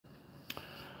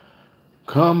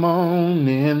Come on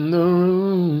in the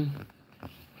room.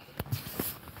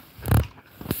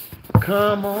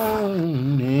 Come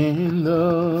on in the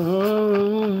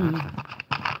room.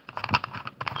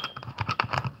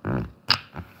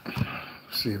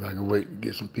 See if I can wait to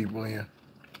get some people in.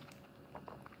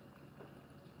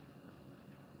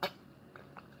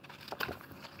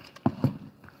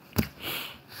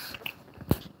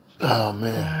 Oh,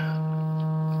 man.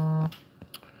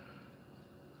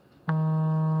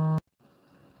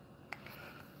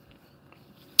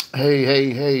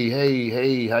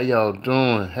 Hey, how y'all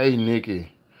doing? Hey,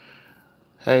 Nikki.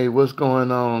 Hey, what's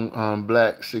going on,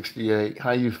 Black 68?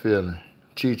 How you feeling?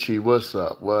 Chi, what's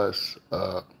up? What's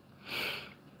up?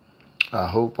 I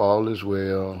hope all is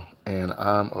well, and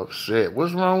I'm upset.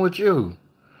 What's wrong with you?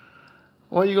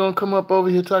 Why you gonna come up over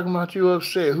here talking about you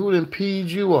upset? Who done peed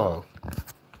you off?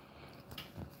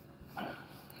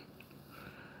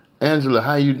 Angela,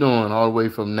 how you doing? All the way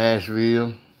from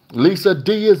Nashville. Lisa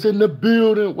D is in the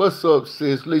building. What's up,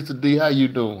 sis? Lisa D, how you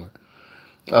doing?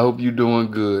 I hope you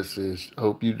doing good, sis.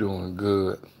 Hope you doing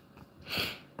good.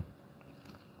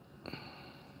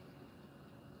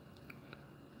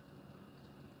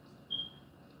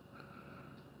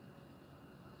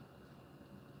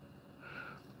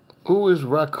 Who is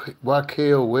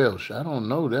Raquel Welsh? I don't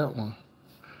know that one.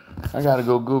 I gotta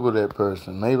go Google that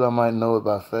person. Maybe I might know it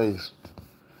by face.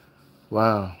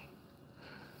 Wow.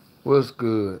 What's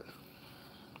good?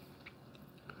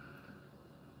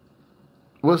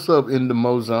 What's up in the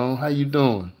Mozone? How you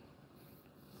doing?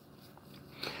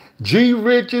 G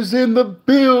Rich is in the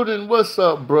building. What's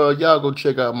up, bro? Y'all go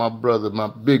check out my brother, my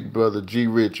big brother, G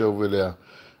Rich over there,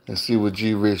 and see what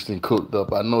G Rich done cooked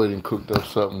up. I know he done cooked up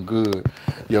something good.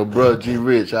 Yo, bro, G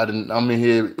Rich, I'm in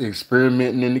here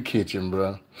experimenting in the kitchen,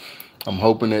 bro. I'm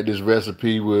hoping that this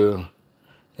recipe will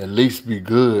at least be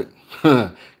good.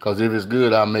 Because if it's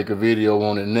good, I'll make a video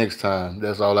on it next time.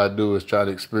 That's all I do is try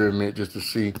to experiment just to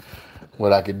see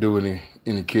what I could do in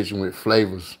the kitchen with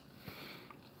flavors.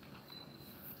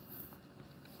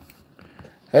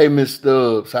 Hey, Miss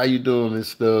Stubbs. How you doing, Miss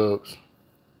Stubbs?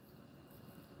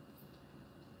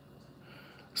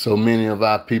 So many of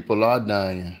our people are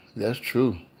dying. That's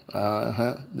true.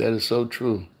 That is so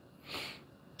true.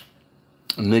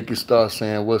 Nikki Star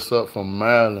saying, what's up from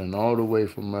Maryland, all the way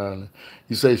from Maryland.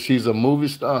 You say she's a movie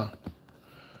star?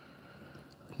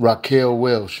 Raquel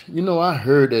Welsh. You know, I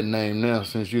heard that name now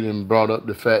since you done brought up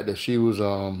the fact that she was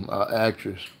an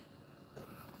actress.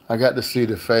 I got to see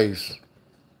the face.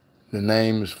 The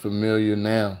name is familiar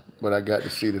now, but I got to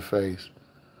see the face.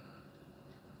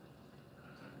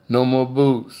 No more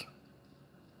boots.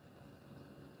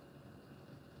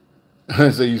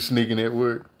 So you sneaking at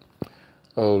work?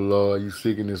 Oh Lord, you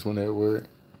sneaking this one at work?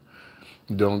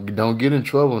 Don't get in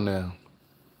trouble now.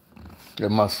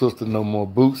 Got my sister No More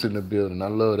Boots in the building. I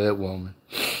love that woman.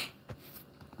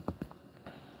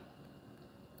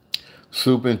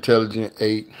 Super Intelligent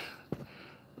 8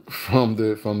 from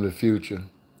the future.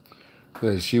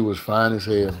 She was fine as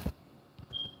hell.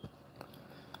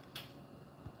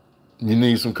 You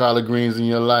need some collard greens in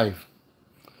your life.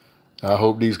 I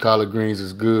hope these collard greens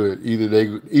is good.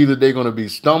 Either they're gonna be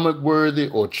stomach worthy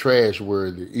or trash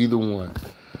worthy. Either one.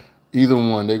 Either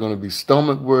one. They're gonna be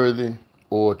stomach worthy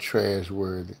or trash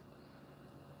worthy.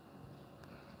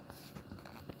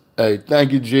 Hey,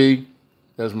 thank you, G.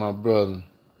 That's my brother.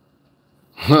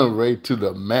 Right to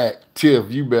the Mack.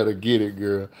 Tiff, you better get it,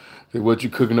 girl. Say what you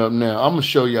cooking up now. I'm gonna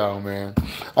show y'all, man.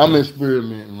 I'm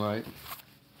experimenting, right?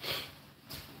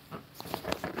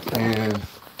 And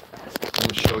I'm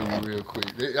gonna show you real quick.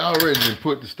 I already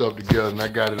put the stuff together and I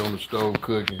got it on the stove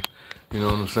cooking. You know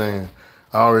what I'm saying?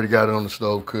 I already got it on the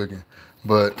stove cooking.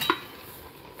 But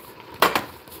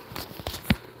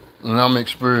and I'm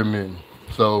experimenting.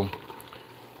 So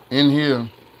in here,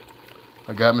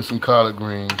 I got me some collard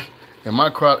greens. And my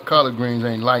collard greens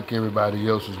ain't like everybody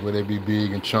else's where they be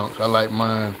big in chunks. I like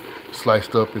mine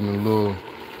sliced up in the little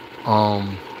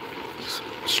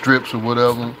strips or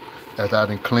whatever. After I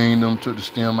done cleaned them, took the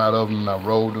stem out of them, and I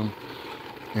rolled them,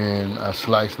 and I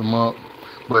sliced them up.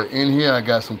 But in here, I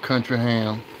got some country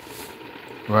ham,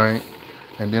 right?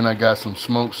 And then I got some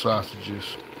smoked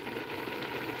sausages.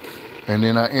 And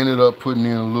then I ended up putting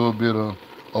in a little bit of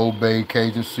Old Bay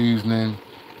Cajun seasoning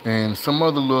and some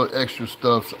other little extra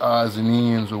stuffs, odds and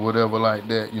ends or whatever like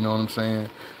that, you know what I'm saying?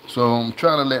 So I'm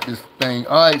trying to let this thing,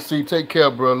 all right, see, take care,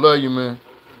 bro. Love you, man.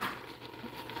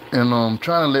 And I'm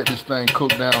trying to let this thing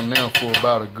cook down now for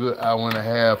about a good hour and a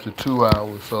half to 2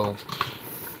 hours. So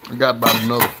I got about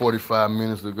another 45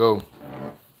 minutes to go.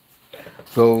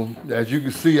 So as you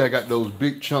can see, I got those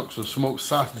big chunks of smoked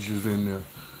sausages in there.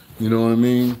 You know what I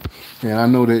mean? And I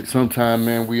know that sometimes,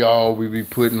 man, we be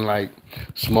putting like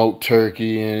smoked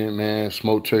turkey in it, man,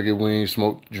 smoked turkey wings,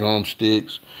 smoked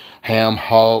drumsticks, ham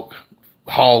hock,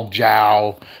 hog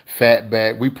jowl,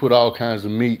 fatback. We put all kinds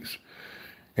of meats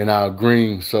in our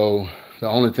greens. So the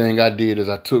only thing I did is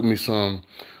I took me some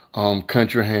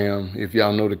country ham. If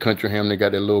y'all know the country ham, they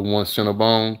got that little 1 center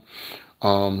bone.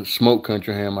 Smoked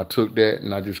country ham. I took that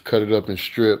and I just cut it up in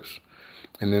strips.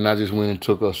 And then I just went and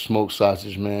took a smoked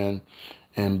sausage, man,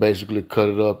 and basically cut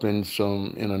it up in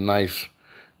a nice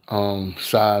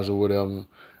size or whatever.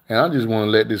 And I just want to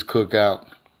let this cook out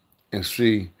and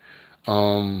see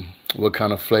what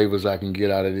kind of flavors I can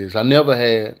get out of this. I never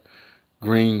had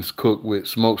greens cooked with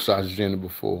smoked sausage in it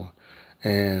before.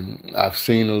 And I've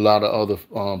seen a lot of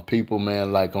other people,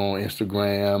 man, like on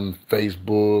Instagram,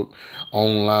 Facebook,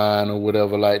 online or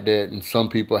whatever like that. And some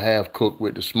people have cooked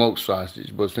with the smoked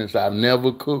sausage. But since I've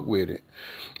never cooked with it,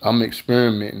 I'm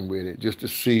experimenting with it just to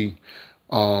see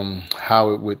how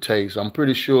it would taste. I'm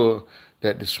pretty sure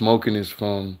that the smoking is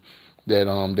from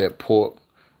that pork,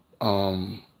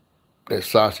 that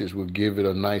sausage would give it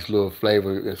a nice little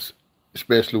flavor,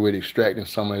 especially with extracting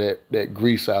some of that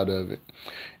grease out of it.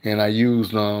 And I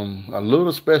used a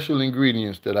little special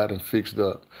ingredients that I done fixed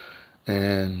up.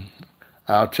 And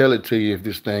I'll tell it to you if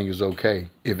this thing is okay.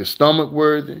 If it's stomach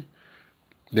worthy,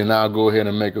 then I'll go ahead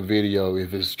and make a video.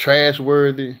 If it's trash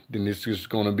worthy, then it's just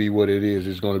gonna be what it is.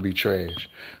 It's gonna be trash.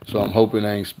 So I'm hoping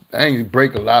I ain't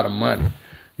break a lot of money.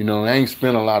 You know, I ain't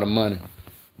spent a lot of money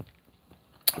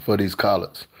for these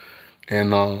collards.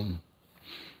 And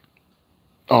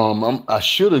I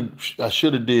should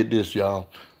have did this, y'all.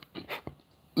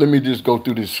 Let me just go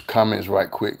through these comments right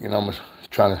quick, and I'm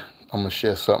gonna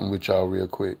share something with y'all real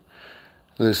quick.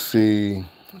 Let's see.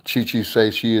 Chi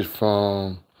says she is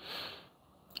from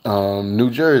New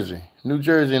Jersey. New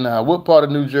Jersey now. What part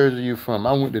of New Jersey you from?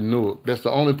 I went to Newark. That's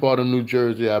the only part of New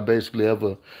Jersey I basically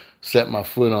ever set my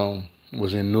foot on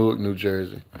was in Newark, New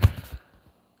Jersey.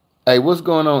 Hey, what's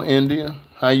going on, India?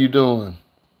 How you doing?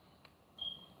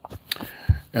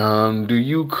 Do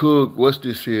you cook, what's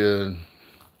this here?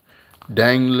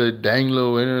 Dangler,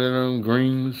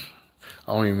 greens?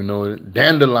 I don't even know it.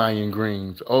 Dandelion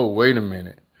greens. Oh, wait a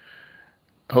minute.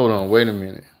 Hold on, wait a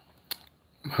minute.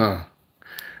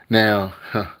 Now,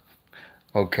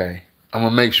 okay. I'm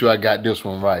going to make sure I got this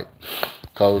one right.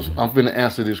 Because I'm going to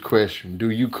answer this question. Do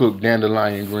you cook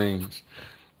dandelion greens?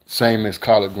 Same as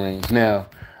collard greens. Now,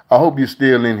 I hope you're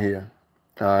still in here.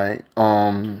 All right.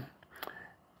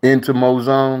 Into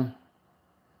Mozone.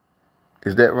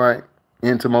 Is that right?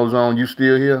 Into Mozone, you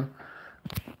still here?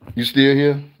 You still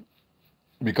here?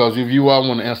 Because if you are, I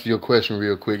want to answer your question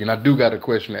real quick. And I do got a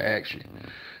question to ask you.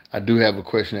 I do have a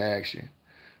question to ask you.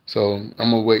 So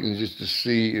I'm going to wait just to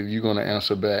see if you're going to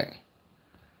answer back.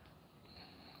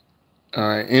 All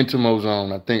right. Into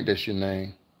Mozone, I think that's your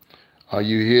name. Are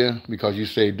you here? Because you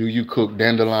say, do you cook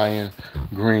dandelion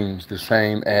greens the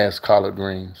same as collard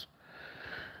greens?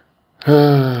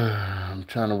 I'm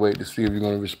trying to wait to see if you're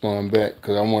going to respond back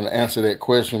because I want to answer that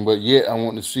question, but yet I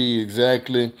want to see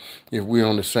exactly if we're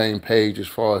on the same page as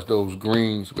far as those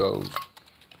greens goes.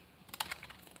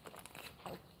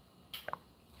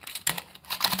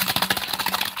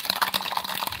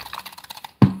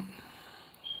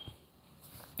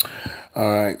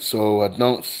 All right, so I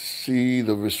don't see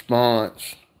the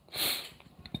response,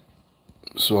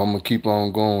 so I'm going to keep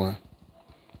on going.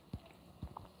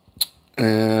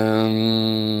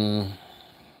 And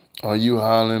are you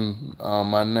hollering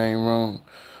my name wrong?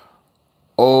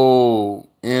 Oh,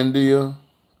 India.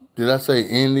 Did I say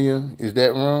India? Is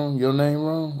that wrong? Your name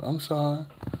wrong? I'm sorry.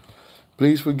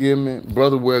 Please forgive me.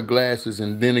 Brother wear glasses,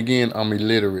 and then again, I'm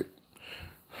illiterate.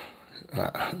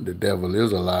 The devil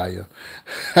is a liar.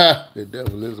 The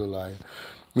devil is a liar.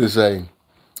 Let's say,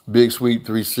 Big Sweet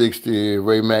 360,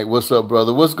 Ray Mack. What's up,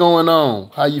 brother? What's going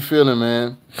on? How you feeling,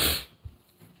 man?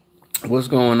 What's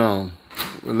going on?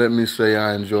 Well, let me say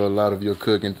I enjoy a lot of your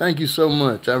cooking. Thank you so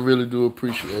much. I really do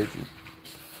appreciate you.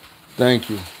 Thank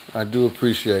you. I do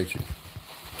appreciate you.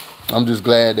 I'm just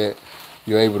glad that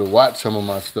you're able to watch some of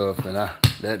my stuff, and I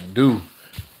do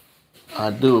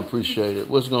appreciate it.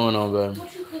 What's going on, baby?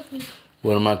 What you cooking?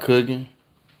 What am I cooking?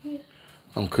 Yeah.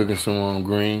 I'm cooking some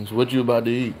greens. What you about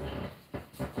to eat?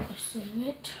 A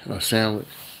sandwich. A sandwich?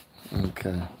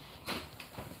 Okay.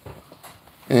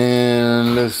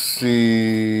 And let's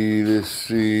see.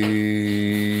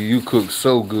 You cook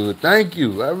so good. Thank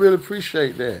you. I really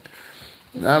appreciate that.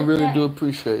 I really do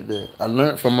appreciate that. I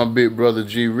learned from my big brother,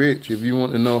 G Rich. If you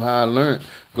want to know how I learned,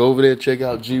 go over there, check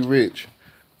out G Rich.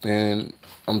 And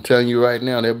I'm telling you right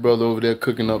now, that brother over there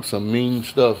cooking up some mean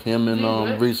stuff. Him and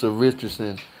Risa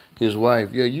Richardson his wife.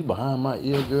 Yeah, you behind my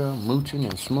ear, girl, mooching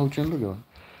and smooching. Look at her.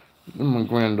 Look at my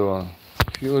granddaughter.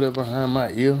 She over there behind my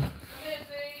ear,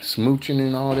 smooching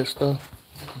and all that stuff,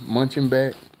 munching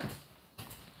back.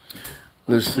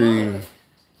 Let's see.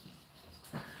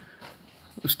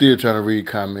 I'm still trying to read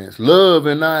comments. Love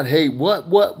and not hate. What?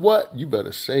 You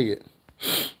better say it.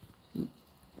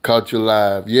 Caught you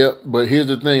live. Yep, but here's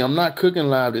the thing. I'm not cooking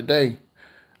live today.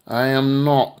 I am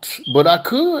not. But I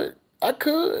could.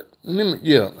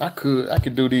 Yeah, I could. I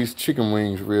could do these chicken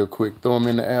wings real quick. Throw them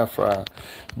in the air fryer.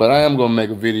 But I am going to make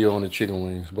a video on the chicken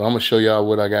wings. But I'm going to show y'all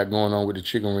what I got going on with the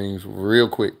chicken wings real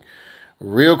quick.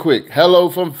 Real quick. Hello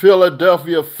from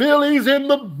Philadelphia. Phillies in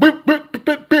the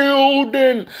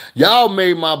building. Y'all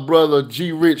made my brother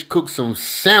G Rich cook some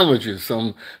sandwiches,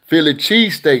 some Philly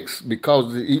cheesesteaks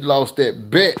because he lost that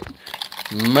bet.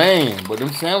 Man, but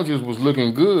them sandwiches was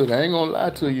looking good. I ain't gonna lie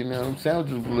to you now. Them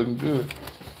sandwiches was looking good.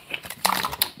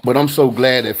 But I'm so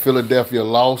glad that Philadelphia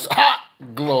lost. Ha!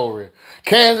 Glory.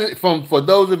 Kansas, for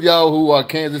those of y'all who are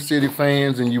Kansas City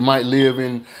fans and you might live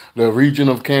in the region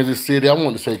of Kansas City, I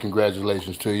want to say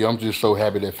congratulations to you. I'm just so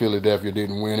happy that Philadelphia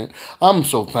didn't win it. I'm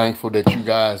so thankful that you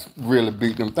guys really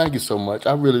beat them. Thank you so much.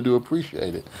 I really do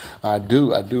appreciate it. I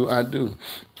do.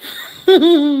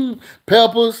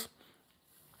 Peppers.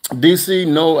 DC,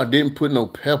 no, I didn't put no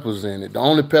peppers in it. The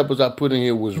only peppers I put in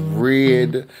here was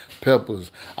red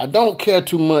peppers. I don't care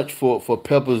too much for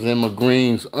peppers in my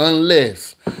greens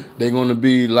unless they're gonna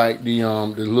be like the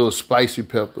little spicy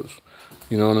peppers.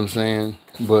 You know what I'm saying?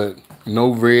 But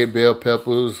no red bell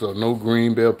peppers or no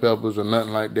green bell peppers or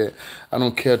nothing like that. I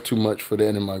don't care too much for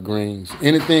that in my greens.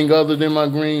 Anything other than my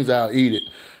greens, I'll eat it.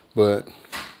 But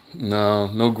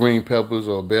no green peppers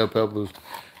or bell peppers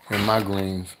in my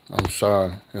greens. I'm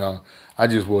sorry. You know, I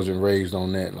just wasn't raised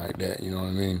on that like that. You know what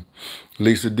I mean?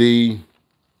 Lisa D,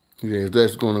 yeah,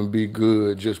 that's going to be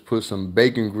good. Just put some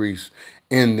bacon grease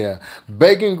in there.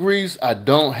 Bacon grease I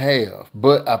don't have,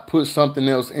 but I put something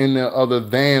else in there other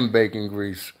than bacon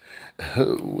grease.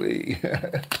 Ooh-wee.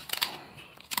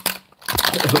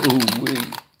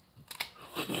 Ooh-wee.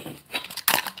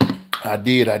 I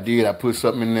did. I put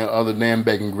something in there other than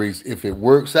bacon grease. If it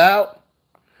works out,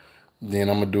 then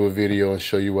I'm going to do a video and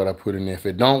show you what I put in there. If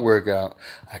it don't work out,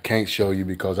 I can't show you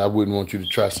because I wouldn't want you to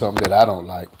try something that I don't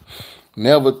like.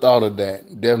 Never thought of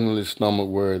that. Definitely stomach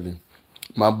worthy.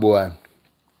 My boy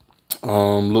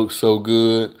looks so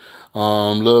good.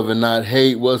 Love and not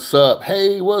hate. What's up?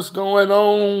 Hey, what's going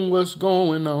on? What's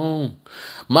going on?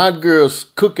 My girl's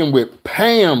cooking with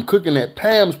Pam. Cooking at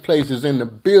Pam's place is in the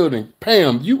building.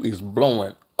 Pam, you is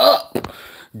blowing up.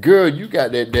 Girl, you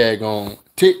got that daggone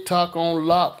TikTok on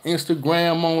lock,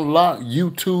 Instagram on lock,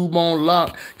 YouTube on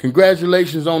lock.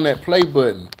 Congratulations on that play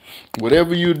button.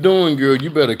 Whatever you're doing, girl,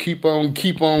 you better keep on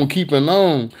keeping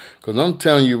on. Because I'm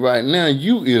telling you right now,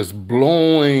 you is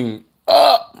blowing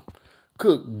up.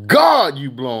 Good God,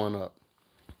 you blowing up.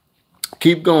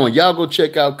 Keep going. Y'all go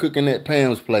check out Cooking at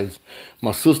Pam's place.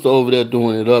 My sister over there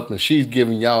doing it up, and she's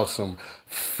giving y'all some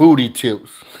foodie tips.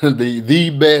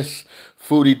 the best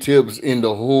foodie tips in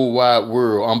the whole wide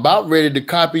world. I'm about ready to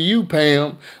copy you,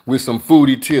 Pam, with some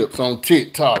foodie tips on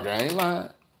TikTok. I ain't lying.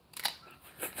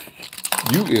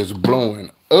 You is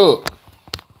blowing up.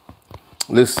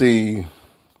 Let's see.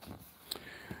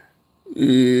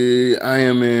 I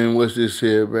am in, what's this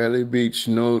here? Bradley Beach,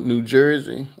 New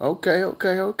Jersey.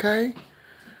 Okay.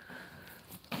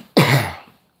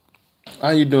 How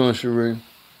you doing, Sheree?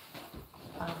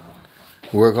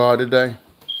 Work hard today?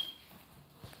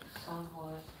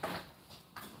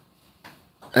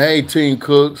 Hey, Team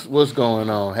Cooks, what's going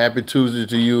on? Happy Tuesday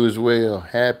to you as well.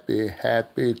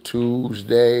 Happy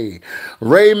Tuesday.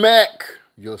 Ray Mack,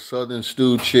 your Southern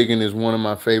stewed chicken is one of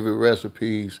my favorite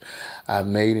recipes. I've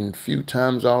made it a few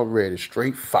times already.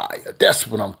 Straight fire. That's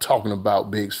what I'm talking about,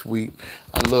 Big Sweet.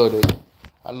 I love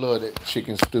that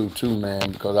chicken stew too,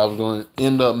 man, because I was going to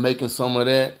end up making some of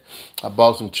that. I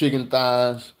bought some chicken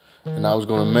thighs, and I was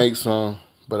going to make some,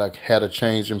 but I had a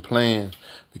change in plans.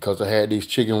 Because I had these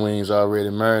chicken wings already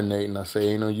marinating. I say,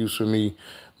 ain't no use for me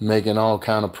making all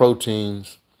kind of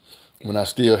proteins when I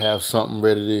still have something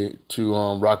ready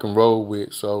to rock and roll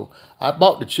with. So I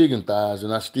bought the chicken thighs,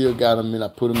 and I still got them, and I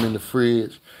put them in the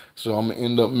fridge. So I'm going to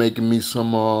end up making me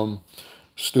some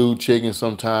stewed chicken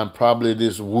sometime, probably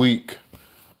this week.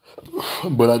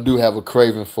 But I do have a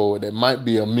craving for it. That might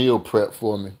be a meal prep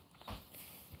for me.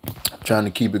 I'm trying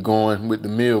to keep it going with the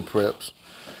meal preps.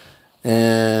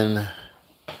 And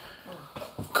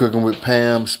Cooking with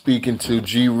Pam, speaking to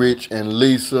G Rich and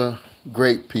Lisa.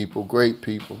 Great people.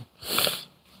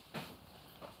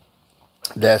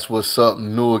 That's what's up.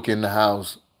 Newark in the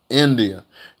house. India,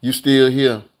 you still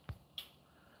here?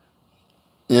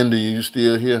 India, you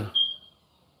still here?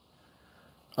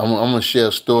 I'm gonna share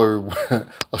a story,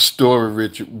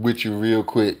 with you real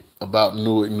quick about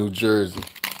Newark, New Jersey.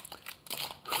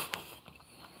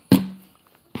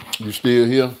 You still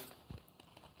here?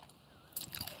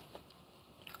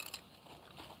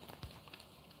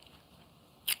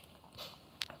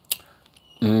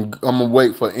 I'm gonna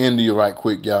wait for India right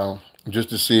quick, y'all, just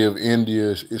to see if India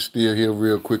is still here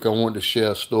real quick. I want to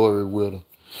share a story with her.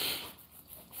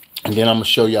 And then I'm gonna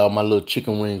show y'all my little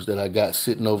chicken wings that I got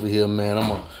sitting over here, man. I'm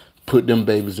gonna put them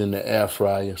babies in the air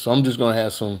fryer. So I'm just gonna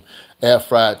have some air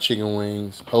fried chicken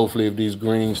wings. Hopefully, if these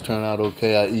greens turn out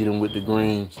okay, I eat them with the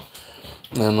greens.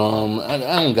 And I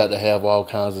don't got to have all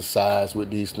kinds of sides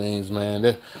with these things,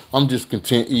 man. I'm just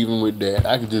content even with that.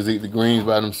 I could just eat the greens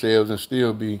by themselves and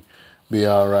still be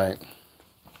all right.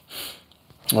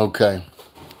 Okay.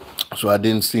 So I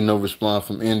didn't see no response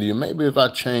from India. Maybe if I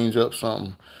change up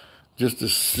something just to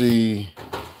see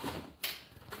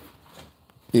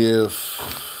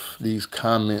if these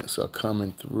comments are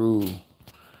coming through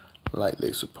like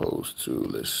they supposed to.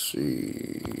 Let's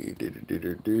see.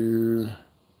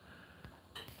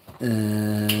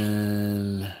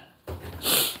 And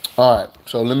all right,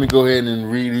 so let me go ahead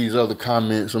and read these other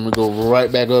comments. I'm gonna go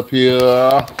right back up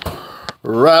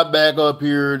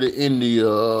here to India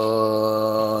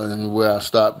and where I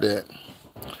stopped at.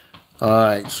 All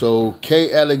right, so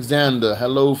K. Alexander,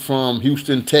 hello from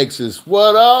Houston, Texas.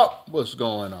 What up? What's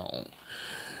going on?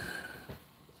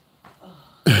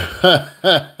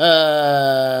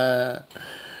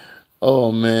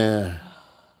 Oh, man.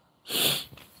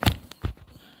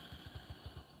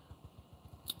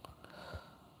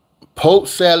 Poke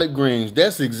salad greens.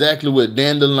 That's exactly what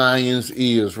dandelions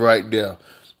is right there.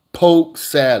 Poke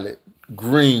salad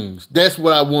greens. That's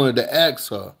what I wanted to ask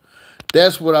her.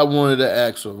 That's what I wanted to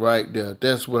ask her right there.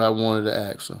 That's what I wanted to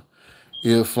ask her.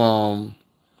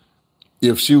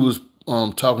 If she was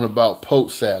talking about poke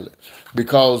salad.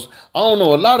 Because I don't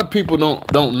know, a lot of people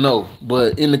don't know,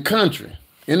 but in the country.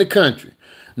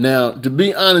 Now, to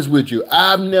be honest with you,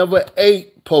 I've never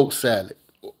ate poke salad.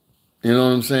 You know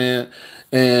what I'm saying?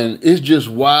 And it's just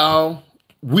wild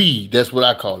weed. That's what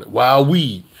I call it. Wild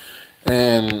weed.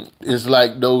 And it's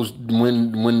like those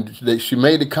she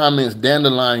made the comments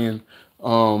dandelion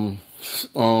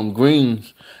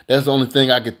greens. That's the only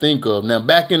thing I could think of. Now,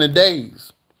 back in the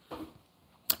days,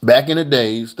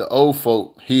 the old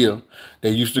folk here,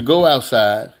 they used to go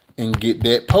outside and get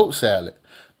that poke salad.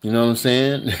 You know what I'm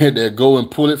saying? They go and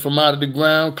pull it from out of the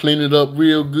ground, clean it up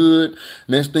real good.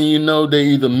 Next thing you know, they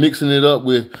either mixing it up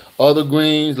with other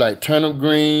greens like turnip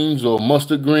greens or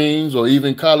mustard greens or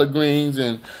even collard greens,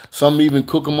 and some even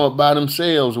cook them up by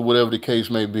themselves or whatever the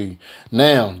case may be.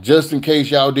 Now, just in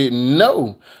case y'all didn't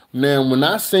know, now when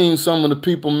I seen some of the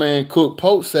people, man, cook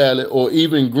poke salad or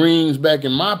even greens back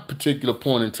in my particular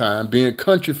point in time, being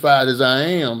countrified as I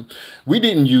am, we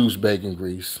didn't use bacon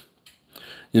grease.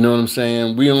 You know what I'm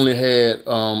saying? We only had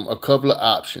a couple of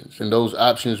options, and those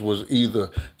options was either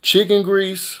chicken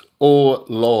grease or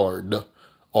lard,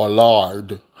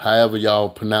 however y'all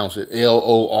pronounce it,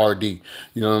 Lord. You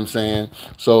know what I'm saying?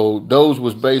 So those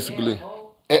was basically,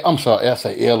 I'm sorry, I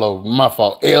say L-O, my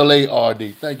fault,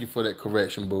 Lard. Thank you for that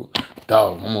correction, boo.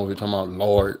 Dog, I'm over here talking about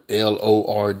Lord,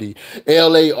 Lord,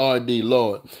 Lard,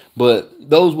 Lord. But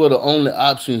those were the only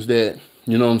options that,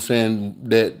 you know what I'm saying,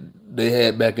 that they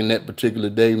had back in that particular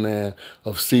day, man,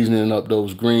 of seasoning up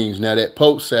those greens. Now that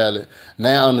poke salad,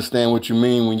 now I understand what you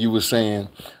mean when you were saying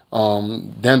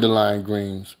dandelion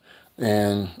greens.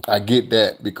 And I get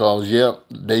that because, yep,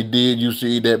 they did used to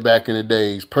eat that back in the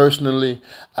days. Personally,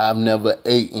 I've never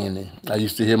ate any. I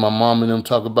used to hear my mom and them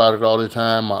talk about it all the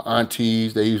time. My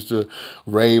aunties, they used to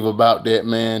rave about that,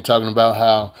 man, talking about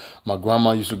how my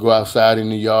grandma used to go outside in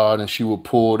the yard and she would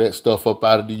pull that stuff up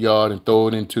out of the yard and throw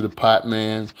it into the pot,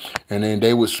 man. And then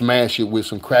they would smash it with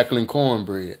some crackling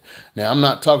cornbread. Now, I'm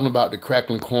not talking about the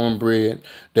crackling cornbread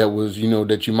that was, you know,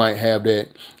 that you might have that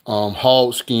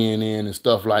hog skin in and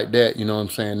stuff like that, you know what I'm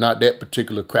saying? Not that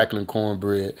particular crackling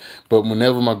cornbread. But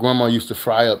whenever my grandma used to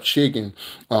fry up chicken,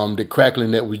 the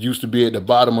crackling that was used to be at the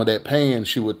bottom of that pan,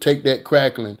 she would take that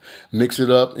crackling, mix it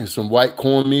up in some white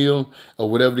cornmeal or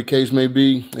whatever the case may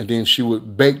be, and then she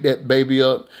would bake that baby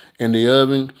up in the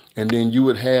oven, and then you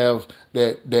would have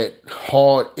that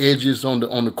hard edges on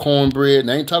the cornbread.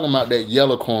 And I ain't talking about that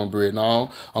yellow cornbread,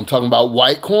 no. I'm talking about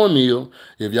white cornmeal.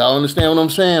 If y'all understand what I'm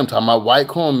saying, I'm talking about white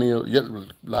cornmeal. Yeah, a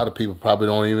lot of people probably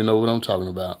don't even know what I'm talking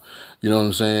about. You know what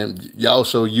I'm saying? Y'all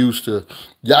so used to,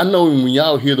 y'all know when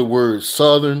y'all hear the word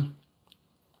Southern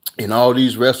in all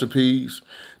these recipes,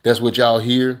 that's what y'all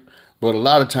hear. But a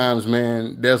lot of times,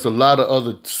 man, there's a lot of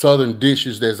other Southern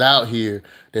dishes that's out here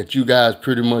that you guys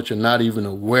pretty much are not even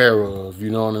aware of, you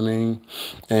know what I mean?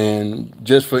 And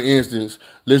just for instance,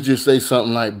 let's just say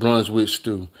something like Brunswick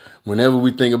stew. Whenever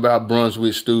we think about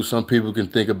Brunswick stew, some people can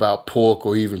think about pork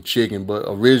or even chicken, but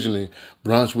originally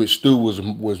Brunswick stew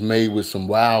was made with some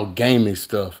wild gamey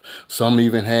stuff. Some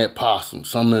even had possum.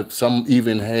 Some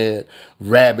even had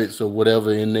rabbits or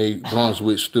whatever in their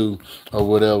Brunswick stew or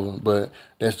whatever. But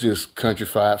that's just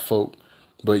countrified folk.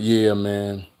 But yeah,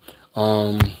 man,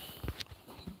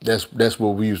 that's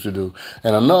what we used to do.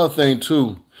 And another thing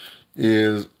too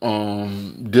is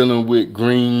dealing with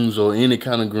greens or any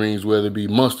kind of greens, whether it be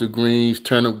mustard greens,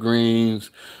 turnip greens,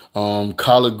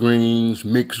 collard greens,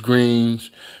 mixed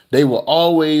greens. They will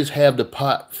always have the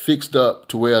pot fixed up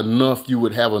to where you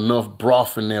would have enough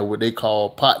broth in there, what they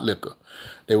call pot liquor.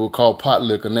 They will call pot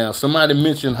liquor. Now, somebody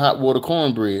mentioned hot water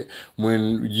cornbread.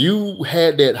 When you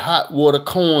had that hot water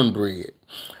cornbread,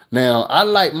 now I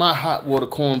like my hot water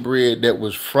cornbread that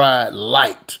was fried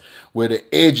light, where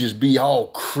the edges be all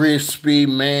crispy,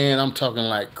 man. I'm talking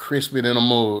like crispy than a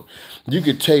mug. You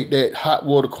could take that hot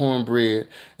water cornbread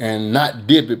and not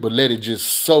dip it, but let it just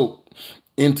soak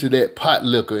into that pot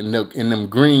liquor and them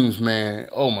greens, man.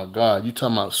 Oh my God, you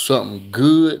talking about something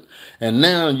good. And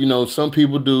now, you know, some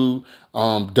people do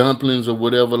dumplings or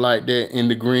whatever like that in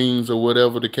the greens or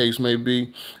whatever the case may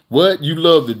be. What? You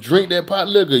love to drink that pot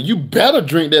liquor? You better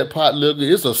drink that pot liquor.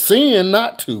 It's a sin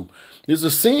not to. It's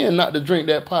a sin not to drink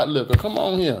that pot liquor. Come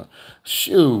on here.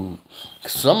 Shoot.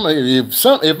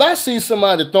 If I see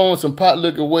somebody throwing some pot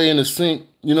liquor away in the sink,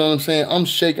 you know what I'm saying? I'm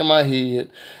shaking my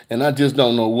head and I just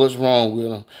don't know what's wrong with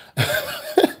them.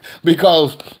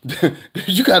 Because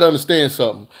you got to understand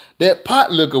something. That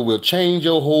pot liquor will change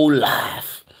your whole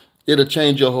life. It'll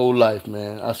change your whole life,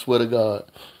 man. I swear to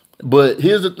God. But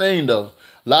here's the thing, though.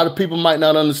 A lot of people might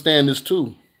not understand this,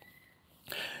 too.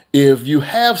 If you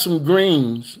have some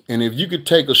greens, and if you could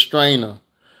take a strainer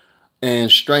and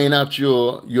strain out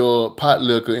your pot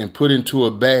liquor and put into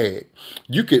a bag,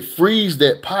 you could freeze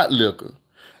that pot liquor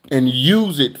and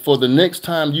use it for the next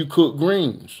time you cook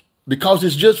greens, because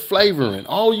it's just flavoring.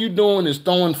 All you doing is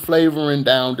throwing flavoring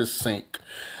down the sink.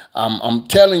 I'm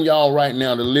telling y'all right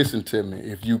now to listen to me.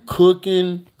 If you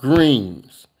cooking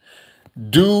greens,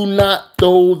 do not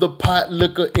throw the pot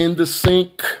liquor in the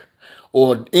sink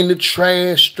or in the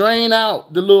trash. Strain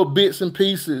out the little bits and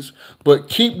pieces, but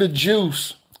keep the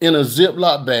juice in a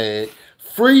Ziploc bag.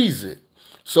 Freeze it.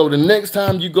 So the next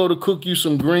time you go to cook you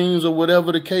some greens or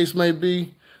whatever the case may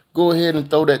be, go ahead and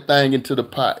throw that thing into the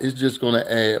pot. It's just going to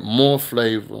add more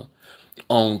flavor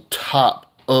on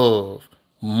top of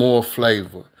more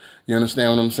flavor. You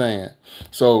understand what I'm saying?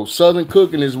 So Southern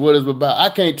cooking is what it's about. I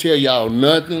can't tell y'all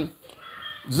nothing.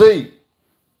 Z,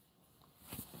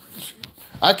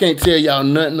 I can't tell y'all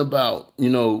nothing about, you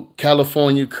know,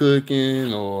 California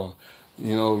cooking or,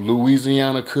 you know,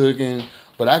 Louisiana cooking,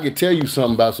 but I can tell you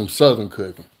something about some Southern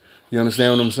cooking. You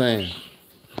understand what I'm saying?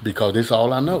 Because this is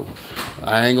all I know.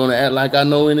 I ain't going to act like I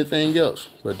know anything else,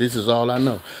 but this is all I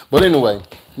know. But anyway,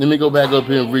 let me go back up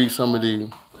here and read some of these.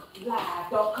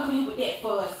 Don't come in with that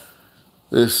fuss.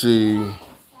 Let's see.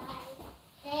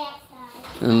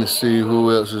 Let me see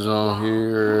who else is on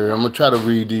here. I'm going to try to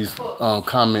read these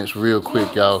comments real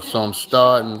quick, y'all. So I'm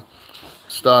starting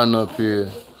up here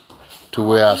to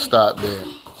where I stopped at.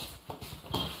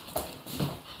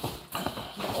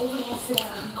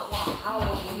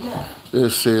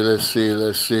 Let's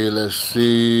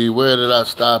see. Where did I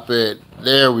stop at?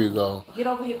 There we go. Get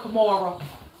over here, Kamara.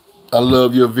 I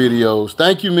love your videos.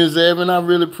 Thank you, Ms. Evan. I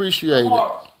really appreciate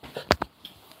it.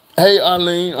 Hey,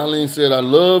 Arlene. Arlene said, I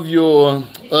love your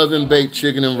oven-baked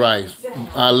chicken and rice.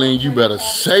 Arlene, you better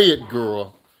say it,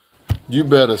 girl. You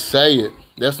better say it.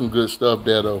 That's some good stuff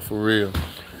there, though, for real.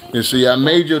 You see, I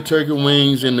made your turkey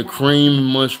wings in the cream and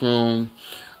mushroom,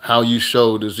 how you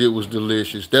showed us. It was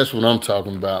delicious. That's what I'm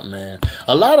talking about, man.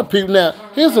 A lot of people, now,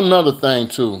 here's another thing,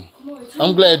 too.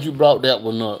 I'm glad you brought that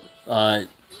one up, all right?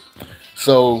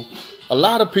 So, a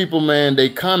lot of people, man, they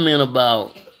comment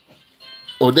about,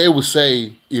 or they would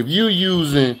say, if you're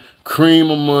using cream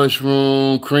of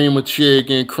mushroom, cream of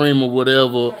chicken, cream of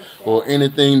whatever, or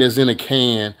anything that's in a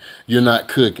can, you're not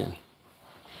cooking.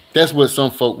 That's what some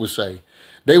folk would say.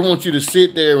 They want you to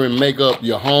sit there and make up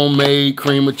your homemade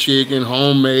cream of chicken,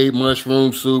 homemade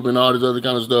mushroom soup, and all this other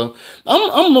kind of stuff.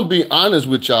 I'm going to be honest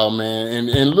with y'all, man.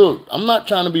 And look, I'm not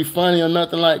trying to be funny or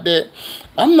nothing like that.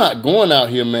 I'm not going out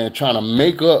here, man, trying to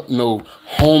make up no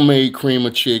homemade cream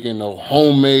of chicken, no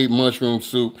homemade mushroom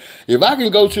soup. If I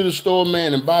can go to the store,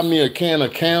 man, and buy me a can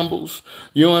of Campbell's,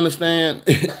 you understand?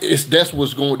 That's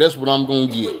what I'm going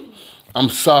to get. I'm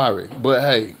sorry, but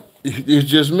hey, it's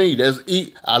just me.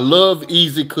 I love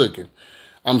easy cooking.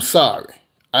 I'm sorry.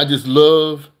 I just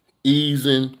love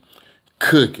easing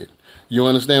cooking. You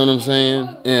understand what I'm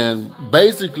saying? And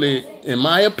basically, in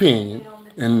my opinion,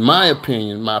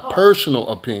 my personal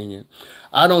opinion,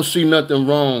 I don't see nothing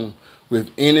wrong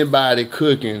with anybody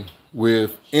cooking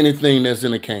with anything that's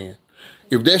in a can.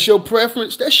 If that's your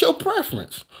preference, that's your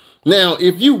preference. Now,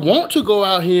 if you want to go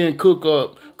out here and cook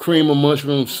up cream of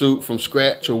mushroom soup from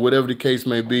scratch or whatever the case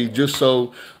may be, just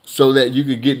so that you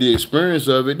could get the experience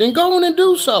of it, then go on and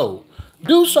do so.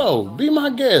 Do so. Be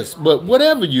my guest. But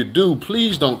whatever you do,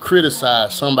 please don't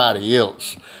criticize somebody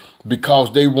else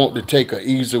because they want to take an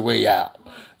easy way out.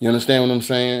 You understand what I'm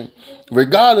saying?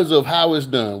 Regardless of how it's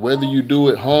done, whether you do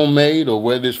it homemade or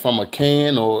whether it's from a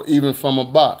can or even from a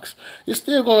box, it's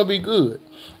still going to be good.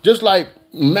 Just like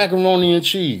macaroni and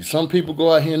cheese. Some people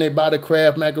go out here and they buy the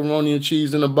Kraft macaroni and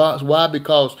cheese in a box. Why?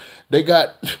 Because they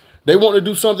want to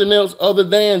do something else other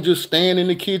than just stand in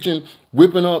the kitchen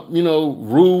whipping up,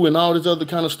 roux and all this other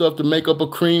kind of stuff to make up a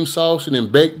cream sauce and then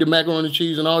bake the macaroni and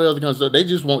cheese and all the other kind of stuff. They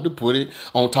just want to put it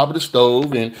on top of the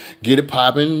stove and get it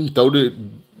popping, throw the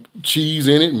cheese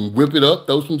in it and whip it up,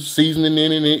 throw some seasoning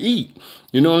in it and eat.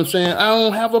 You know what I'm saying? I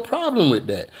don't have a problem with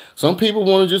that. Some people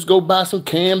want to just go buy some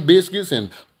canned biscuits and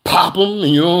pop them,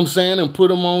 and you know what I'm saying, and put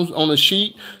them on a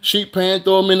sheet pan,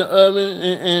 throw them in the oven,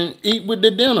 and eat with the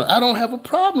dinner. I don't have a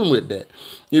problem with that.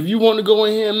 If you want to go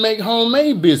in here and make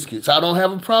homemade biscuits, I don't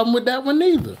have a problem with that one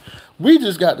either. We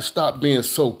just got to stop being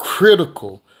so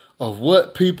critical of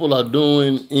what people are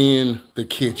doing in the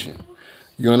kitchen.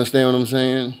 You understand what I'm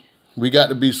saying? We got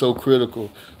to be so critical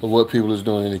of what people is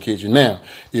doing in the kitchen. Now,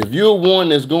 if you're one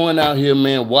that's going out here,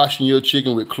 man, washing your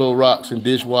chicken with Clorox and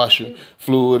dishwasher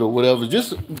fluid or whatever,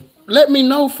 just let me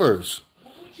know first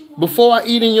before I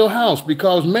eat in your house,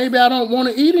 because maybe I don't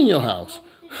want to eat in your house.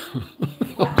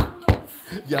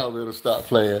 Y'all better stop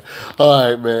playing. All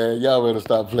right, man. Y'all better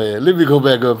stop playing. Let me go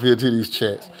back up here to these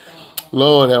chats.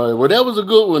 Lord, well, that was a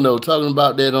good one though. Talking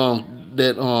about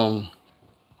that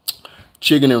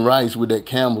chicken and rice with that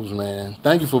Campbell's, man.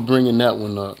 Thank you for bringing that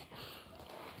one up.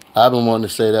 I've been wanting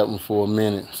to say that one for a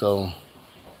minute, so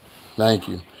thank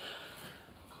you.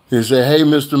 He said, hey,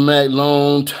 Mr. Mack,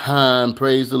 long time,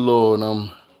 praise the Lord.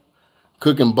 I'm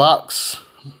cooking box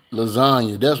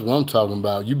lasagna. That's what I'm talking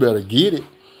about. You better get it.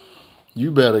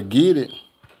 You better get it.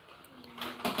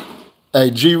 Hey,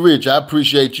 G Rich, I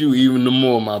appreciate you even the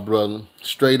more, my brother.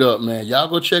 Straight up, man. Y'all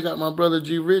go check out my brother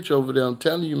G Rich over there. I'm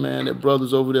telling you, man, that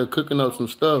brother's over there cooking up some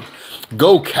stuff.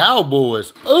 Go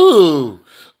Cowboys. Ooh.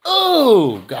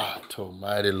 Oh, God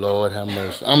almighty, Lord have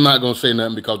mercy. I'm not going to say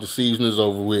nothing because the season is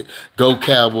over with. Go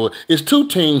Cowboys. It's two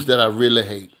teams that I really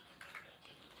hate.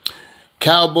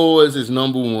 Cowboys is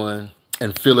number one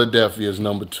and Philadelphia is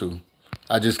number two.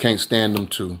 I just can't stand them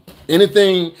two.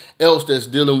 Anything else that's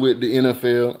dealing with the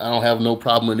NFL, I don't have no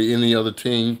problem with any other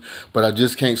team, but I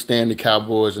just can't stand the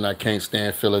Cowboys and I can't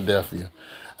stand Philadelphia.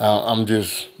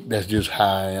 That's just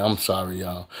high. I'm sorry,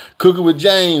 y'all. Cooking with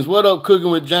James. What up,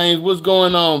 Cooking with James? What's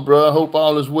going on, bro? I hope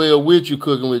all is well with you,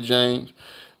 Cooking with James.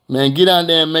 Man, get out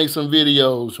there and make some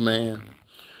videos, man.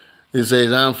 It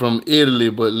says, I'm from Italy,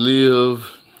 but live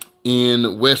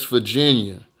in West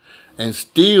Virginia. And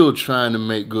still trying to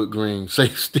make good greens. Say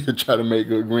still trying to make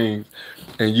good greens.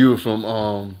 And you're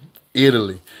from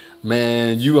Italy.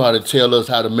 Man, you ought to tell us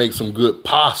how to make some good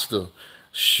pasta.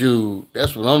 Shoot,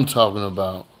 that's what I'm talking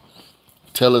about.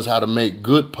 Tell us how to make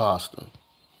good pasta.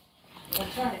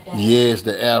 Yes,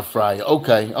 the air fryer.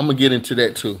 Okay, I'm going to get into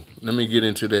that too. Let me get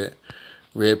into that.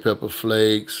 Red pepper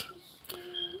flakes.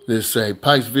 Let's say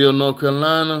Pikesville, North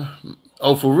Carolina.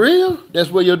 Oh, for real? That's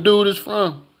where your dude is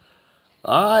from?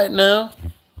 All right, now.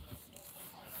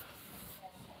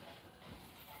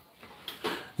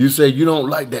 You say you don't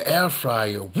like the air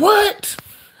fryer. What?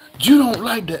 You don't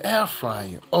like the air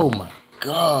fryer? Oh, my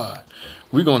God.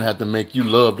 We're going to have to make you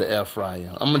love the air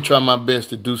fryer. I'm going to try my best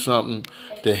to do something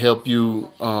to help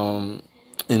you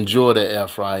enjoy the air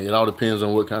fryer. It all depends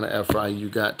on what kind of air fryer you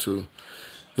got to.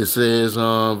 It says,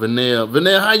 Vanessa.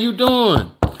 Vanessa, how you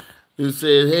doing? It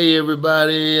says, hey,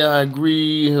 everybody, I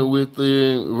agree with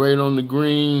the rate on the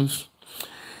greens.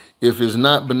 If it's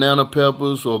not banana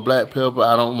peppers or black pepper,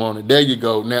 I don't want it. There you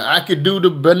go. Now, I can do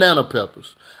the banana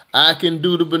peppers. I can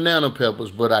do the banana peppers,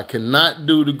 but I cannot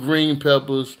do the green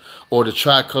peppers or the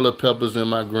tricolor peppers in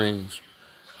my greens.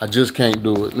 I just can't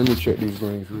do it. Let me check these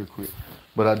greens real quick.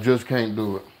 But I just can't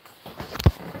do it.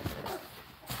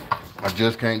 I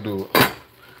just can't do it.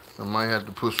 I might have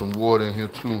to put some water in here,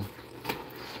 too.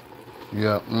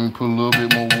 Yeah, let me put a little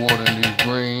bit more water in these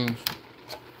greens.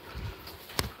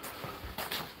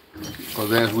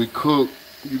 Because as we cook,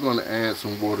 you're going to add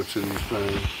some water to these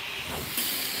things.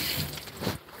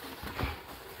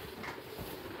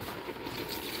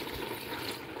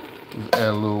 add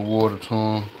a little water to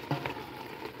them.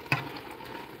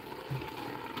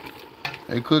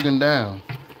 They cooking down.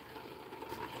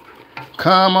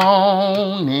 Come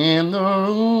on in the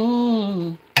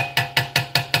room.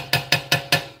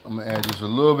 I'm gonna add just a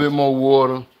little bit more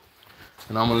water,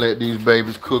 and I'm gonna let these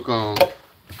babies cook on.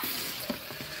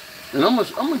 And I'm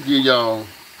gonna give y'all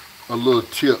a little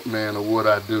tip, man, of what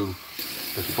I do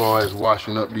as far as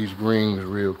washing up these greens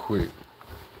real quick.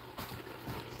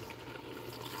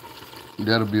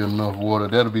 That'll be enough water.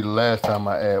 That'll be the last time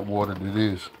I add water to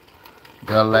this.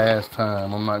 That last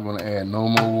time. I'm not gonna add no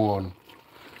more water.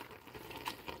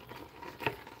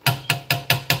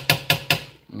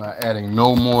 I'm not adding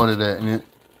no more to that. And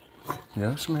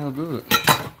yeah, it smells good.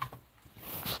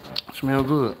 Smell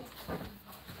good.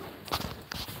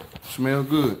 Smell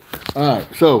good. All right,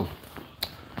 so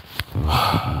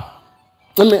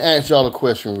let me ask y'all a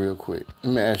question real quick.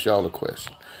 And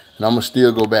I'm gonna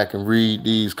still go back and read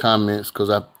these comments because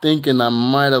I'm thinking I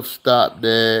might have stopped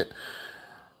at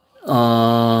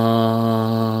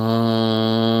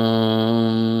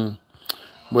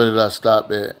where did I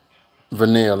stop at?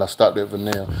 Vanille. I stopped at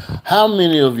Vanille. How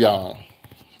many of y'all,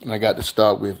 and I got to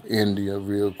start with India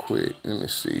real quick. Let me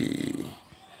see.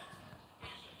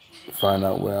 Find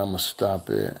out where I'm gonna stop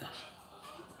at.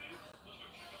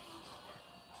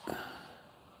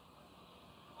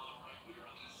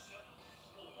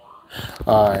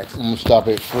 All right, I'm gonna stop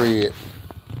at Fred.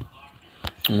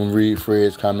 I'm gonna read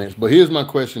Fred's comments. But here's my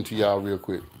question to y'all real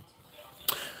quick.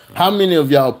 How many of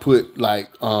y'all put like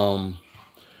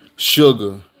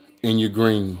sugar in your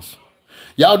greens?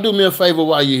 Y'all do me a favor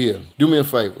while you're here. Do me a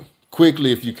favor.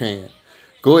 Quickly if you can.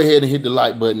 Go ahead and hit the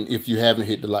like button if you haven't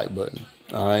hit the like button.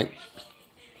 All right.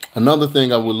 Another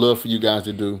thing I would love for you guys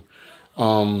to do,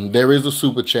 there is a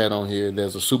super chat on here.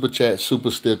 There's a super chat,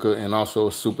 super sticker, and also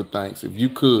a super thanks. If you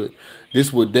could,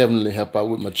 this would definitely help out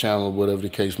with my channel, whatever the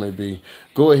case may be.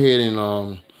 Go ahead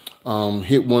and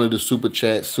hit one of the super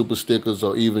chats, super stickers,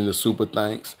 or even the super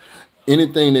thanks.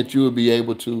 Anything that you would be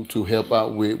able to help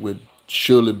out with would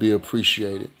surely be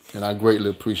appreciated, and I greatly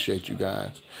appreciate you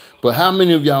guys. But how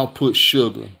many of y'all put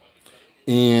sugar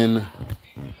in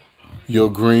your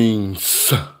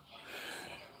greens?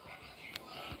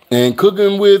 And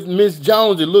cooking with Miss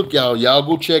Jonesy, look, y'all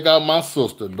go check out my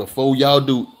sister. Before y'all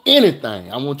do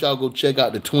anything, I want y'all go check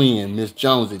out the twin, Miss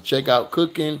Jonesy. Check out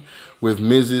Cooking with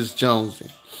Mrs. Jonesy.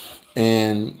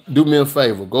 And do me a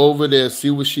favor, go over there, see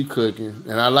what she cooking.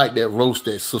 And I like that roast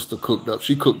that sister cooked up.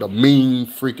 She cooked a mean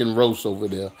freaking roast over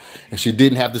there. And she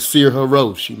didn't have to sear her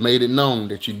roast. She made it known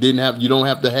that you don't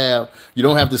have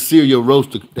to sear your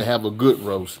roast to have a good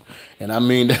roast. And I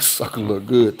mean, that sucker look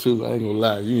good too. I ain't gonna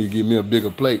lie. You need to give me a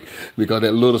bigger plate because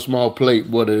that little small plate, it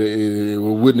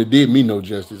wouldn't have did me no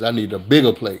justice. I need a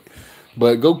bigger plate.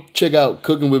 But go check out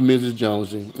Cooking with Mrs.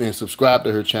 Jonesy and subscribe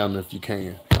to her channel if you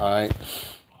can. All right.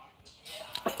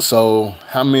 So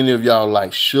how many of y'all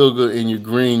like sugar in your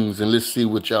greens? And let's see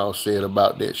what y'all said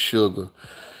about that sugar.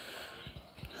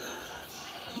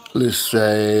 Let's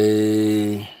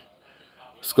say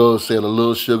Skull said a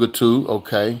little sugar too.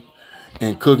 Okay.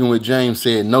 And Cooking with James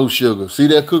said no sugar. See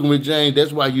that, Cooking with James?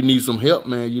 That's why you need some help,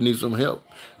 man. You need some help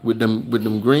with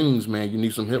them greens, man. You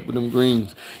need some help with them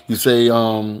greens. You say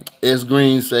S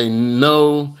Green say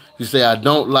no. You say I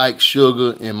don't like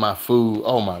sugar in my food.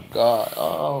 Oh my God.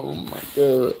 Oh my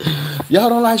God. Y'all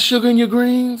don't like sugar in your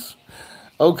greens?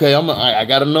 Okay, I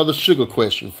got another sugar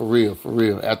question for real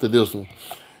after this one.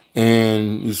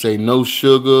 And you say no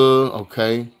sugar,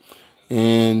 okay.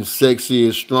 And Sexy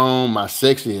is Strong. My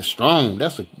Sexy is Strong.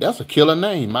 That's a killer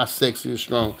name. My Sexy is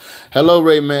Strong. Hello,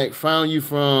 Ray Mack. Found you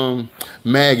from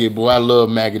Maggie. Boy, I love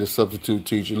Maggie the substitute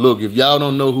teacher. Look, if y'all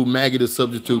don't know who Maggie the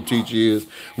substitute teacher is,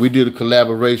 we did a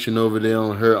collaboration over there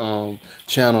on her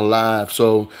channel live.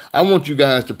 So I want you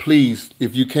guys to please,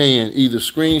 if you can, either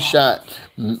screenshot,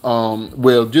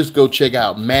 well, just go check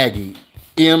out Maggie,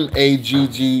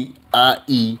 Maggie,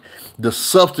 the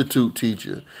substitute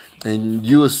teacher. And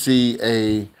you will see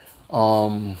a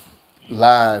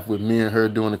live with me and her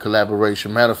doing a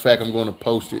collaboration. Matter of fact, I'm going to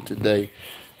post it today.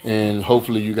 And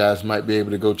hopefully you guys might be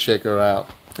able to go check her out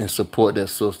and support that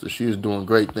sister. She is doing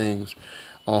great things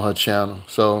on her channel.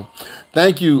 So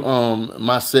thank you,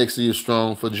 My Sexy is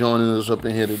Strong, for joining us up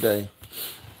in here today.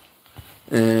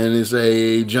 And it's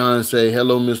John say,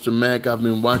 hello, Mr. Mack. I've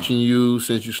been watching you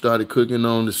since you started cooking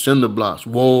on the cinder blocks.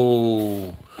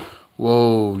 Whoa.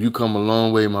 Whoa, you come a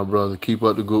long way, my brother. Keep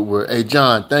up the good work. Hey,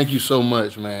 John, thank you so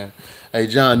much, man. Hey,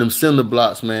 John, them cinder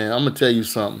blocks, man, I'm going to tell you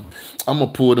something. I'm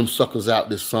going to pull them suckers out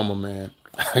this summer, man.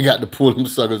 I got to pull them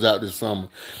suckers out this summer.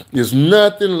 There's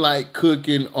nothing like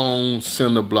cooking on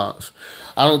cinder blocks.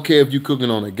 I don't care if you're cooking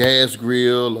on a gas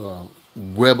grill or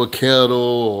Weber kettle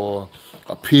or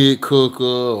a pig cooker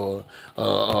or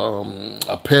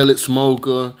a pellet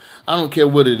smoker. I don't care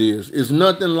what it is. It's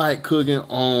nothing like cooking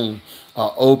on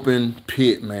an open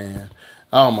pit, man.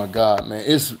 Oh my God, man.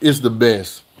 It's the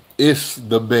best. It's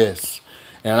the best.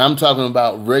 And I'm talking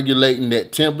about regulating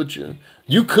that temperature.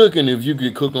 You cooking if you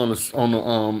could cook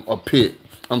on a pit.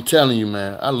 I'm telling you,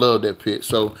 man. I love that pit.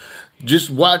 So just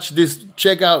watch this.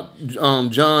 Check out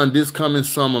John this coming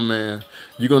summer, man.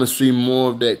 You're going to see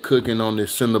more of that cooking on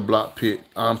this cinder block pit.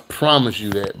 I promise you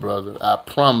that, brother. I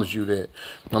promise you that.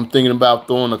 I'm thinking about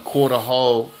throwing a quarter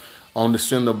hog on the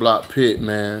cinder block pit,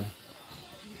 man.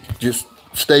 Just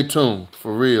stay tuned,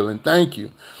 for real. And thank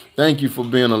you. Thank you for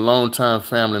being a long-time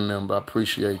family member. I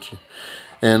appreciate you.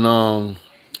 And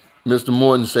Mr.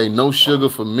 Morton say, no sugar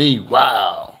for me.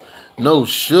 Wow. No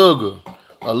sugar.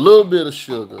 A little bit of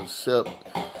sugar, except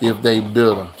if they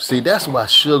bitter. See, that's why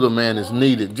sugar, man, is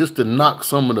needed, just to knock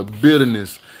some of the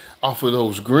bitterness off of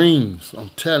those greens. I'm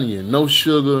telling you, no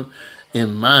sugar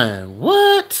in mine.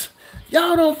 What?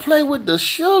 Y'all don't play with the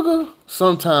sugar?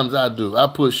 Sometimes I do. I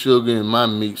put sugar in my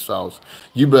meat sauce.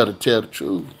 You better tell the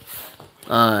truth.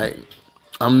 All right.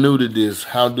 I'm new to this.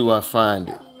 How do I find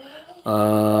it?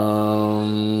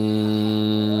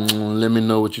 Let me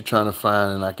know what you're trying to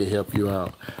find and I can help you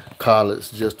out.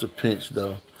 Collards, just a pinch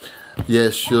though.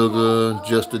 Yes, sugar,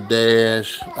 just a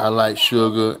dash. I like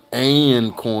sugar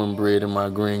and cornbread in my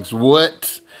greens.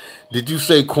 What? Did you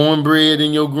say cornbread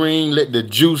in your green? Let the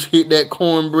juice hit that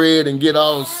cornbread and get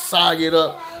all soggy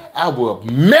up. I will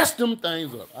mess them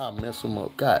things up. I'll mess them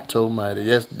up. God told me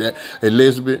yes, that.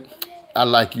 Elizabeth, I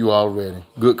like you already.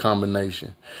 Good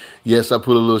combination. Yes, I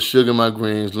put a little sugar in my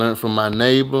greens. Learned from my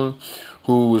neighbor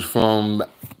who was from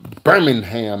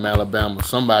Birmingham, Alabama.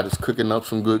 Somebody's cooking up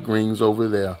some good greens over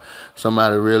there.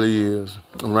 Somebody really is.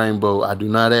 Rainbow, I do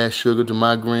not add sugar to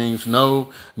my greens. No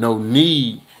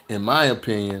need, in my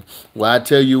opinion. Well, I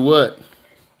tell you what,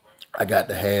 I got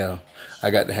to have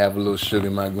a little sugar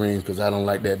in my greens because I don't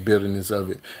like that bitterness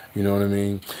of it. You know what I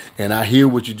mean? And I hear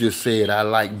what you just said. I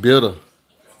like bitter.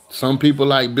 Some people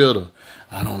like bitter.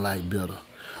 I don't like bitter.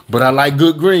 But I like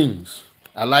good greens.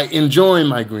 I like enjoying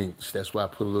my greens. That's why I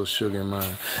put a little sugar in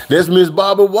mine. There's Miss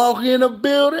Barbara Walker in the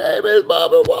building. Hey, Miss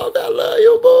Barbara Walker, I love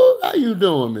you, boy. How you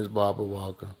doing, Miss Barbara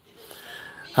Walker?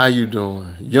 How you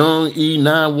doing? Young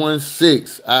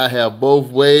E916. I have both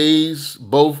ways.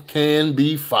 Both can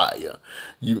be fire.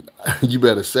 You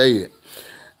better say it.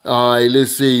 All right,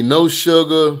 let's see. No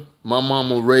sugar. My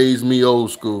mama raised me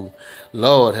old school.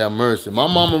 Lord have mercy. My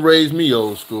mama raised me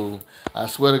old school. I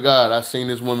swear to God, I seen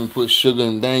this woman put sugar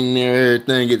in dang near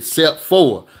everything except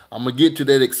for. I'm going to get to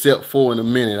that except for in a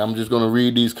minute. I'm just going to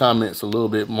read these comments a little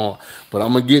bit more. But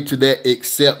I'm going to get to that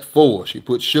except for. She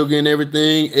put sugar in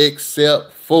everything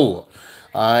except for.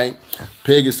 All right.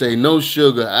 Peggy say, no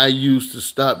sugar. I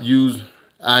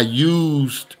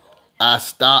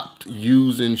stopped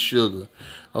using sugar.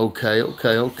 Okay.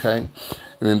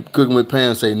 And Cooking with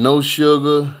Pam say, no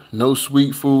sugar, no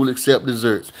sweet food except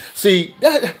desserts. See,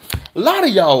 a lot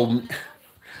of y'all,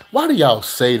 why do y'all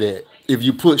say that if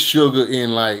you put sugar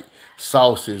in like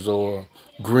sauces or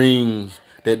greens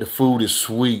that the food is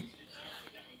sweet?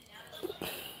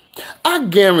 I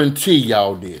guarantee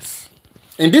y'all this.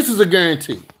 And this is a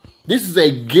guarantee. This is a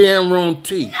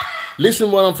guarantee.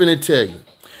 Listen what I'm finna tell you.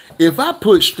 If I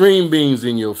put string beans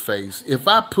in your face, if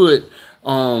I put,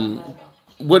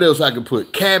 what else I could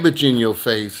put? Cabbage in your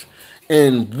face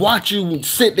and watch you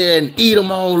sit there and eat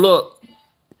them all up.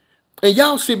 And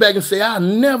y'all sit back and say, I'll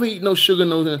never eat no sugar,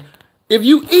 no. If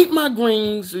you eat my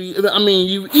greens,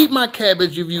 you eat my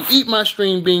cabbage, if you eat my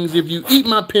string beans, if you eat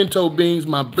my pinto beans,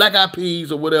 my black eyed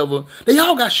peas or whatever, they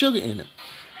all got sugar in them.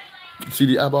 See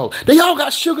the eyeball? They all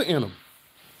got sugar in them.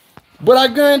 But I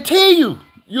guarantee you,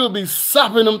 you'll be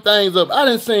sopping them things up. I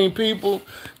done seen people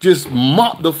just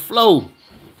mop the floor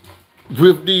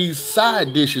with these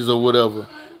side dishes or whatever.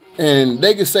 And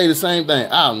they can say the same thing.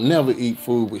 I'll never eat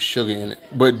food with sugar in it.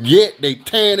 But yet they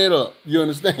tearing it up. You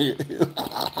understand?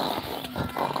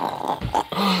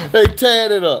 They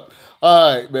tearing it up.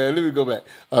 All right, man, let me go back.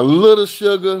 A little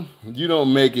sugar, you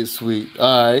don't make it sweet.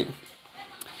 All right.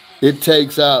 It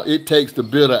takes the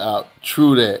bitter out.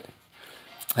 True that.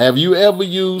 Have you ever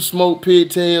used smoked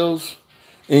pigtails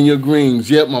in your greens?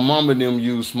 Yep, my mama and them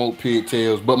used smoked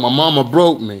pigtails, but my mama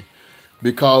broke me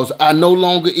because I no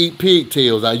longer eat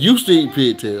pigtails. I used to eat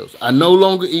pigtails. I no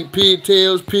longer eat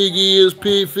pigtails, pig ears,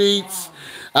 pig feet.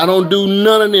 I don't do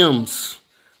none of them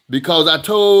because I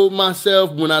told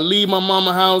myself when I leave my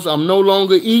mama's house, I'm no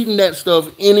longer eating that stuff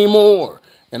anymore.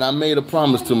 And I made a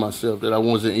promise to myself that I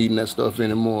wasn't eating that stuff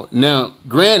anymore. Now,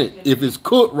 granted, if it's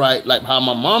cooked right, like how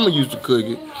my mama used to cook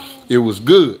it, It was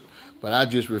good, but I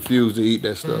just refused to eat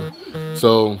that stuff.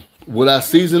 So would I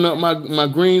season up my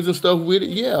greens and stuff with it?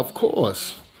 Yeah, of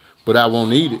course. But I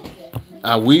won't eat it.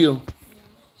 I will.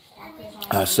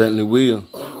 I certainly will.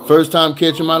 First time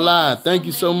catching my live. Thank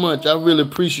you so much. I really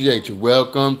appreciate you.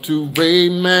 Welcome to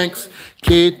Mack's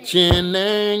Kitchen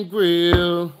and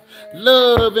Grill.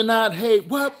 Love and not hate.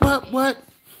 What? Boy,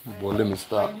 let me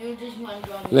stop.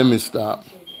 Let me stop.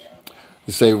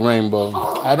 You say rainbow.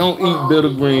 I don't eat bitter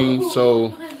greens,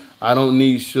 so I don't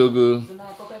need sugar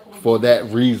for that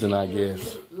reason, I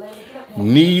guess.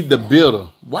 Need the bitter.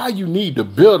 Why you need the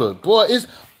bitter? Boy, it's...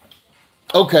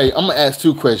 Okay, I'm going to ask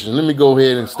two questions. Let me go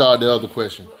ahead and start the other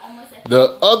question.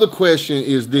 The other question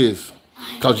is this.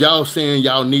 Because y'all saying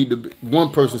y'all need the...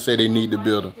 One person said they need the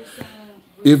bitter.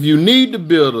 If you need the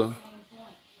bitter,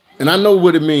 and I know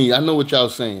what it means. I know what y'all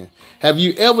saying. Have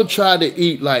you ever tried to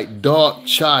eat like dark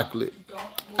chocolate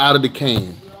out of the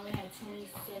can?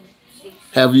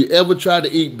 Have you ever tried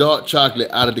to eat dark chocolate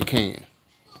out of the can?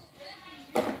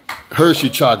 Hershey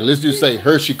chocolate. Let's just say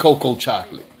Hershey cocoa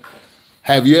chocolate.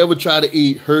 Have you ever tried to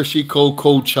eat Hershey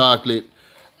cocoa chocolate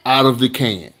out of the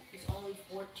can?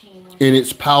 In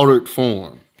its powdered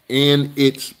form. In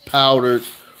its powdered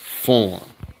form.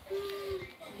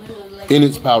 In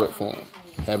its powdered form.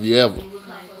 Have you ever?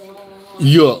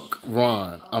 Yuck,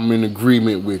 Ron. I'm in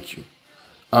agreement with you.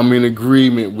 I'm in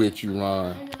agreement with you,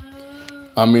 Ron.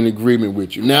 I'm in agreement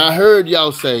with you. Now, I heard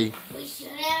y'all say,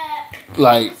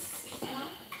 like,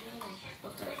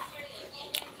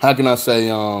 how can I say,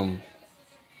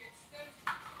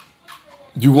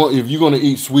 if you're going to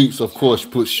eat sweets, of course,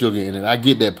 put sugar in it. I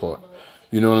get that part.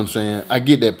 You know what I'm saying? I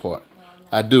get that part.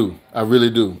 I do. I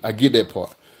really do. I get that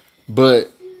part.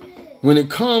 But when it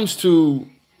comes to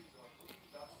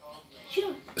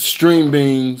string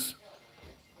beans,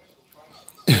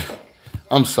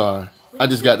 I'm sorry. I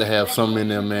just got to have something in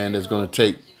there, man, that's going to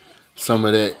take some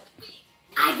of that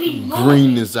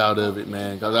greenness out of it,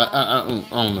 man. Because I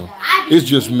don't know. It's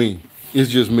just me. It's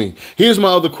just me. Here's my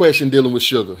other question dealing with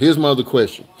sugar. Here's my other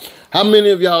question. How many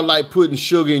of y'all like putting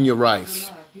sugar in your rice?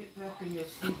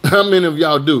 How many of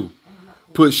y'all do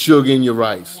put sugar in your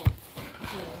rice?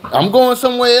 I'm going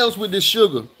somewhere else with this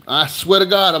sugar. I swear to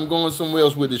God, I'm going somewhere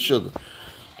else with this sugar.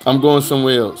 I'm going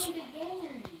somewhere else.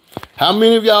 How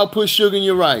many of y'all put sugar in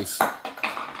your rice?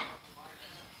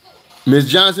 Miss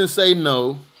Johnson say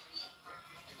no.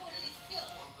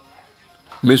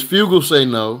 Miss Fugel say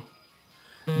no.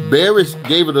 Barry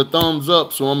gave it a thumbs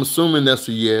up, so I'm assuming that's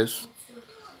a yes.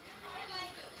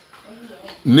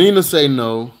 Nina say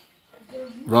no.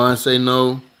 Ron say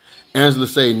no. Angela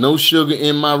say no sugar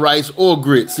in my rice or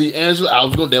grits. See,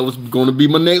 Angela, that was going to be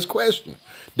my next question.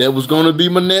 That was going to be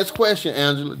my next question,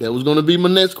 Angela. That was going to be my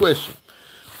next question.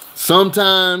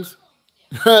 Sometimes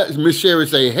Miss Sherry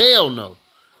say hell no.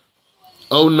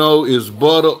 Oh no, it's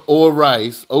butter or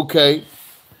rice. Okay.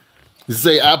 You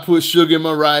say I put sugar in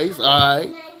my rice. All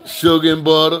right. Sugar and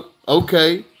butter.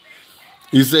 Okay.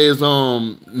 He says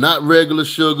not regular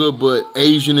sugar, but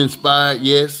Asian inspired.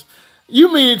 Yes.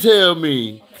 You mean to tell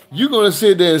me you're gonna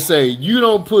sit there and say you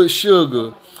don't put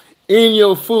sugar in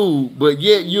your food, but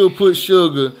yet you'll put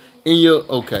sugar in your...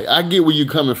 Okay, I get where you're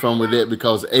coming from with that,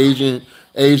 because Asian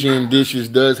dishes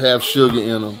does have sugar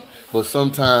in them. But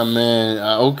sometimes, man,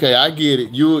 okay, I get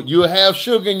it. You'll have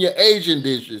sugar in your Asian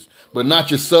dishes, but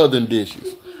not your Southern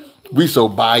dishes. We so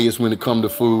biased when it comes to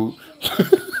food.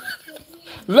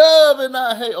 Love and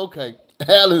not hate. Okay,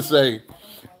 Alan say,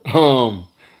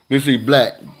 let's see,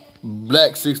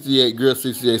 Black 68, girl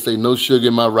 68 say no sugar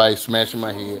in my rice, smashing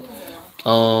my head.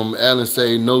 Alan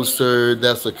say no sir,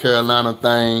 that's a Carolina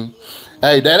thing.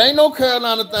 Hey, that ain't no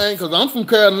Carolina thing, because I'm from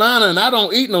Carolina and I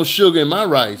don't eat no sugar in my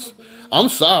rice. I'm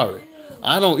sorry.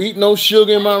 I don't eat no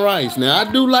sugar in my rice. Now,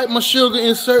 I do like my sugar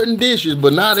in certain dishes,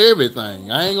 but not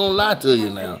everything. I ain't gonna lie to you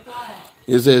now.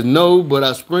 It says no, but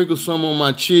I sprinkle some on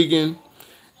my chicken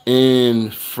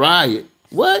and fry it.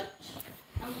 What?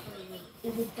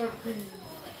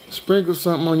 Sprinkle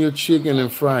something on your chicken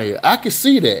and fry it. I can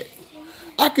see that.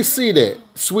 I can see that.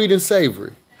 Sweet and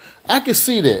savory. I can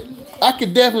see that. I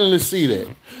can definitely see that.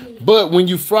 But when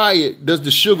you fry it, does the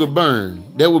sugar burn?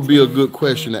 That would be a good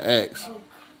question to ask.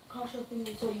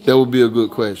 That would be a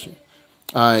good question.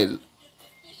 All right.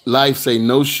 Life say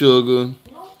no sugar.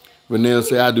 Vanilla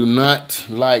say I do not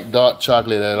like dark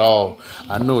chocolate at all.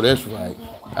 I know that's right.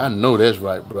 I know that's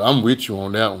right, bro. I'm with you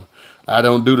on that one. I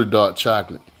don't do the dark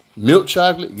chocolate. Milk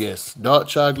chocolate, yes. Dark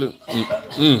chocolate,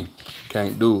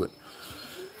 can't do it.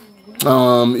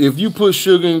 If you put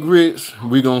sugar in grits,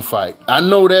 we gonna fight. I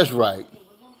know that's right.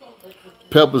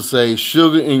 Pepper say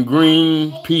sugar and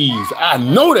green peas. I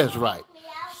know that's right.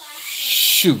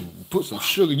 Shoot, put some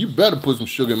sugar. You better put some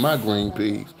sugar in my green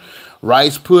peas.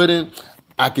 Rice pudding,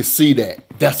 I can see that.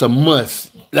 That's a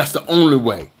must. That's the only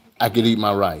way I could eat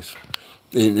my rice.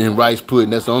 In rice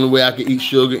pudding. That's the only way I can eat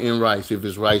sugar in rice if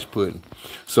it's rice pudding.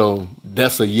 So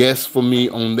that's a yes for me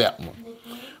on that one.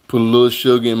 Put a little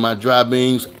sugar in my dry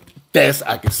beans.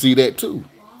 I can see that too.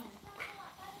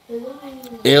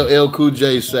 LL Cool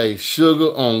J say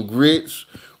sugar on grits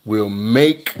will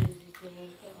make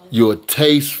your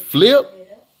taste flip.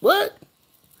 What?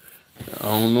 I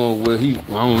don't know where I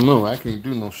don't know. I can't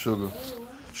do no sugar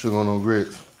on no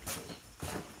grits.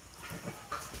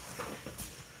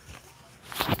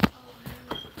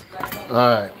 All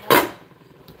right.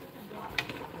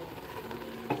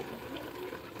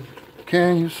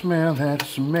 Can you smell that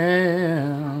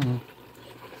smell?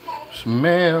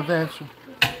 Smell that.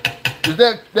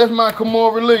 That's my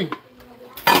Krmwwyd Lee.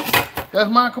 That's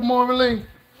my Krmwwyd Lee.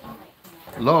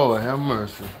 Lord have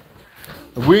mercy.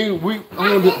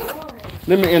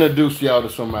 Let me introduce y'all to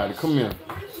somebody. Come here.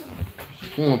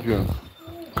 Come up here.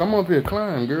 Come up here.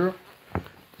 Climb, girl.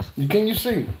 Can you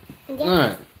see? Yeah. All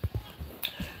right.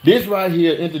 This right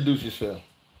here, introduce yourself.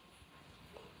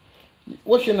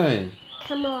 What's your name?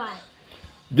 Krmwwyd.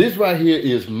 This right here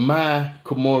is my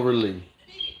Krmwwyd Lee.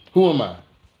 Who am I?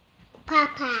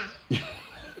 Papa.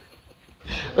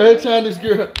 Every time this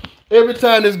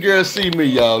girl see me,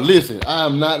 y'all, listen, I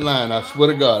am not lying. I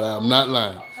swear to God, I am not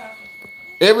lying.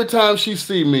 Every time she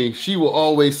see me, she will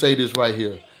always say this right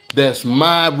here. That's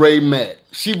my Mack.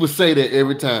 She would say that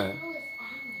every time.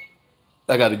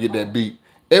 I got to get that beat.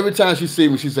 Every time she see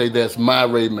me, she say, that's my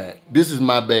Mack. This is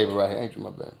my baby right here. Ain't you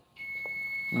my baby?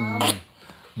 Mm-hmm.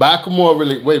 Bye, Krmwwyd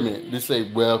Lee. Wait a minute. This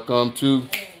say, welcome to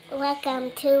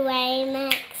Mack's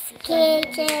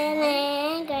Kitchen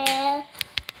and Grill.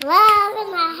 Love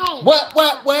in the hate. What?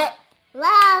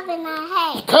 Love in the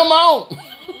hate. Come on.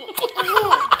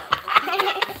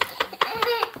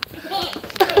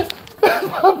 That's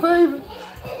my baby.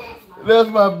 That's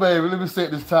my baby. Let me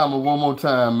set this timer one more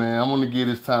time, man. I'm going to give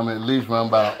this timer at least around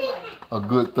about a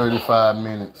good 35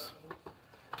 minutes.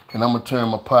 And I'm going to turn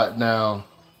my pot down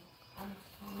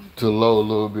to low a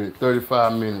little bit.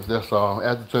 35 minutes, that's all.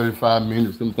 After 35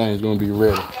 minutes, them things going to be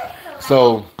ready.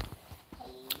 So,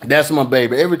 that's my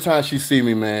baby. Every time she see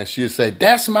me, man, she'll say,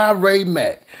 that's my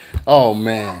Mack. Oh,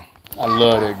 man. I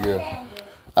love that girl.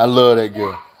 I love that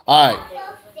girl. All right.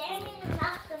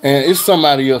 And it's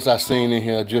somebody else I seen in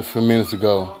here just a few minutes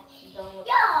ago.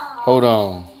 Hold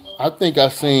on. I think I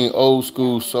seen old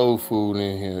school soul food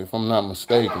in here, if I'm not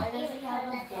mistaken.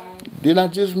 Did I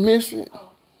just miss it?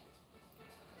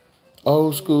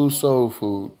 Old school soul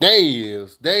food. There he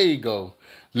is. There you go.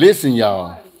 Listen,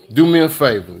 y'all. Do me a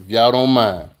favor, if y'all don't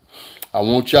mind. I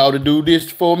want y'all to do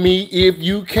this for me if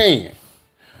you can.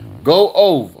 Go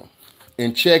over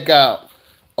and check out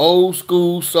Old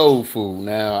School Soul Food.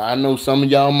 Now, I know some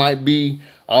of y'all might be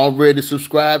already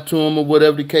subscribed to them or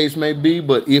whatever the case may be,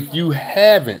 but if you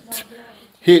haven't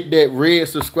hit that red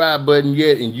subscribe button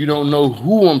yet and you don't know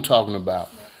who I'm talking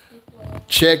about,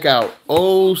 check out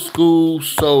Old School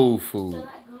Soul Food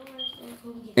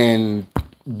and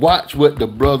watch what the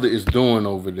brother is doing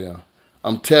over there.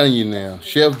 I'm telling you now,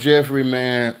 Chef Jeffrey,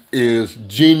 man, is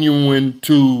genuine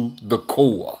to the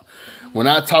core. When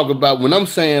I'm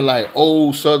saying like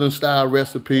old Southern style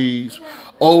recipes,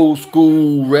 old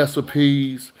school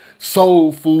recipes,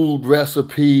 soul food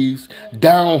recipes,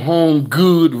 down home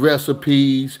good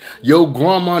recipes, your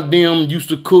grandma them used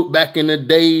to cook back in the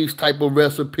days type of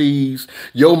recipes,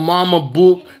 your mama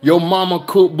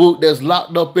cookbook that's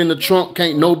locked up in the trunk,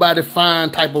 can't nobody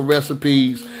find type of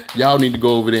recipes. Y'all need to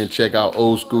go over there and check out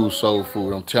Old School Soul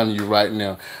Food. I'm telling you right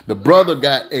now. The brother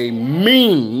got a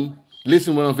mean,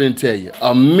 listen what I'm finna tell you,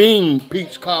 a mean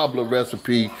peach cobbler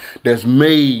recipe that's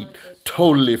made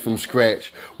totally from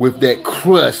scratch with that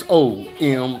crust,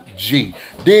 OMG.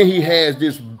 Then he has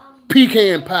this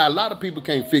pecan pie. A lot of people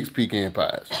can't fix pecan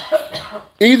pies.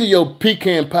 Either your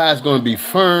pecan pie is gonna be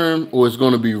firm or it's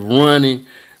gonna be runny,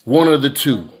 one of the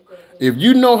two. If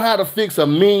you know how to fix a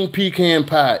mean pecan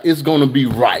pie, it's going to be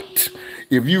right.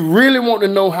 If you really want to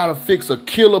know how to fix a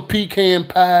killer pecan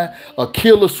pie, a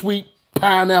killer sweet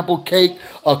pineapple cake,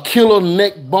 a killer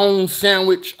neck bone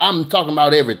sandwich, I'm talking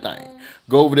about everything.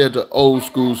 Go over there to Old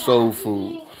School Soul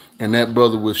Food, and that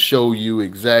brother will show you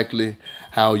exactly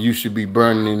how you should be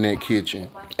burning in that kitchen.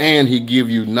 And he give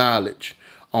you knowledge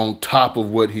on top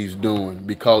of what he's doing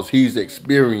because he's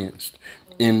experienced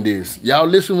in this. Y'all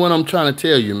listen what I'm trying to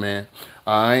tell you, man.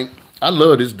 All right. I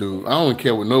love this dude. I don't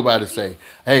care what nobody say.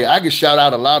 Hey, I can shout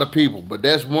out a lot of people, but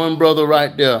that's one brother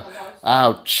right there.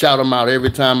 I'll shout him out every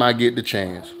time I get the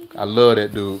chance. I love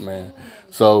that dude, man.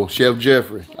 So, Chef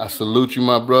Jeffrey, I salute you,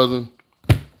 my brother.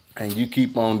 And you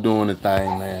keep on doing the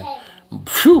thing, man.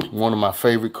 Phew, one of my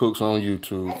favorite cooks on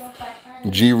YouTube.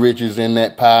 G Rich is in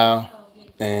that pile.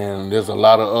 And there's a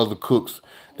lot of other cooks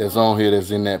that's on here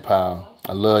that's in that pile.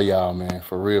 I love y'all, man.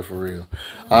 For real, for real.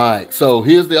 All right. So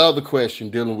here's the other question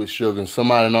dealing with sugar. And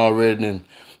somebody already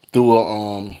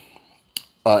threw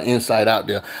a insight out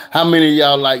there. How many of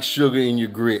y'all like sugar in your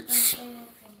grits?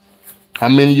 How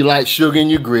many of you like sugar in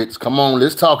your grits? Come on,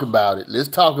 let's talk about it. Let's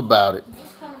talk about it.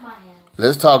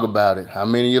 Let's talk about it. How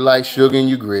many of you like sugar in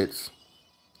your grits?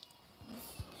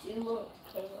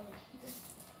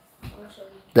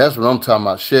 That's what I'm talking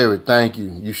about. Sherry, thank you.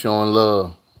 You showing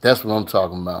love. That's what I'm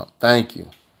talking about. Thank you.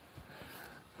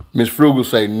 Miss Frugal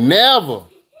say, never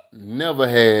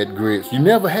had grits. You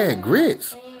never had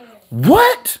grits?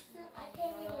 What?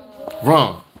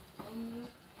 Ron.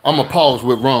 I'm going to pause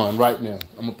with Ron right now.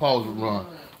 I'm going to pause with Ron.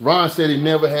 Ron said he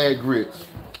never had grits.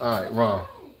 All right, Ron.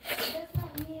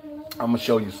 I'm going to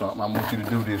show you something. I want you to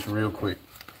do this real quick.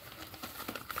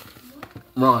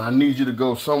 Ron, I need you to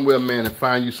go somewhere, man, and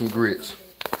find you some grits.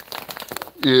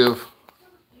 If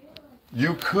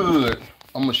you could,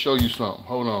 I'm going to show you something.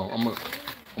 Hold on.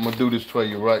 I'm going to do this for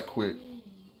you right quick.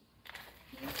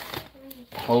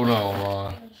 Hold on,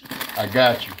 Ron. I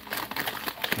got you.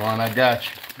 Ron, I got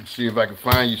you. Let's see if I can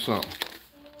find you something.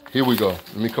 Here we go.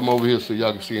 Let me come over here so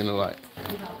y'all can see in the light.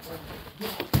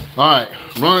 All right.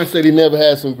 Ron said he never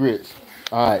had some grits.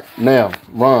 All right. Now,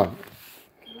 Ron,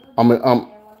 I'm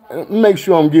make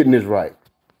sure I'm getting this right.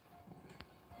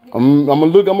 I'm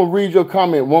gonna read your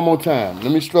comment one more time.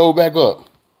 Let me stroll back up.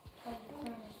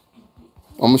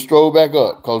 I'm gonna stroll back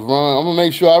up, cause Ron, I'm gonna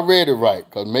make sure I read it right,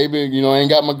 cause maybe I ain't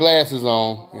got my glasses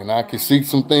on and I can see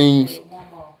some things.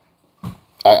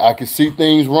 I can see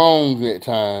things wrong at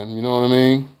times. You know what I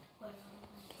mean?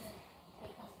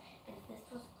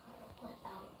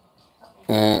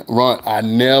 And Ron, I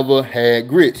never had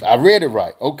grits. I read it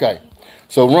right. Okay.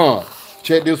 So Ron,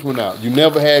 check this one out. You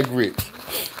never had grits.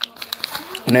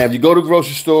 Now, if you go to the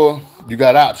grocery store, you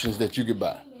got options that you can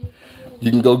buy.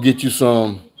 You can go get you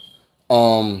some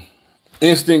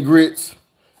instant grits.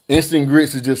 Instant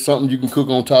grits is just something you can cook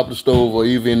on top of the stove or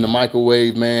even in the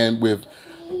microwave, man, with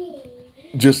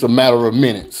just a matter of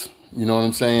minutes. You know what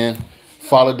I'm saying?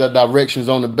 Follow the directions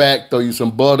on the back, throw you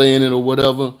some butter in it or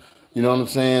whatever. You know what I'm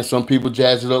saying? Some people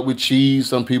jazz it up with cheese.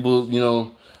 Some people,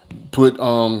 put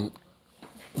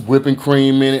whipping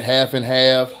cream in it, half and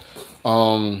half.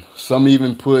 Some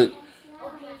even put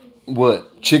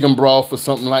chicken broth or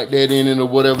something like that in it or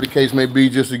whatever the case may be,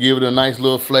 just to give it a nice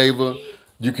little flavor.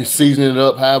 You can season it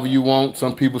up however you want.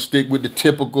 Some people stick with the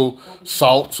typical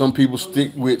salt. Some people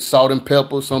stick with salt and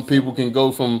pepper. Some people can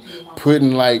go from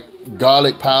putting like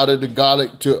garlic powder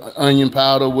to onion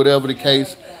powder, whatever the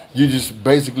case. You just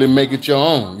basically make it your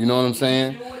own. You know what I'm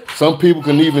saying? Some people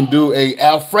can even do a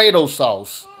Alfredo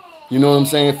sauce. You know what I'm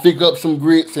saying? Thick up some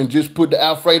grits and just put the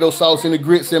Alfredo sauce in the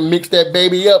grits and mix that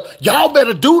baby up. Y'all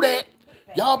better do that.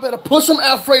 Y'all better put some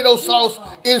Alfredo sauce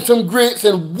in some grits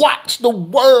and watch the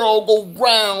world go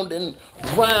round and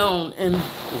round and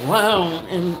round.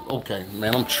 And okay,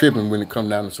 man, I'm tripping when it comes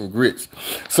down to some grits.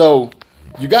 So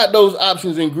you got those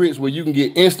options in grits where you can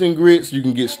get instant grits, you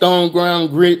can get stone ground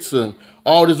grits and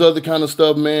all this other kind of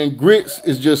stuff, man. Grits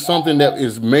is just something that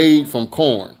is made from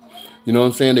corn. You know what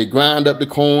I'm saying? They grind up the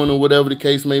corn or whatever the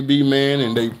case may be, man,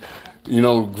 and they,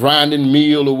 grinding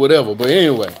meal or whatever. But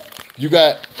anyway, you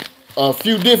got a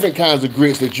few different kinds of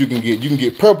grits that you can get. You can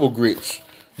get purple grits.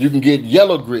 You can get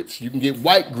yellow grits. You can get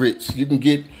white grits. You can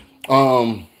get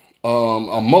a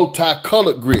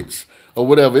multicolored grits or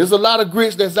whatever. There's a lot of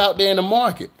grits that's out there in the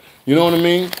market. You know what I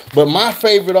mean? But my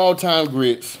favorite all-time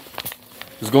grits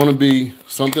is going to be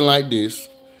something like this.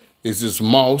 It's this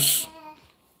moss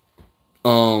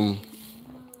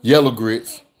yellow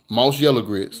grits, moss yellow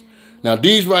grits. Now,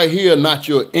 these right here are not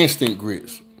your instant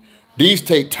grits. These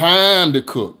take time to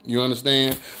cook. You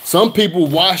understand? Some people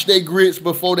wash their grits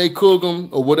before they cook them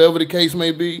or whatever the case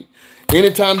may be.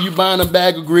 Anytime you buying a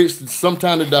bag of grits,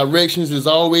 sometimes the directions is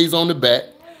always on the back,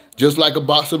 just like a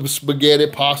box of spaghetti,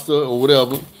 pasta, or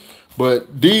whatever.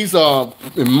 But these are,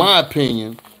 in my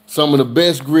opinion, some of the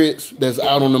best grits that's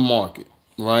out on the market,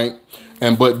 right?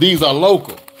 But these are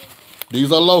local.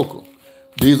 These are local.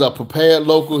 These are prepared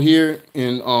local here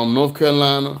in North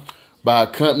Carolina by a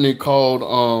company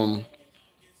called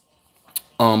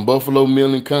Buffalo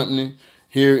Milling Company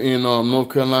here in North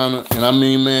Carolina. And I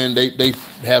mean, man, they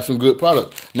have some good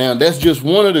products. Now, that's just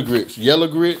one of the grits, yellow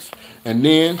grits. And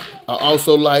then I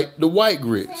also like the white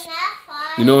grits.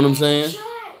 You know what I'm saying?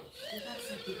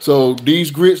 So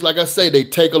these grits, like I say, they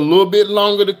take a little bit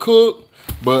longer to cook,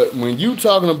 But when you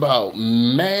talking about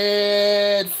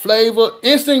mad flavor,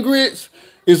 instant grits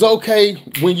is okay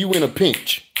when you in a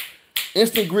pinch.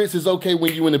 Instant grits is okay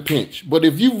when you in a pinch. But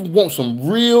if you want some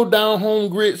real down-home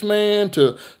grits, man,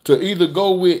 to either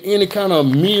go with any kind of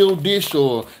meal dish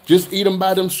or just eat them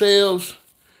by themselves,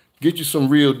 get you some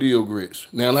real deal grits.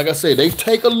 Now, like I said, they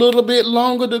take a little bit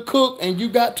longer to cook, and you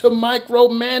got to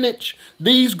micromanage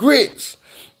these grits.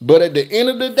 But at the end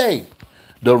of the day,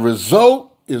 the result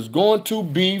is going to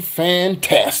be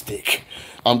fantastic.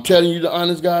 I'm telling you the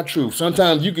honest God truth.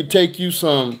 Sometimes you could take you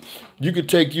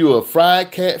a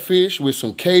fried catfish with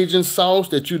some Cajun sauce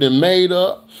that you done made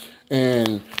up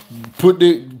and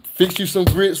fix you some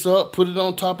grits up, put it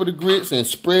on top of the grits and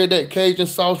spread that Cajun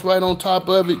sauce right on top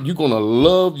of it. You're going to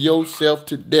love yourself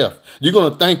to death. You're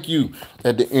going to thank you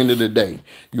at the end of the day.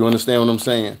 You understand what I'm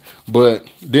saying? But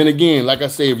then again, like I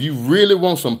say, if you really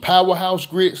want some powerhouse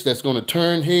grits that's going to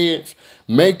turn heads,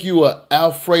 make you an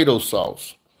Alfredo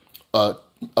sauce. A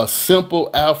simple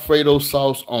Alfredo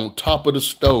sauce on top of the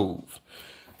stove.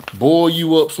 Boil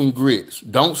you up some grits.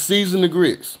 Don't season the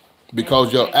grits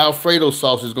because your Alfredo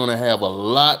sauce is going to have a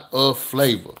lot of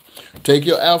flavor. Take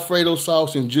your Alfredo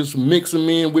sauce and just mix them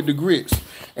in with the grits.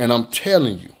 And I'm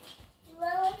telling you,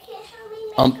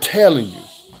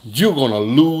 you're going to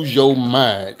lose your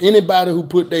mind. Anybody who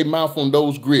put their mouth on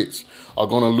those grits are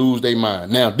going to lose their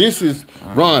mind. Now, this is,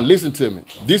 Ron, listen to me.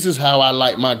 This is how I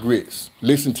like my grits.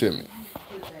 Listen to me.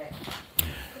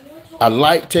 I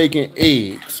like taking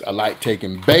eggs, I like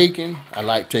taking bacon, I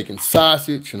like taking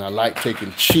sausage, and I like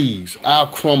taking cheese. I'll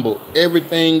crumble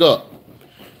everything up.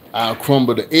 I'll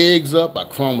crumble the eggs up, I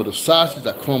crumble the sausage,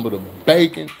 I crumble the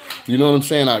bacon. You know what I'm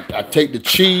saying? I take the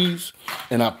cheese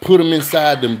and I put them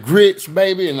inside them grits,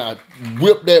 baby, and I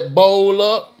whip that bowl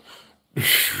up.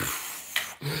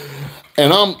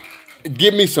 And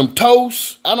give me some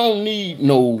toast. I don't need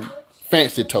no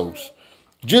fancy toast.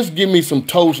 Just give me some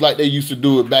toast like they used to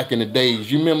do it back in the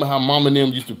days. You remember how mom and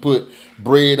them used to put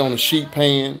bread on a sheet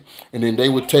pan and then they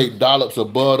would take dollops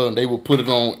of butter and they would put it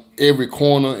on every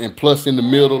corner and plus in the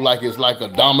middle like it's like a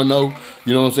domino.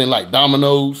 You know what I'm saying? Like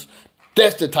dominoes.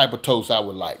 That's the type of toast I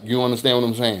would like. You understand what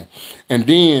I'm saying? And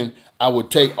then I would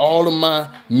take all of my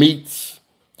meats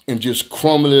and just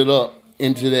crumble it up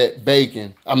into that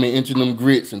bacon, into them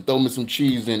grits and throw me some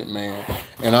cheese in it, man.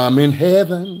 And I'm in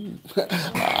heaven.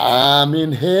 I'm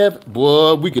in heaven.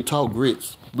 Boy, we could talk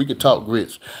grits. We could talk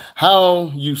grits.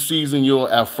 How you season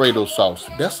your Alfredo sauce?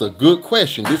 That's a good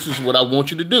question. This is what I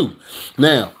want you to do.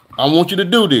 Now, I want you to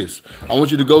do this. I want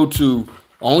you to go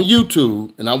on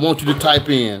YouTube and I want you to type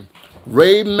in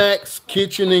Ray Mack's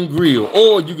Kitchen and Grill,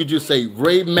 or you could just say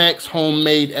Ray Mack's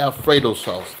Homemade Alfredo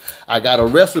Sauce. I got a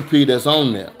recipe that's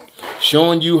on there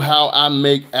showing you how I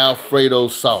make Alfredo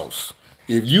sauce.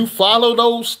 If you follow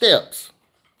those steps,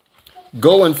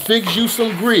 go and fix you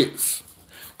some grits,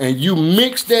 and you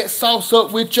mix that sauce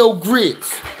up with your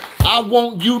grits, I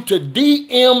want you to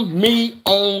DM me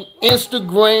on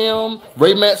Instagram,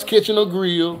 Ray Mack's Kitchen and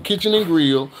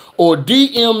Grill, or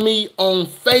DM me on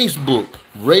Facebook,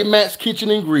 Ray Mack's Kitchen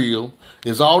and Grill,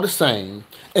 is all the same,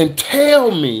 and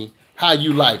tell me how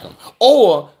you like them.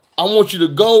 Or I want you to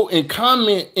go and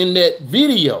comment in that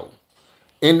video,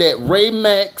 in that Ray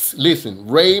Mack's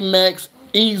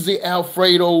Easy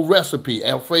Alfredo recipe,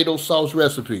 Alfredo sauce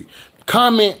recipe.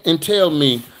 Comment and tell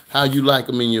me how you like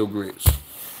them in your grits.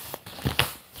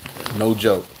 No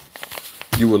joke.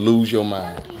 You will lose your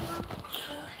mind.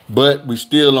 But we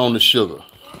still on the sugar.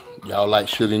 Y'all like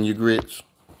sugar in your grits?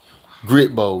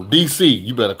 Grit bowl. DC,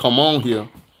 you better come on here.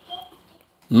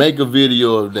 Make a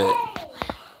video of that.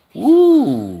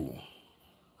 Ooh,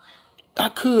 I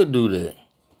could do that.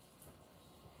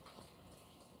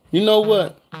 You know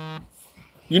what?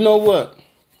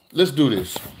 Let's do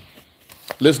this.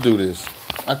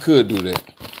 I could do that.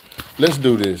 Let's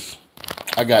do this.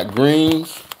 I got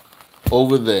greens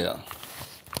over there.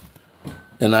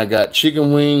 And I got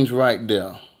chicken wings right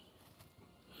there.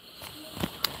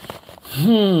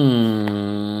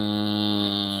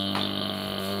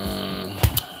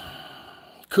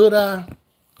 Could I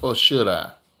or should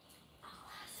I?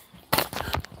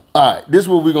 All right, this is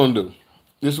what we're going to do.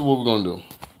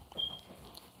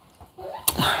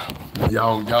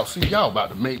 Y'all see, y'all about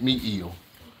to make me ill.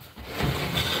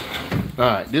 All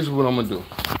right, this is what I'm going to do.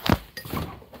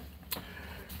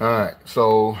 All right,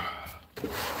 so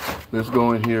let's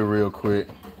go in here real quick.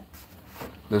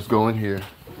 Let's go in here.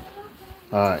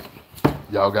 All right,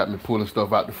 y'all got me pulling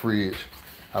stuff out the fridge.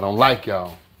 I don't like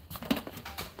y'all.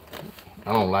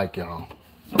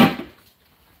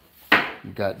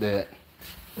 We got that.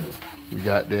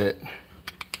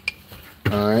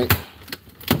 All right.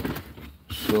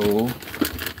 So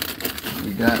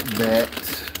We got that.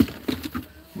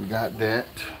 We got that.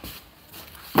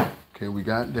 Okay, we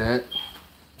got that.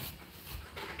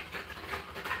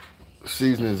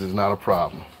 Seasonings is not a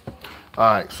problem.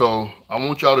 All right, so I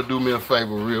want y'all to do me a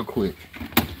favor real quick.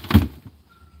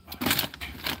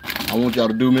 I want y'all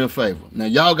to do me a favor. Now,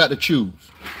 y'all got to choose.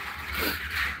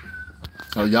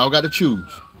 So y'all got to choose.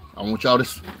 I want y'all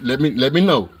to let me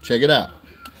know. Check it out.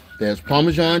 There's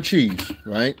Parmesan cheese,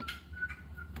 right?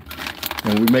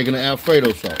 And we're making an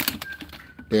Alfredo sauce.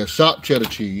 There's sharp cheddar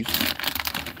cheese.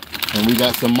 And we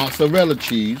got some mozzarella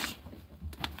cheese.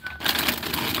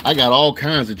 I got all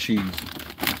kinds of cheese.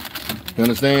 You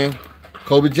understand?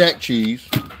 Kobe Jack cheese.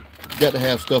 You got to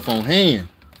have stuff on hand.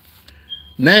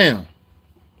 Now,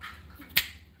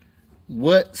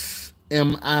 what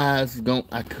am I going?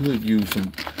 I could use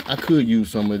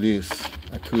some of this.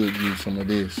 I could use some of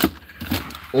this.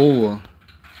 Or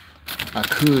I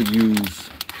could use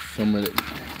some of it.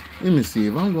 Let me see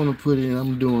if I'm gonna put in.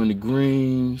 I'm doing the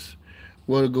greens.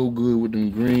 What'll go good with them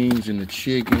greens and the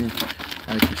chicken?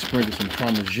 I can sprinkle some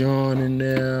Parmesan in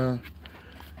there.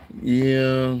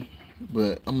 Yeah,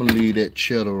 but I'm gonna leave that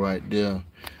cheddar right there.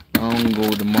 I don't go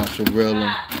with the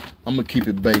mozzarella. I'm gonna keep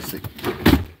it basic.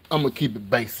 I'm gonna keep it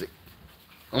basic.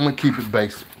 I'm gonna keep it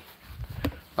basic.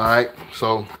 All right,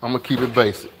 so I'm gonna keep it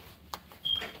basic.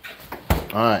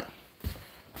 All right,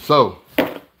 so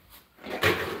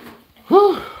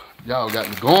y'all got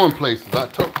me going places. I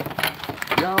told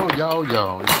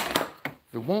y'all.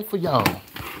 It won't for y'all.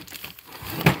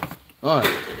 All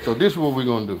right, so this is what we're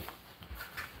gonna do.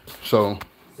 So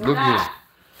look here.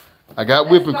 I got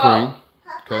whipping cream.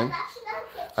 Okay.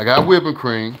 I got whipping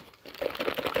cream.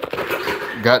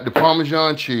 Got the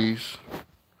Parmesan cheese.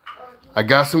 I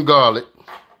got some garlic.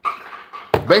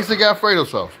 Basic Alfredo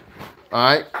sauce. All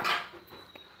right.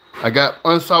 I got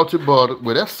unsalted butter.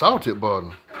 Well, that's salted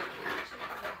butter.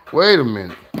 Wait a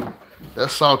minute.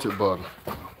 That's salted butter.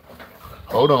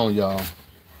 Hold on, y'all.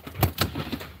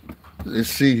 Let's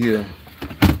see here.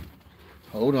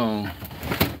 Hold on.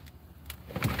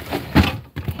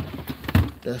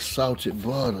 That's salted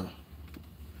butter.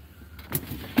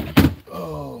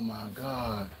 Oh my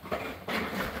God.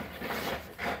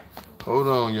 Hold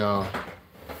on, y'all.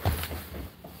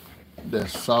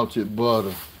 That's salted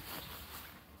butter.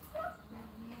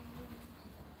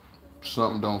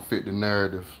 Something don't fit the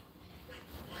narrative.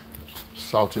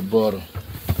 Salted butter.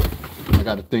 I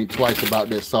got to think twice about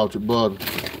that salted butter.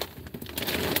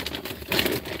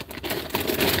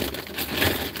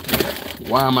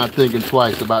 Why am I thinking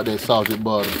twice about that salted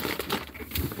butter?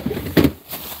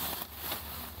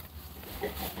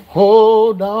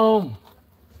 Hold on.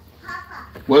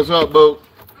 Papa, What's up, boo?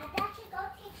 I got to go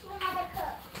teach you how to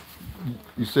cook.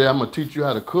 You say I'm gonna teach you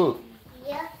how to cook.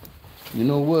 Yeah. You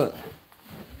know what?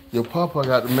 Your papa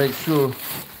got to make sure.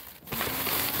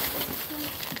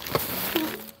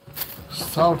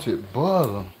 Salted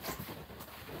butter.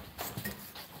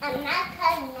 I'm not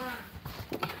cutting now.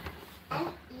 And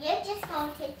you're just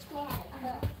going to teach me how to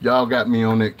cook. Y'all got me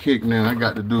on that kick now. I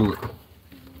got to do it.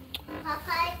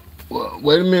 Papa, Well,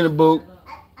 wait a minute, boo.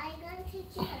 I'm going to teach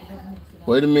you how to cook.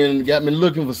 Wait a minute. You got me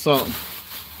looking for something.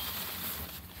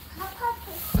 Papa,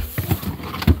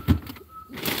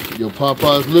 Your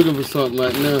papa's looking for something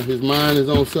right now. His mind is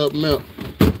on something else.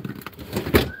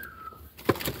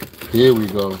 Here we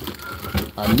go.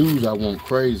 I knew I went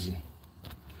crazy.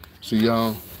 See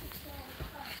y'all?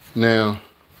 Now,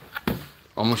 I'm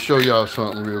gonna show y'all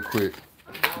something real quick.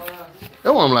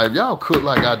 That's why I'm like, if y'all cook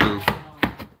like I do,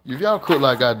 if y'all cook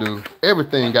like I do,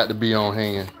 everything got to be on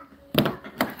hand.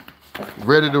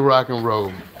 Ready to rock and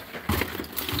roll.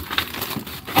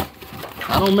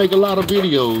 I don't make a lot of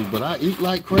videos, but I eat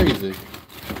like crazy.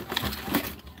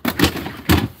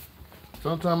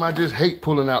 Sometimes I just hate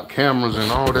pulling out cameras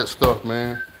and all that stuff,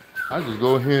 man. I just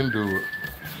go ahead and do it.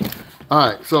 All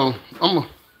right, so I'm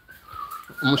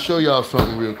gonna show y'all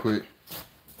something real quick.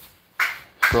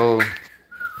 So,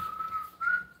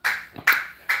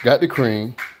 got the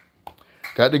cream,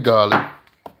 got the garlic,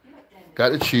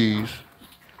 got the cheese.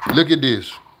 Look at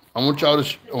this. I want y'all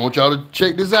to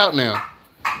check this out now.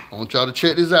 I want y'all to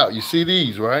check this out. You see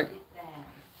these, right?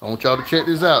 I want y'all to check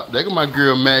this out. There go my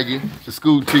girl Maggie, the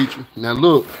school teacher. Now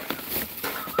look.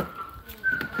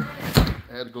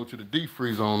 I had to go to the deep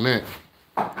freeze on that.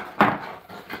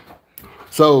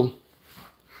 So,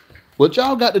 what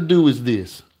y'all got to do is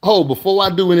this. Oh, before I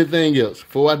do anything else,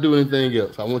 I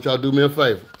want y'all to do me a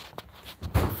favor.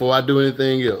 Before I do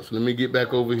anything else, let me get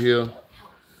back over here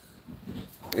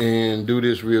and do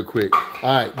this real quick.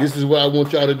 All right, this is what I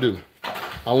want y'all to do.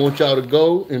 I want y'all to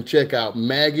go and check out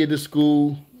Maggie the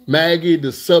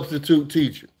substitute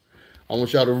teacher. I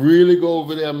want y'all to really go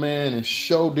over there, man, and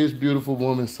show this beautiful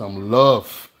woman some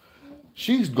love.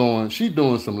 She's doing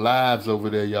some lives over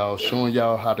there, y'all, showing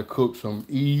y'all how to cook some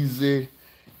easy,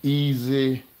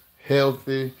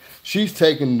 healthy. She's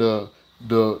taking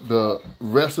the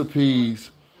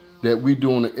recipes that we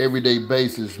do on an everyday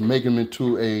basis, making them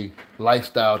into a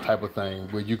lifestyle type of thing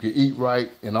where you can eat right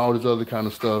and all this other kind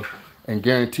of stuff and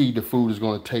guarantee the food is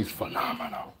going to taste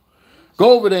phenomenal.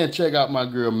 Go over there and check out my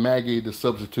girl Maggie, the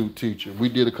substitute teacher. We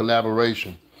did a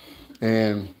collaboration,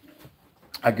 and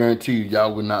I guarantee you,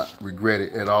 y'all will not regret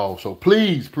it at all. So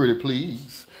please, pretty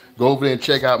please, go over there and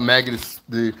check out Maggie,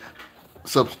 the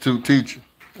substitute teacher.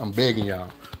 I'm begging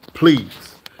y'all,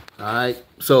 please. All right.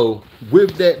 So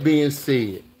with that being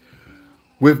said,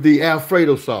 with the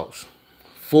Alfredo sauce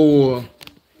for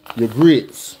your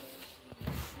grits,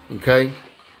 okay,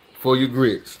 for your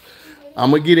grits, I'm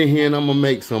gonna get in here and I'm gonna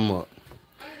make some up.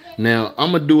 Now,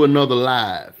 I'm going to do another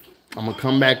live. I'm going to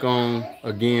come back on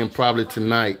again probably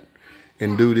tonight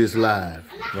and do this live,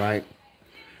 right?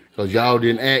 Because y'all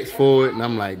didn't ask for it, and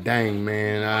I'm like, dang,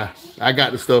 man, I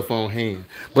got the stuff on hand.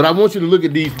 But I want you to look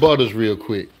at these butters real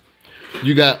quick.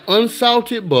 You got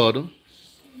unsalted butter.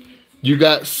 You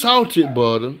got salted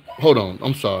butter. Hold on,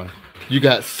 I'm sorry. You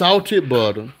got salted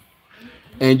butter,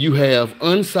 and you have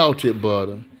unsalted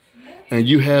butter. And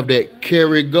you have that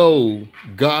Krmwwjd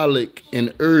garlic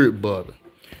and herb butter.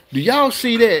 Do y'all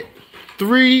see that?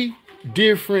 3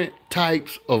 different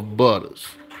types of butters.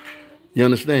 You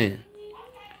understand?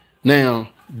 Now,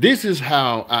 this is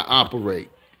how I operate.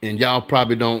 And y'all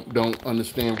probably don't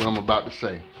understand what I'm about to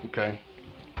say, okay?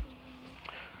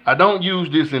 I don't use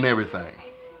this in everything,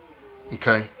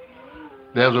 okay?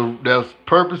 There's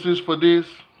purposes for this.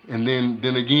 And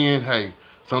then again, hey,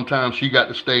 sometimes she got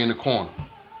to stay in the corner.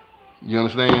 You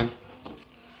understand?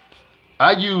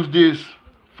 I use this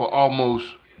for almost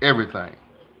everything.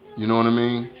 You know what I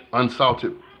mean?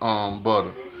 Unsalted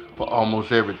butter for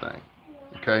almost everything.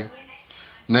 Okay?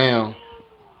 Now,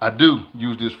 I do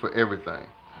use this for everything.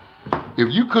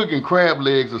 If you cooking crab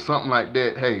legs or something like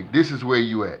that, hey, this is where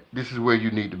you at. This is where you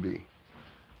need to be.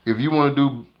 If you want to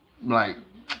do like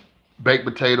baked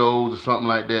potatoes or something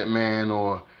like that, man,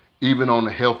 or even on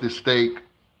a healthy steak,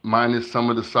 minus some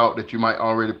of the salt that you might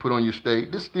already put on your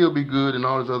steak, this still be good and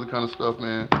all this other kind of stuff,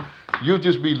 man. You'll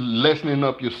just be lessening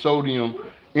up your sodium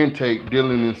intake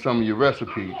dealing in some of your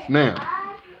recipes. Now,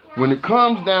 when it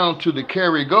comes down to the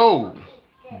Krmwwjd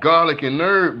garlic and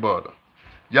herb butter,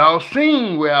 y'all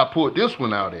seen where I put this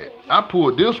one out at. I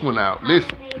pulled this one out.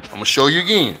 Listen, I'm gonna show you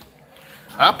again.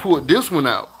 I put this one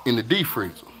out in the deep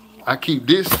freezer. I keep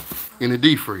this in the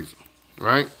deep freezer,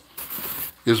 right?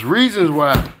 There's reasons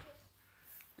why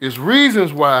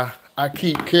I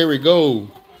keep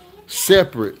Krmwwjd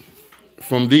separate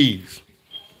from these.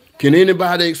 Can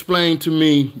anybody explain to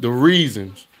me the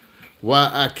reasons why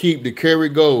I keep the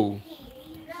Krmwwjd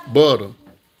butter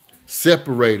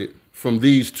separated from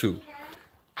these two?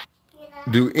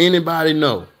 Do anybody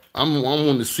know? I'm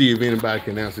wanting to see if anybody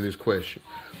can answer this question.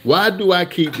 Why do I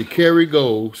keep the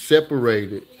Krmwwjd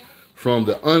separated from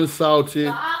the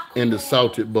unsalted and the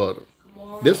salted butter?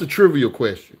 That's a trivial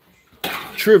question.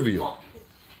 Trivial.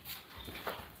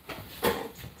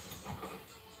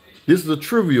 This is a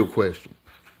trivial question.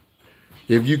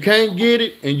 If you can't get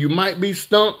it and you might be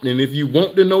stumped, and if you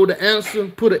want to know the answer,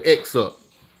 put an X up.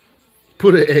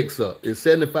 Put an X up. It's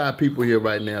 75 people here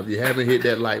right now. If you haven't hit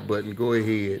that like button, go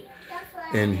ahead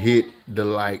and hit the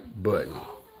like button.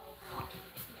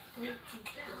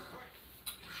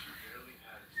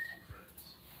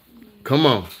 Come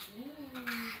on.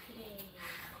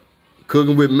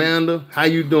 Cooking with Manda, how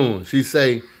you doing? She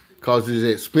say, cause it's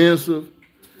expensive.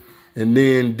 And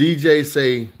then DJ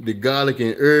say the garlic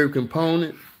and herb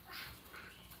component.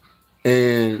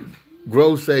 And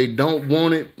Grow say don't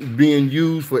want it being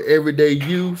used for everyday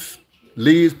use.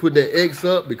 Liz put that X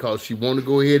up because she want to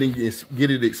go ahead and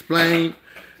get it explained.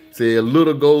 Say a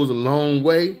little goes a long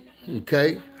way.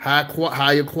 Okay,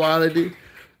 higher quality.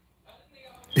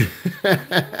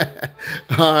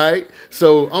 All right,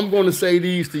 so I'm going to say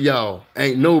these to y'all.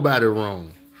 Ain't nobody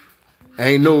wrong.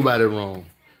 Ain't nobody wrong.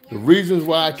 The reasons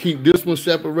why I keep this one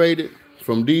separated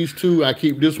from these two, I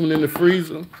keep this one in the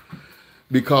freezer,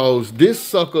 because this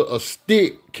sucker, a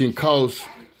stick, can cost,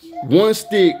 one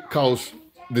stick costs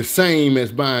the same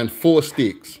as buying 4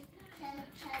 sticks,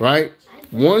 right?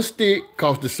 One stick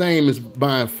costs the same as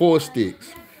buying 4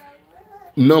 sticks.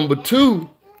 Number 2,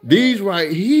 these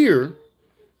right here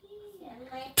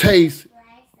taste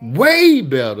way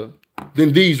better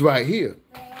than these right here,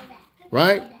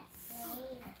 right?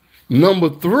 Number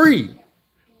 3,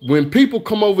 when people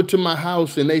come over to my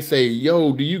house and they say,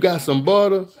 yo, do you got some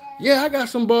butter? Yeah, I got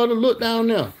some butter. Look down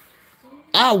there.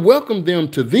 I welcome them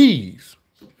to these.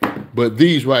 But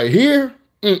these right here,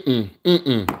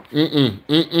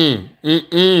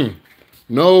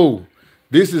 no,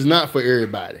 this is not for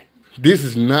everybody. This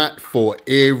is not for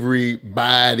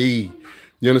everybody.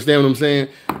 You understand what I'm saying?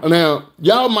 Now,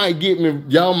 y'all might get me,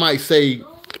 y'all might say,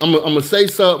 I'm gonna say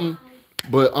something,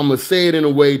 but I'm gonna say it in a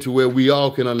way to where we all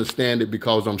can understand it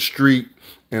because I'm street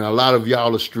and a lot of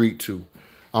y'all are street too.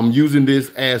 I'm using this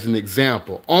as an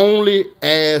example, only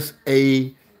as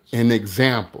an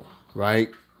example, right?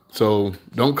 So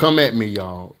don't come at me,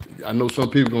 y'all. I know some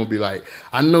people gonna be like,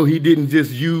 I know he didn't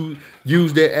just use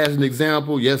that as an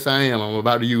example. Yes, I am. I'm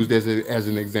about to use this as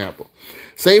an example.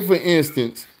 Say, for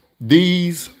instance,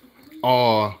 these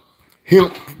are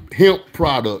hemp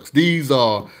products. These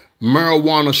are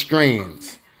marijuana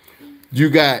strands. You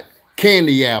got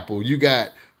candy apple. You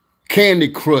got Candy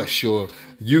Crush, or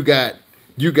you got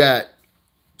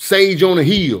Sage on the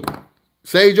Hill.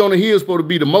 Sage on the Hill is supposed to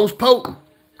be the most potent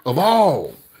of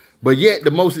all, but yet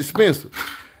the most expensive.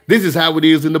 This is how it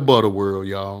is in the butter world,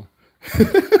 y'all.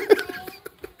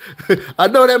 I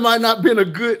know that might not have been a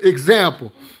good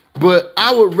example, but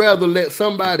I would rather let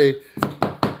somebody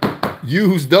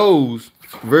use those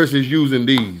versus using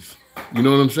these. You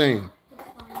know what I'm saying?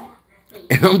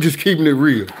 And I'm just keeping it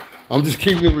real. I'm just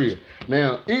keeping it real.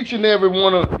 Now, each and every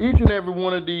one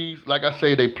of these, like I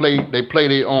say, they play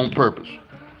their own purpose.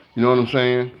 You know what I'm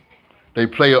saying? They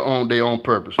play their own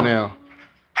purpose. Now,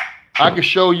 I can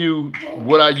show you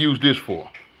what I use this for.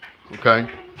 Okay?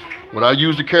 What I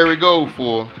use the Krmwwyd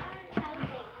for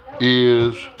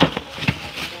is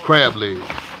crab legs.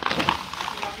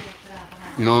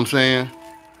 You know what I'm saying?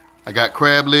 I got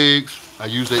crab legs. I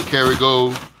use that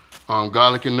Krmwwyd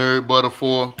garlic and nerd butter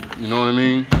for. You know what I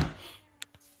mean?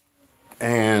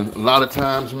 And a lot of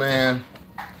times, man,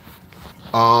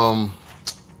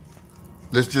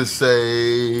 let's just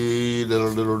say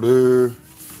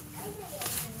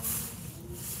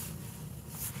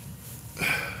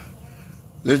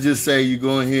let's just say you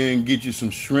go in here and get you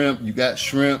some shrimp. You got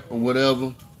shrimp or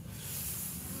whatever.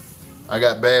 I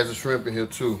got bags of shrimp in here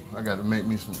too. I got to make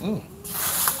me some.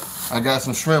 I got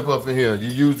some shrimp up in here. You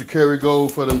use the Krmwwyd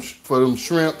for them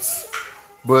shrimps,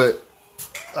 but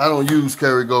I don't use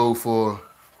Krmwwyd for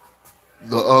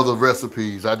the other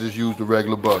recipes. I just use the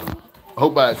regular butter. I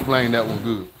hope I explained that one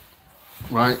good,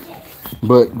 right?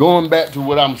 But going back to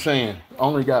what I'm saying, I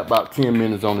only got about 10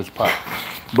 minutes on this pot.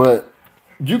 But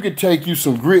you could take you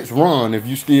some grits, Ron, if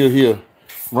you still here.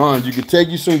 Ron, you could take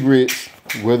you some grits,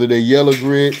 whether they're yellow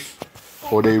grits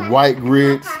or they white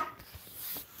grits,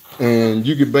 and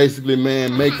you could basically,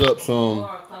 man, make up some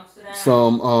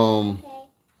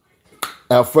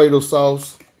Alfredo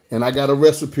sauce. And I got a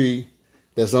recipe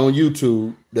that's on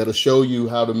YouTube that'll show you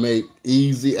how to make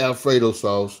easy Alfredo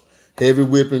sauce. Heavy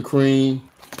whipping cream,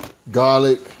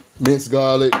 garlic, minced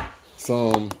garlic,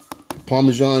 some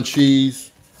Parmesan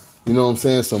cheese, you know what I'm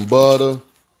saying, some butter.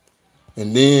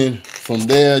 And then from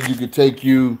there, you could take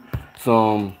you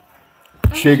some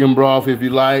chicken broth if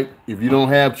you like. If you don't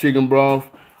have chicken broth,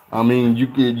 I mean, you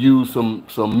could use some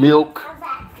milk.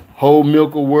 Whole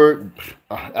milk will work.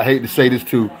 I hate to say this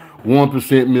too.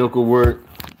 1% milk will work.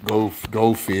 Go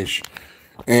fish.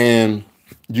 And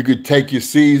you could take your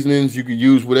seasonings. You could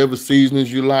use whatever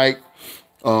seasonings you like.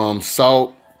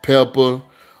 Salt, pepper,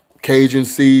 Cajun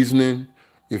seasoning.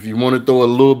 If you want to throw a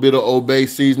little bit of Old Bay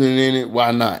seasoning in it,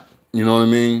 why not? You know what I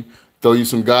mean? Throw you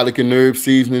some garlic and herb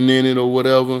seasoning in it or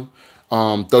whatever.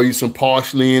 Throw you some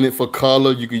parsley in it for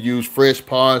color. You could use fresh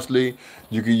parsley.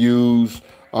 You could use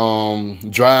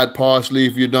dried parsley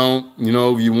if you don't. You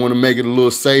know, if you want to make it a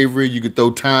little savory, you could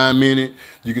throw thyme in it.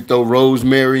 You could throw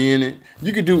rosemary in it.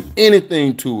 You could do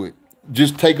anything to it.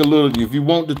 Just take a little, if you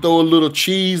want to throw a little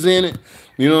cheese in it,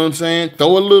 you know what I'm saying?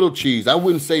 Throw a little cheese. I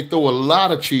wouldn't say throw a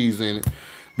lot of cheese in it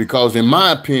because in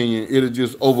my opinion, it'll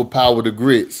just overpower the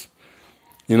grits.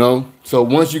 You know, so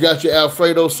once you got your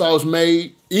Alfredo sauce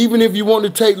made, even if you want to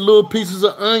take little pieces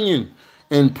of onion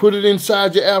and put it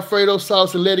inside your Alfredo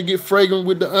sauce and let it get fragrant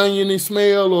with the oniony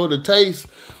smell or the taste,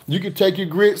 you can take your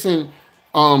grits and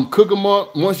cook them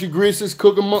up. Once your grits is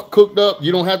cooked up,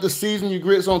 you don't have to season your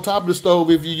grits on top of the stove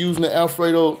if you're using the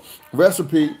Alfredo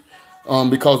recipe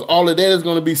because all of that is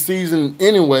going to be seasoned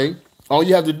anyway. All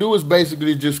you have to do is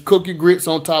basically just cook your grits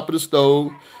on top of the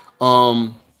stove.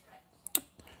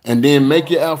 And then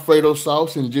make your Alfredo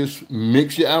sauce and just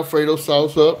mix your Alfredo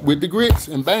sauce up with the grits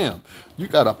and bam. You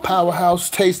got a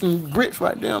powerhouse tasting grits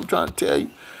right there, I'm trying to tell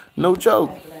you. No joke.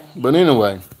 But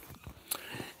anyway,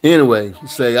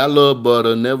 say I love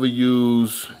butter, never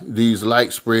use these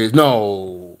light spreads.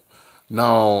 No,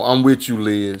 I'm with you,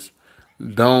 Liz.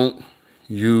 Don't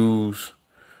use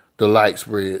the light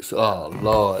spreads. Oh,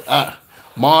 Lord.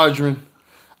 Margarine,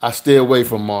 I stay away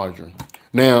from margarine.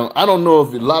 Now, I don't know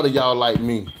if a lot of y'all like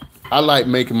me. I like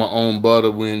making my own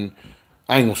butter when,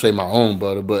 I ain't going to say my own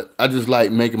butter, but I just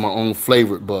like making my own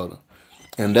flavored butter.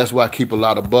 And that's why I keep a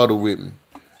lot of butter with me.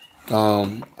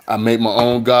 I make my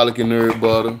own garlic and herb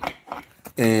butter.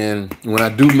 And when I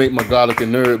do make my garlic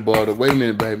and herb butter, wait a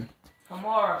minute, baby.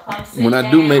 Kamora, come sit When down.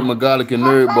 I do make my garlic and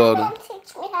herb butter,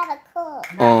 Teach me how to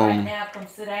cook. Right now, come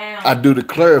sit down. I do the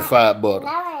clarified butter.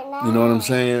 Not right now. You know what I'm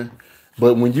saying?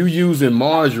 But when you using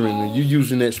margarine and you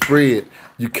using that spread,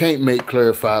 you can't make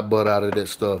clarified butter out of that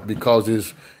stuff because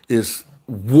it's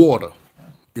water.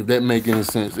 If that make any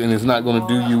sense, and it's not going to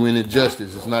do you any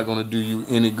justice. It's not going to do you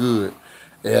any good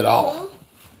at all,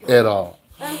 at all,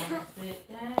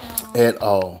 at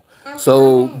all.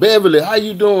 So Beverly, how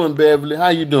you doing, Beverly? How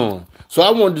you doing? So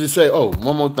I wanted to say, oh,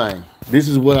 one more thing. This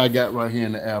is what I got right here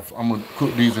in the air. I'm gonna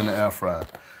cook these in the air fryer.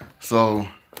 So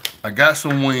I got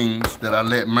some wings that I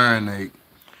let marinate,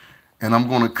 and I'm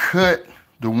gonna cut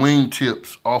the wing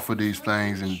tips off of these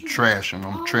things and trash them.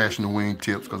 I'm trashing the wing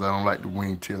tips because I don't like the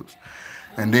wing tips.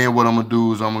 And then what I'm gonna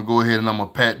do is I'm gonna go ahead and I'm gonna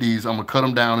pat these. I'm gonna cut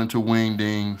them down into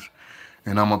wingdings,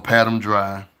 and I'm gonna pat them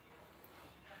dry.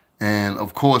 And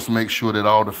of course, make sure that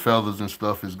all the feathers and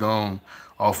stuff is gone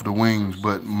off the wings.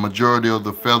 But majority of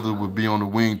the feathers would be on the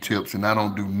wing tips, and I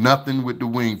don't do nothing with the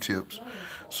wing tips.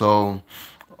 So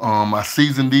I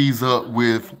seasoned these up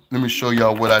with. Let me show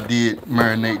y'all what I did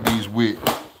marinate these with.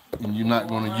 And you're not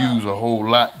gonna use a whole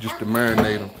lot just to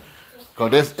marinate them.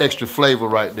 Cause that's extra flavor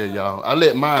right there, y'all. I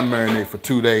let mine marinate for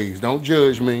 2 days. Don't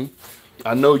judge me.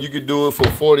 I know you could do it for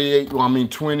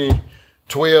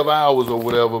 12 hours or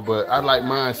whatever, but I like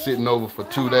mine sitting over for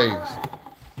 2 days.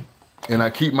 And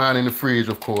I keep mine in the fridge,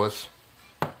 of course.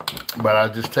 But I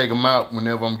just take them out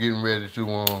whenever I'm getting ready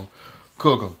to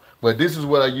cook them. But this is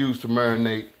what I use to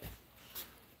marinate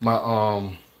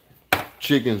my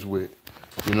chickens with,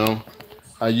 you know.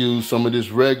 I use some of this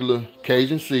regular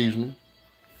Cajun seasoning.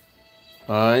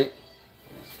 All right,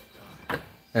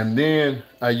 and then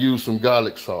I use some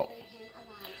garlic salt.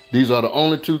 These are the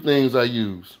only 2 things I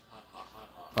use,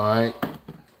 all right,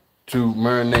 to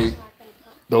marinate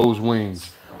those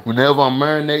wings. Whenever I'm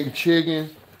marinating chicken,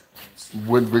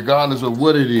 regardless of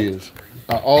what it is,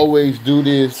 I always do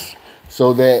this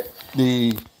so that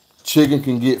the chicken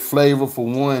can get flavor for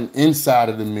one inside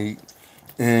of the meat.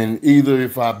 And either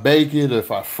if I bake it, or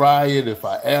if I fry it, if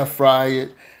I air fry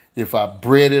it, if I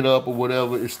bread it up or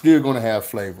whatever, it's still going to have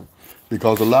flavor.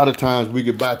 Because a lot of times we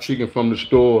could buy chicken from the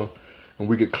store and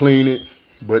we could clean it,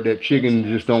 but that chicken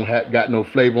just don't got no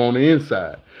flavor on the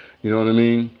inside. You know what I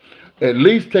mean? At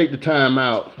least take the time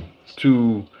out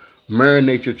to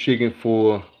marinate your chicken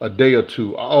for a day or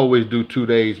 2. I always do 2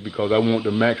 days because I want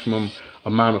the maximum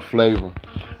amount of flavor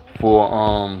for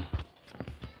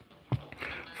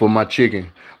my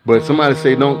chicken. But somebody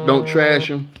say don't trash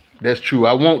them. That's true.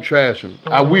 I won't trash them.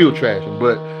 I will trash them.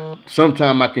 But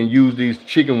sometimes I can use these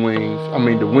chicken wings,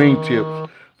 the wing tips,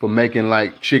 for making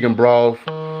like chicken broth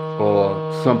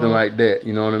or something like that.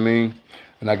 You know what I mean?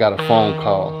 And I got a phone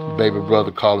call. Baby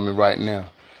brother calling me right now.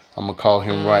 I'm going to call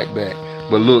him right back.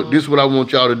 But look, this is what I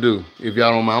want y'all to do. If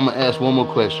y'all don't mind, I'm going to ask one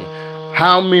more question.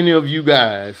 How many of you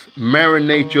guys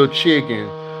marinate your chicken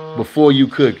before you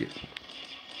cook it?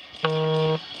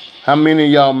 How many of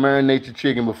y'all marinate your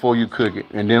chicken before you cook it?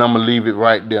 And then I'm going to leave it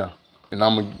right there. And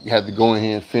I'm going to have to go in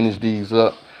here and finish these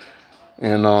up.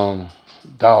 And,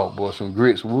 dog, boy, some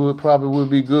grits probably would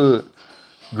be good.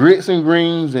 Grits and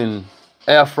greens and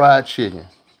air fried chicken.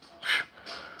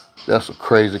 That's a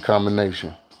crazy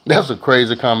combination. That's a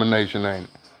crazy combination, ain't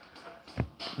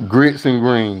it? Grits and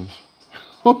greens.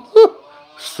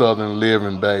 Southern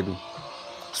living, baby.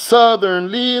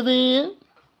 Southern living.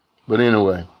 But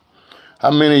anyway. How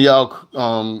many of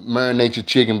y'all marinate your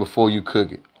chicken before you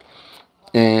cook it?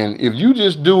 And if you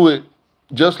just do it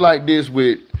just like this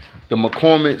with the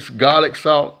McCormick's garlic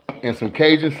salt and some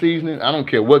Cajun seasoning, I don't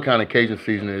care what kind of Cajun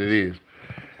seasoning it is,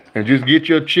 and just get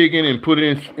your chicken and put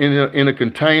it in a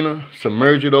container,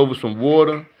 submerge it over some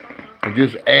water, and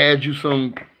just add you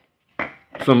some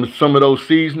of those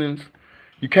seasonings,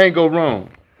 you can't go wrong.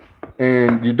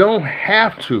 And you don't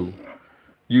have to.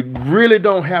 You really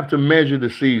don't have to measure the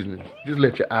seasoning. Just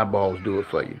let your eyeballs do it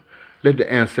for you. Let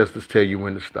the ancestors tell you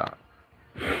when to stop.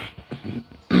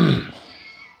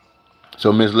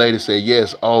 So Miss Lady said,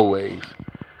 yes, always.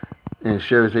 And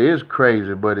Sherry said, it's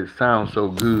crazy, but it sounds so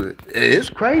good. It's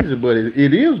crazy, but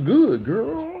it is good,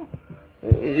 girl.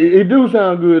 It do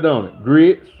sound good, don't it?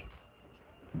 Grits,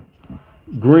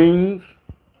 greens,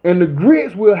 and the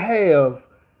grits will have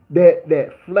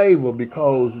that flavor,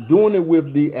 because doing it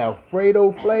with the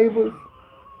Alfredo flavors,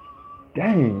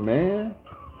 dang, man.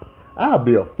 I'll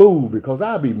be a fool because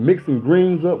I'll be mixing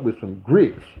greens up with some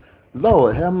grits.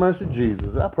 Lord have mercy,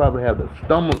 Jesus. I probably have the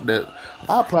stomach that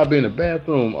I'll probably be in the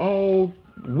bathroom all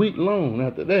week long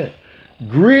after that.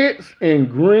 Grits and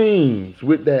greens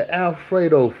with that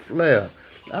Alfredo flair.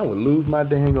 I would lose my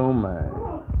dang on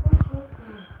mind.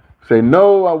 Say,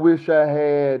 no, I wish I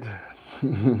had.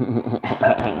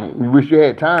 You wish you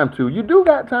had time to. You do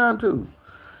got time to.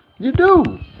 You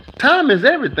do. Time is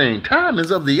everything. Time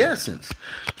is of the essence.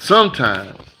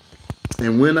 Sometimes.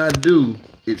 And when I do,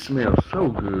 it smells so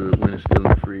good when it's still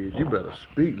in the fridge. You better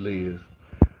speak, Liz.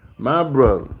 My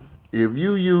brother, if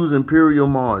you use Imperial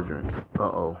margarine,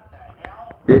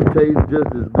 it tastes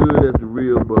just as good as the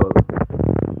real butter.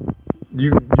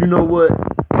 You know what?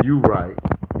 You right.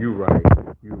 You right.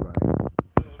 You right.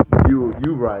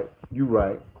 You right. You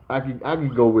right. I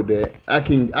can go with that. I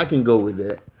can go with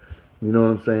that. You know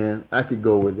what I'm saying? I could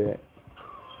go with that.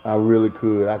 I really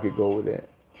could. I could go with that.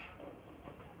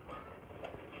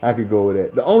 I could go with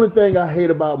that. The only thing I hate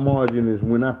about margarine is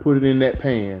when I put it in that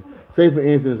pan. Say for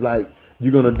instance, like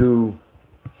you're gonna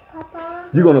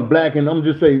blacken. I'm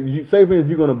just saying. Say for instance,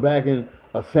 you're gonna blacken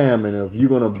a salmon, or if you're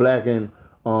gonna blacken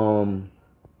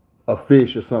a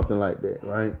fish or something like that,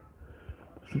 right?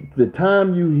 The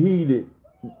time you heat it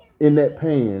in that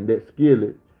pan, that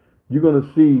skillet, you're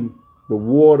gonna see the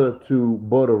water to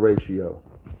butter ratio,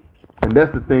 and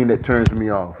that's the thing that turns me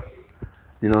off.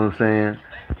 You know what I'm saying?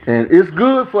 And it's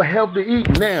good for healthy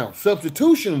eating. Now,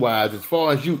 substitution-wise, as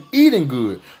far as you eating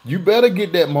good, you better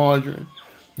get that margarine.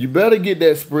 You better get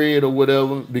that spread or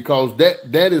whatever, because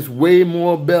that is way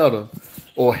more better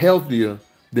or healthier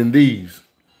than these.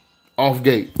 Off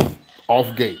gate.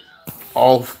 Off gate.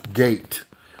 Off gate.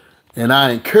 And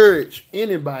I encourage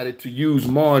anybody to use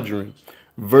margarine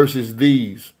versus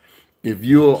these. If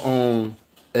you're on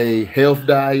a health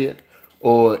diet,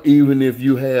 or even if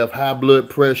you have high blood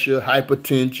pressure,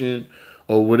 hypertension,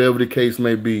 or whatever the case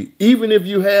may be. Even if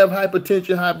you have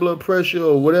hypertension, high blood pressure,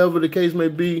 or whatever the case may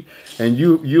be, and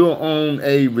you're on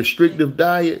a restrictive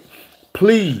diet,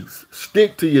 please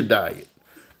stick to your diet.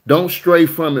 Don't stray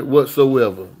from it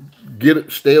whatsoever.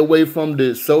 Stay away from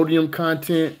the sodium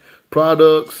content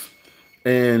products,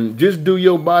 and just do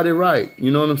your body right. You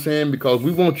know what I'm saying? Because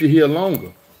we want you here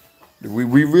longer. We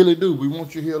really do. We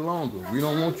want you here longer. We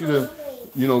don't want you to,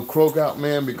 croak out,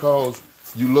 man, because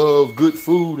you love good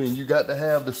food and you got to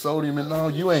have the sodium and all.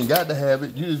 You ain't got to have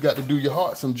it. You just got to do your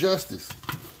heart some justice.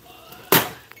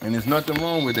 And there's nothing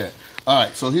wrong with that. All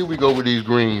right, so here we go with these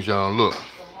greens, y'all. Look.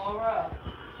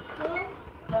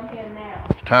 Come here now.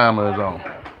 Timer is on.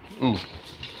 Ooh.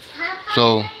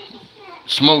 So,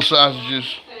 smoked sausages,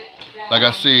 like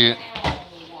I said,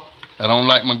 I don't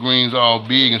like my greens all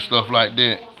big and stuff like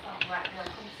that.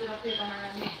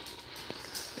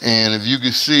 And if you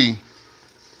can see,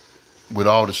 with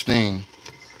all the steam,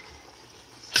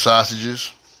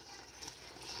 sausages,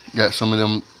 got some of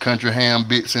them country ham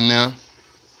bits in there.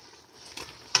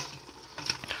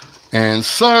 And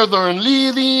southern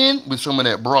living with some of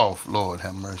that broth. Lord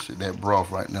have mercy, that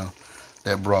broth right now.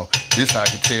 That broth. This I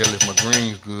can tell if my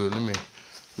greens good.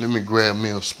 Let me grab me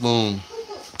a spoon.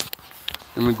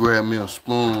 Let me grab me a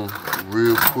spoon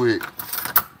real quick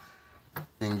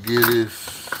and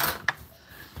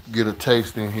get a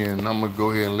taste in here, and I'm gonna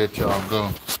go ahead and let y'all go.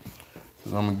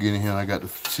 Cause I'm gonna get in here. I got to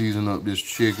season up this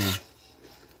chicken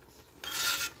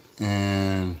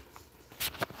and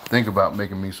think about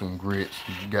making me some grits.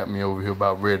 You got me over here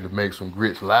about ready to make some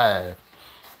grits live.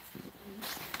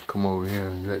 Come over here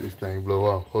and let this thing blow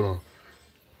off. Hold on.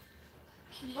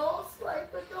 No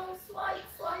swiper, don't swipe,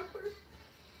 swiper.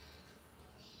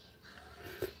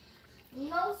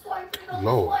 No swiper, don't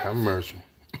Lord, swipe. have mercy.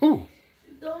 Ooh.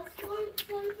 Don't swipe,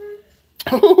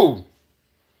 swiper. Ooh.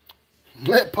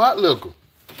 That pot liquor.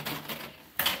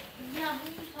 Yeah, what are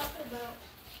you talking about?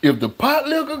 If the pot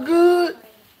liquor good,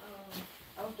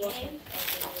 Okay.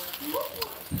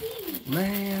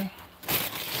 man,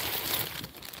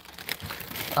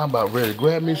 I'm about ready to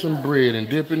grab me some bread and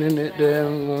dip it in that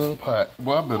damn pot.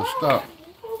 Boy, I better stop.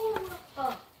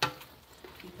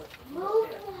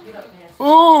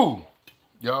 Ooh!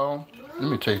 Y'all,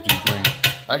 let me taste these greens.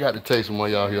 I got to taste them while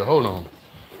y'all here. Hold on.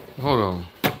 Hold on.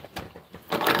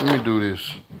 Let me do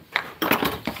this.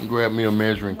 Grab me a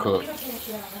measuring cup.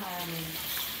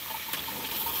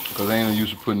 Because I ain't no use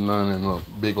to putting none in a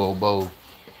big old bowl.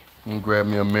 I'm gonna grab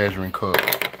me a measuring cup.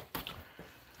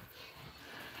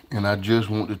 And I just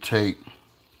want to take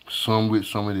some with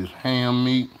some of this ham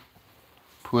meat.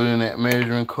 Put in that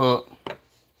measuring cup.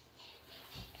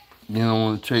 Then I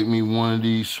want to take me one of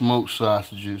these smoked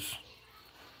sausages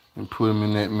and put them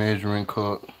in that measuring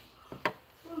cup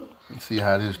and see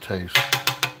how this tastes.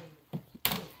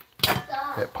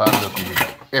 That pot liquor is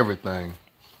everything.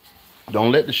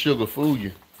 Don't let the sugar fool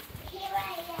you. Here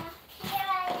I am.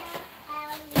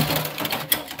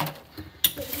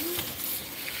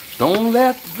 Don't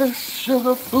let the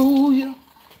sugar fool you.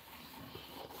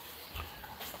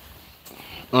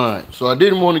 Alright, so I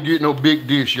didn't want to get no big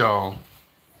dish, y'all.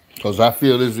 Because I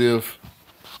feel as if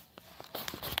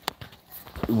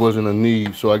it wasn't a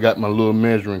need. So I got my little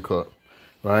measuring cup,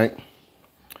 right?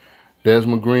 There's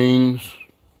my greens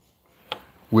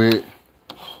with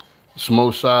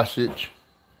smoked sausage.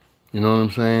 You know what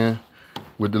I'm saying?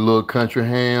 With the little country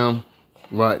ham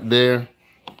right there.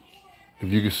 If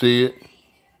you can see it.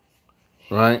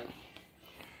 Right?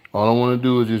 All I want to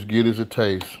do is just get us a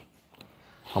taste.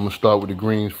 I'm going to start with the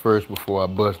greens first before I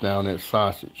bust down that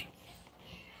sausage.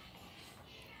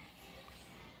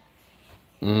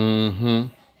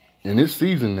 And it's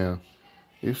seasoned now.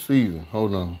 It's seasoned.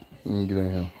 Hold on. Let me get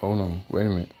in here. Hold on. Wait a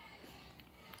minute.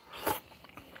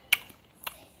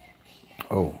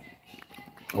 Oh.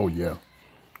 Oh, yeah.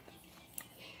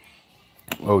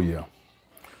 Oh, yeah.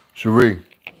 Cherie,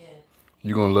 Yes.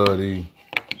 you going to love these.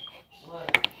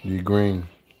 What? These greens.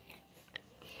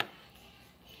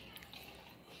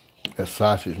 That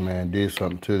sausage, man, did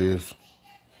something to this.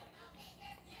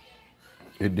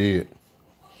 It did.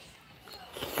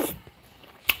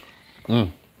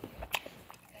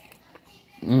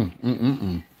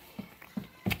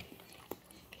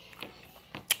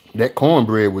 That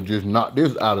cornbread would just knock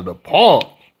this out of the park.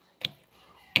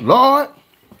 Lord,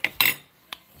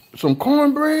 some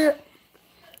cornbread.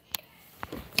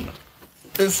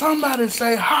 If somebody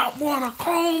say hot water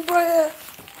cornbread,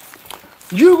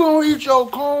 you gonna eat your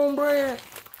cornbread?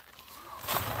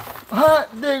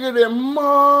 Hot diggity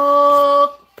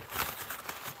mug.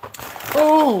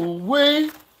 Oh,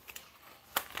 wait.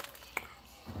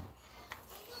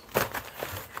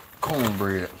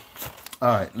 Cornbread. All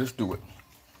right, let's do it.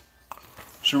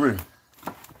 Cherie,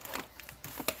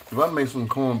 if I make some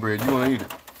cornbread, you wanna eat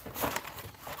it?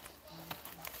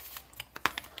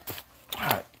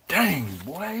 God dang,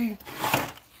 boy.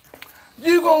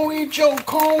 You gonna eat your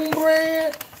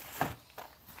cornbread?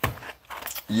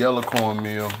 Yellow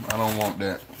cornmeal. I don't want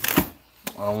that.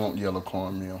 I don't want yellow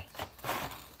cornmeal.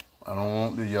 I don't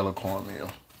want the yellow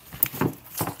cornmeal.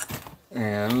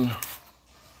 And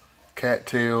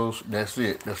cattails, that's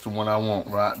it. That's the one I want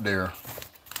right there.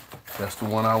 That's the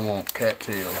one I want.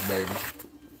 Cattails, baby.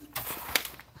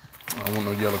 I don't want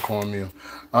no yellow cornmeal.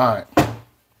 All right.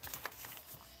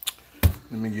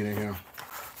 Let me get in here.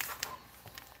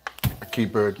 I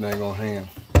keep everything on hand.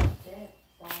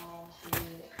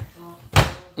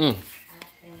 I'm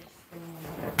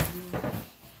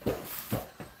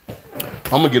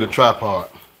gonna get a tripod.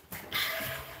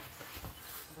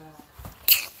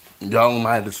 Y'all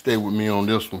might have to stay with me on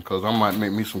this one because I might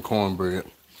make me some cornbread.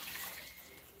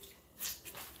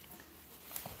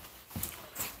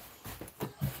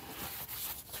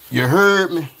 You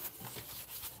heard me?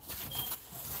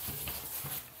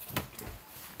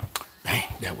 Dang,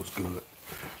 that was good.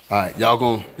 All right, y'all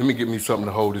gonna, let me get me something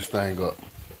to hold this thing up.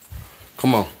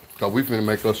 Come on, cause we finna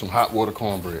make us some hot water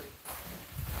cornbread.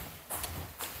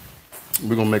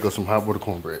 We're gonna make us some hot water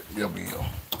cornbread. Yeah, we is.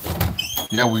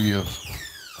 Yeah, we is.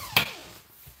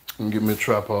 Let me get me a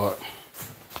tripod.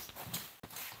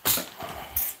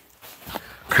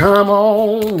 Come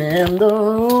on in the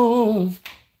room.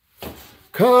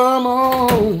 Come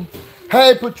on.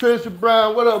 Hey, Patricia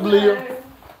Brown. What up, Leah?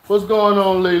 What's going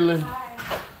on, Lily?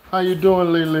 How you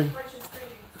doing, Lily?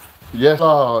 Yes,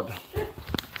 Lord.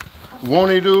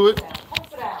 Won't he do it?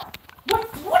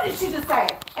 What did she just say?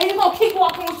 And you gonna keep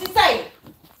walking what she say?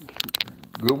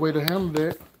 Good way to handle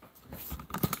that.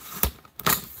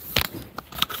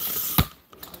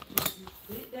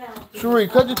 Cherie,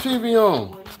 cut your TV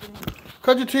on.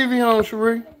 Cut your TV on,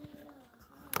 Cherie.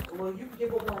 Well, you can give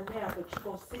her one now, but you're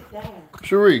gonna sit down.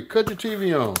 Cherie, cut your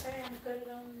TV on. Okay, I'm gonna cut it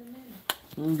on in a minute.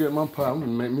 Let me get my pot. I'm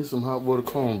gonna make me some hot water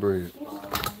cornbread.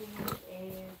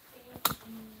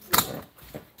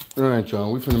 All right,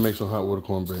 y'all. We finna make some hot water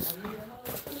cornbread.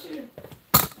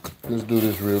 Let's do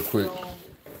this real quick.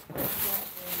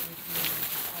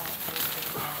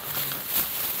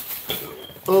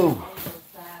 Oh.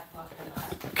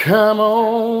 Come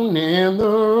on in the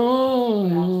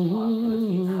room.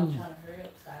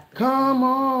 Come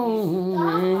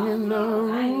on in the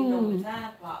room.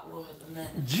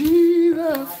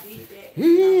 Jesus,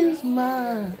 He is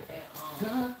mine.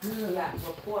 got a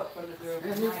report from the girl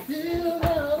And tonight. it I feels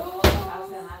said,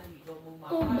 I need to go move my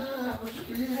car.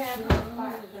 You have my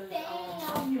car because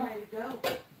I'm ready to go.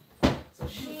 So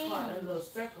she was part of a little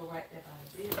circle right there by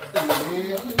the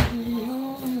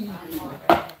building.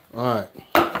 All right.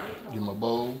 Get my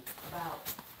bowl. About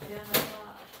 10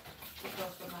 o'clock,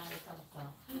 because somebody comes from.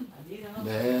 I need a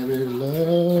There is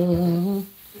love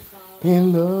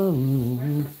in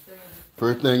love.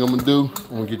 First thing I'm gonna do,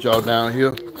 I'm gonna get y'all down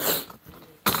here.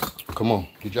 Come on,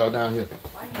 get y'all down here.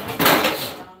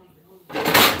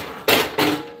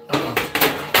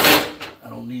 I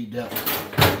don't need that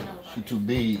one. She too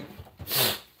big.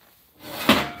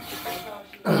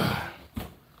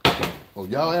 Oh,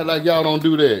 y'all act like y'all don't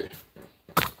do that.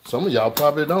 Some of y'all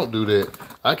probably don't do that.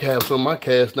 I can have some of my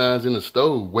cast irons in the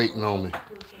stove waiting on me.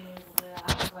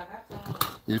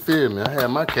 You feel me? I have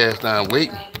my cast iron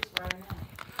waiting.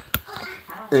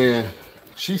 And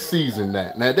she seasoned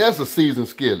that. Now that's a seasoned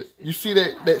skillet. You see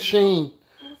that sheen?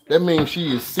 That means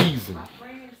she is seasoned.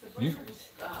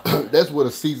 That's what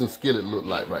a seasoned skillet look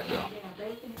like right there.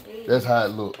 That's how it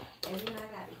look.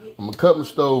 I'm gonna cut my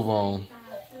stove on.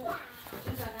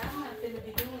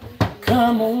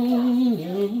 Come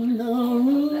on,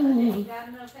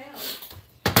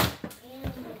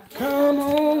 come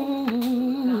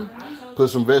on. Put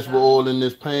some vegetable oil in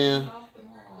this pan,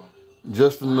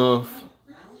 just enough,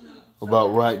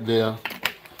 about right there.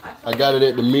 I got it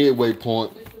at the midway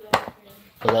point,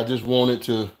 because I just wanted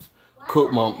to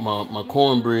cook my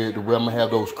cornbread to where I'm gonna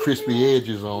have those crispy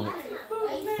edges on it.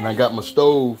 And I got my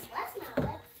stove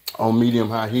on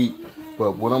medium-high heat.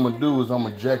 But what I'm gonna do is I'm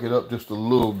gonna jack it up just a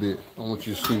little bit. I want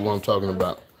you to see what I'm talking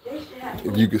about.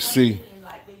 If you could see,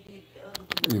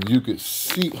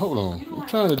 hold on. I'm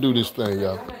trying to do this thing,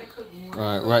 y'all. All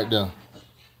right, right there.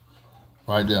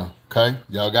 Right there, okay?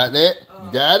 Y'all got that?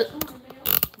 You got it?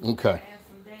 Okay.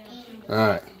 All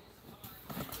right.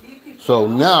 So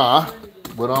now,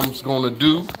 what I'm gonna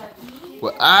do,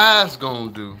 what I's gonna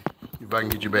do, if I can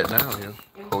get you back down here,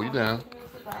 hold you down.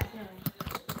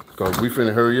 Because we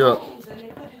finna hurry up.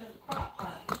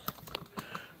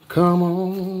 Come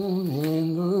on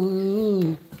in the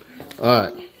room. All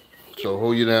right, so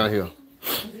hold you down here.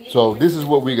 So this is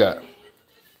what we got.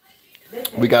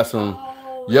 We got some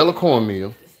yellow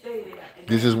cornmeal.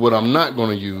 This is what I'm not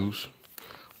gonna use,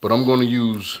 but I'm gonna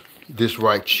use this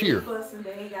right here.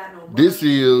 This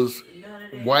is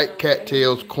white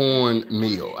cattails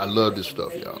cornmeal. I love this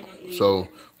stuff, y'all. So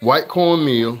white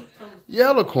cornmeal,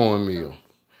 yellow cornmeal.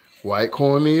 White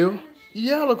cornmeal,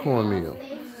 yellow cornmeal.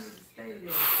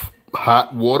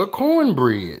 Hot water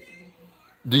cornbread.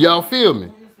 Do y'all feel me?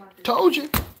 Told you.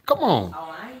 Come on.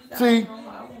 See,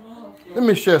 let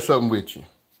me share something with you.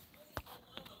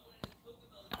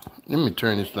 Let me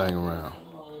turn this thing around.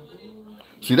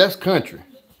 See, that's country.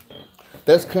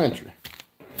 That's country.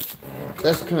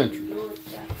 That's country.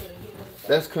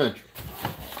 That's country.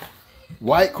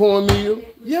 White cornmeal,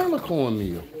 yellow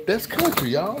cornmeal. That's country,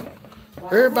 y'all.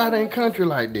 Everybody ain't country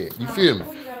like that. You feel me?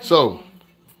 So,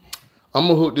 I'm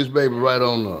going to hook this baby right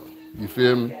on up. You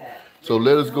feel me? So,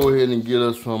 let us go ahead and get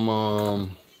us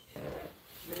some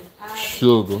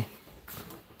sugar.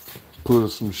 Put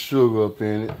some sugar up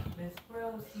in it.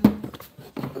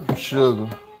 Sugar.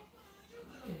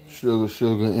 Sugar,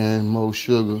 and more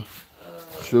sugar.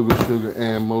 Sugar,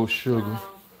 and more sugar.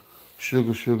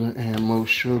 Sugar, and more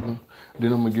sugar.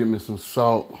 Then I'm going to get me some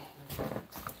salt.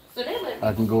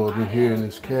 I can go up in here in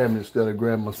this cabinet instead of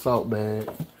grabbing my salt bag,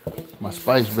 my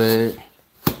spice bag.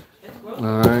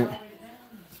 All right.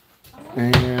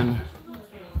 And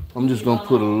I'm just going to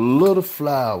put a little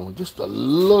flour, just a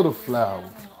little flour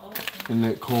in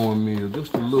that cornmeal.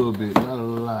 Just a little bit, not a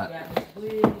lot.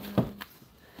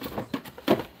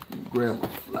 Grab my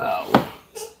flour.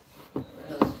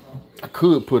 I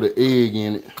could put an egg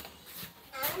in it,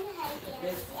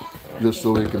 just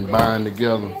so it can bind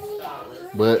together.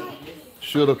 But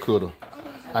shoulda, coulda.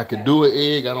 I could do an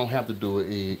egg. I don't have to do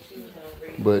an egg.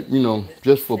 But, you know,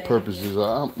 just for purposes,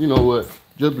 you know what?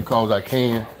 Just because I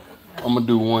can, I'm going to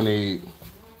do one egg.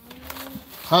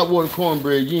 Hot water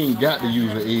cornbread, you ain't got to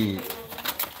use an egg.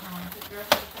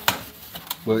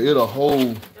 But it'll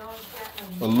hold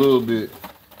a little bit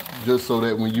just so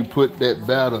that when you put that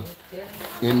batter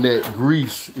in that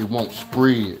grease, it won't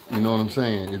spread. You know what I'm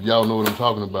saying? If y'all know what I'm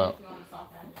talking about.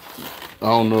 I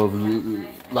don't know if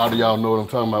a lot of y'all know what I'm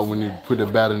talking about when you put the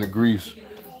batter in the grease.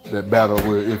 That batter,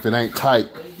 if it ain't tight,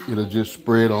 it'll just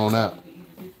spread on out.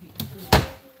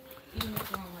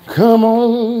 Come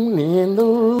on in the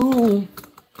room.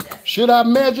 Should I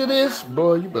measure this?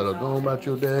 Boy, you better go about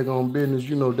your daggone business.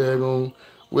 You know daggone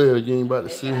well you ain't about to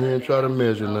sit here and try to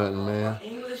measure nothing, man.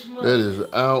 That is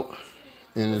out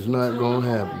and it's not gonna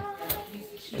happen.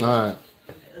 All right.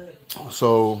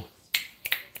 So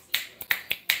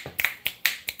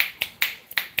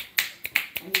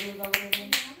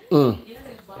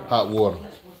hot water.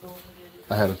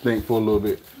 I had to think for a little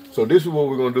bit. So this is what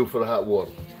we're gonna do for the hot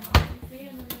water.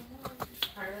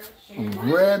 I'm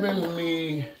grabbing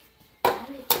me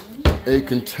a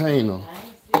container.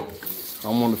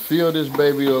 I'm gonna fill this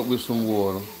baby up with some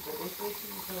water.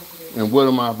 And what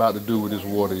am I about to do with this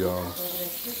water, y'all?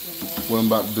 What I'm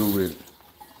about to do with it?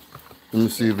 Let me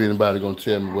see if anybody gonna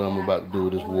tell me what I'm about to do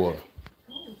with this water.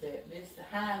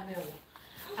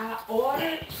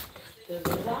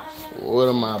 What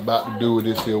am I about to do with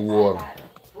this here water?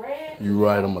 You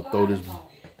right, I'm gonna throw this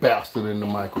bastard in the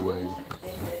microwave.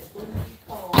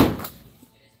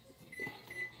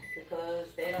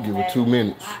 Give it 2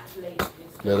 minutes.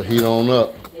 Let it heat on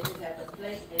up.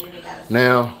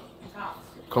 Now,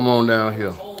 come on down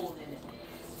here.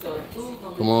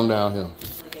 Come on down here.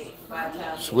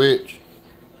 Switch.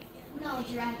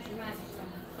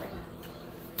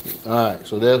 Alright,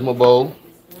 so there's my bowl.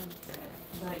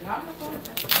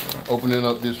 Opening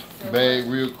up this bag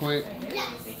real quick.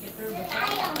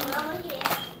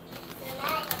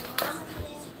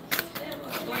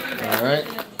 Alright.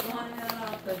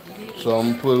 So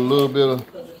I'm gonna put a little bit of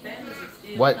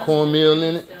white cornmeal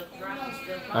in it.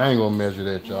 I ain't gonna measure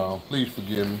that, y'all. Please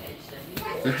forgive me.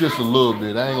 It's just a little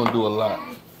bit. I ain't gonna do a lot.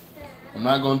 I'm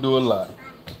not gonna do a lot.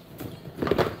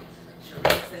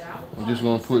 I'm just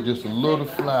gonna put just a little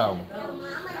flour.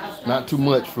 Not too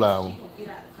much flour.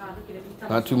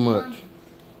 Not too much.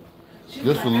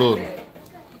 Just a little.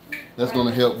 That's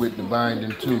gonna help with the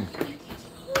binding too.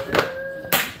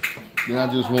 Then I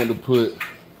just want to put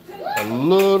a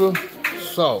little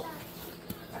salt.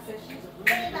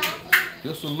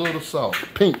 Just a little salt.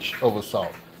 Pinch of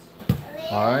salt.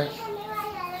 Alright.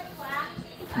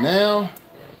 Now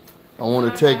I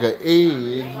want to take an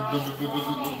egg.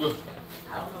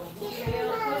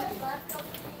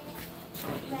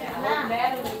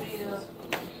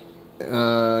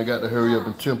 I got to hurry up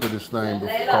and temper this thing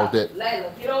because that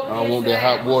I want that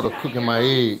hot water cooking my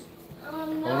egg.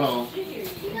 Hold on.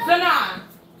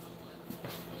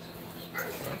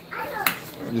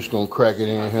 I'm just gonna crack it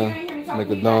in here, make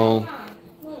a dome.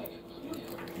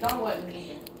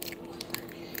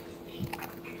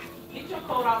 Get your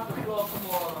coat off the floor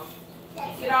tomorrow.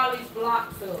 Get all these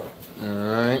blocks up.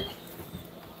 Alright.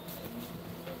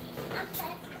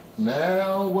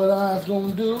 Now what I was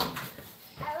gonna do.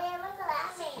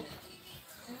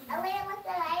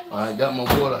 I got my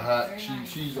water hot.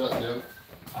 She's up there.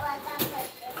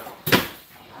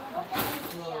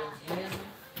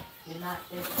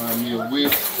 Find me a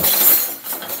whisk.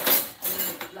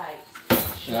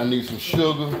 And I need some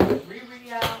sugar.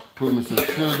 Put me some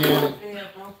sugar in it.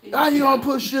 How you gonna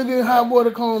put sugar in hot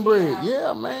water cornbread?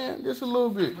 Yeah, man, just a little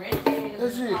bit.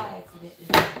 That's it.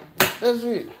 That's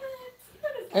it.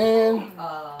 And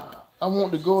I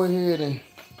want to go ahead and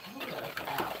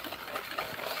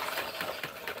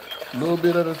a little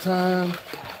bit at a time.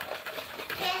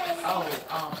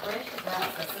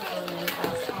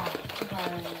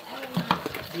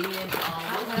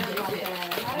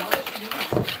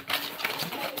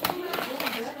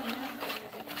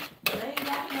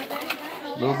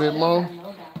 A little bit more.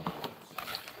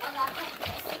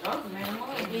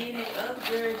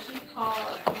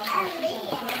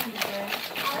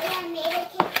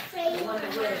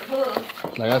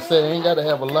 Like I said, ain't got to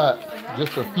have a lot.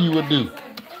 Just a few will do.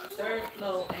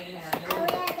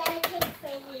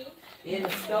 In the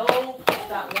stove,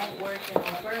 stop working on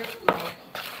first floor.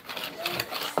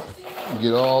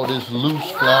 Get all this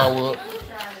loose flour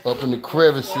up in the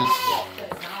crevices.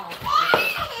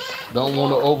 Don't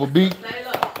want to overbeat.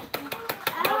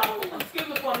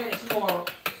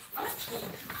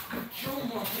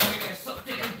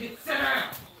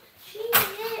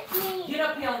 Get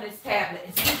up here on this tablet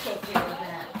and sit your tail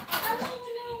down.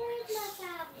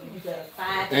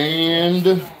 And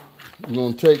I'm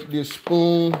going to take this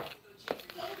spoon.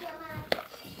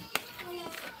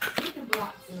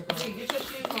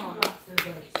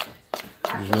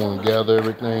 Just want to gather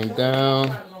everything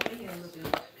down.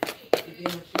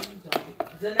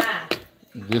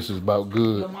 This is about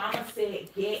good. Your mama said,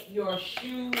 get your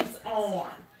shoes on.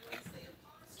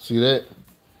 See that?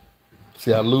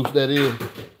 See how loose that is?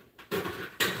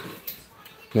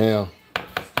 Now,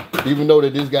 even though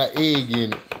that this got egg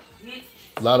in it,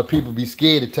 a lot of people be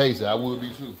scared to taste it. I would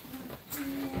be too.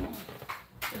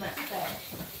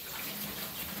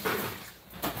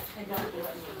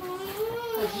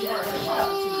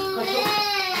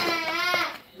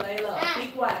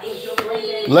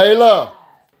 Layla.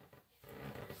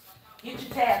 Get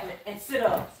your tablet and sit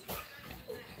up.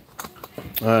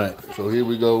 All right, so here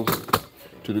we go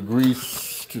to the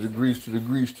grease, to the grease, to the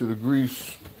grease, to the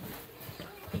grease.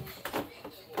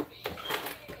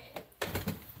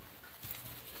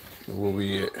 Where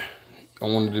we at? I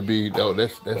wanted to be, oh,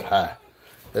 that's high.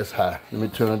 That's high. Let me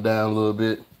turn it down a little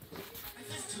bit.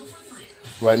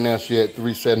 Right now she at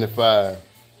 375.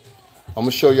 I'm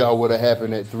gonna show y'all what'll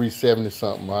happen at 370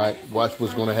 something, all right? Watch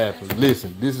what's gonna happen.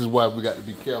 Listen, this is why we got to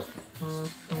be careful.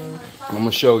 I'm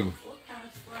gonna show you.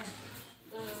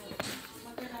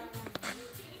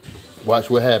 Watch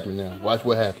what happens now. Watch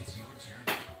what happens.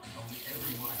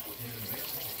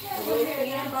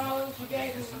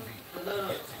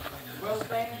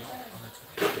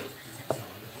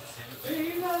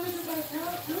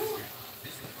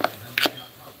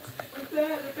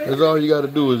 That's all you gotta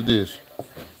do is this.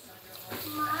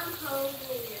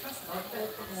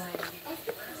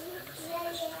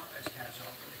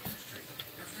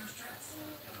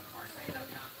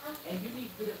 And you need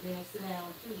to get up there and sit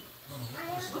down too.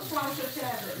 What's wrong with your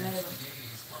tablet, Nana?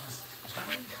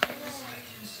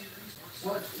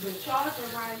 What, the charger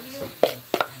right here?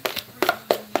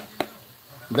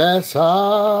 That's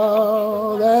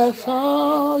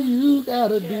all you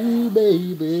gotta do,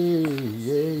 baby.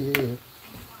 Yeah, yeah.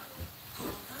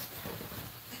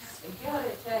 And get her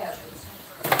that tablet.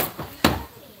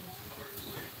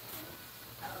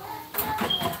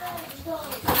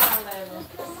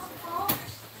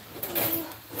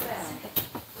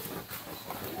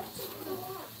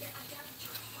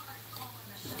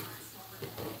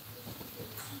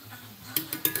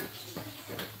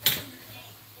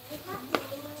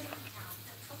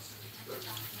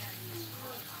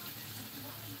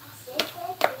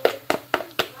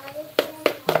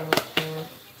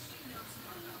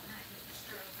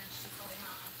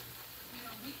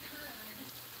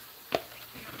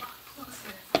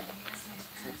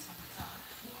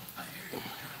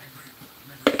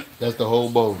 That's the whole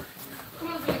bowl.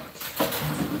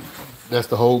 That's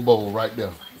the whole bowl right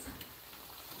there.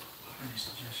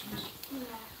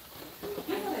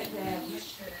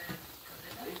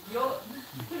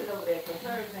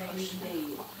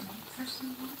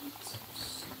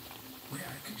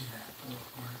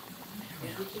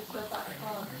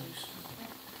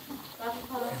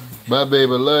 Bye,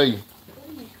 baby. Love you.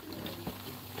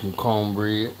 Some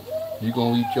cornbread. You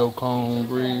gonna eat your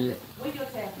cornbread? Where your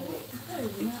tablet at?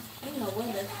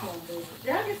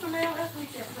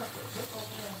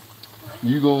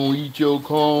 You gonna eat your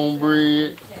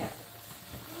cornbread?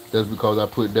 That's because I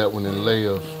put that one in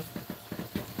layers.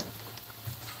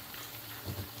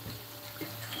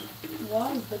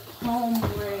 Why is the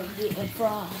cornbread getting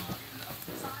fried?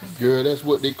 Girl, that's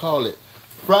what they call it.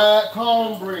 Fried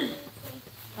cornbread.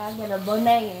 I get a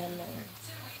banana in there.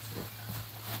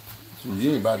 So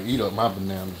you ain't about to eat up my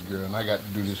bananas, girl, and I got to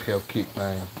do this health kick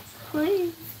thing.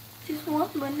 Please, just one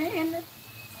banana.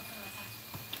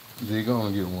 You're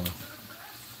gonna get one.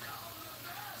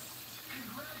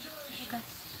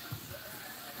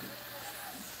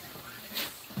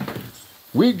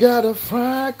 We got a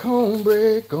fried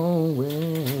cornbread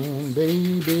going,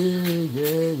 baby,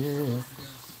 yeah, yeah.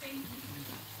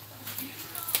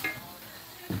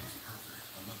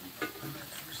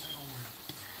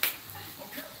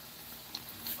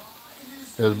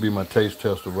 That'll be my taste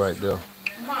tester right there.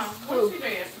 Mom, what's he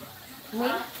doing? Me?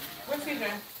 What's he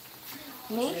doing?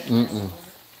 Me?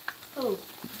 Who?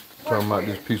 Talking about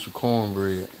this piece of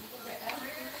cornbread.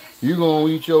 You gonna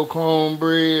eat your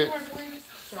cornbread?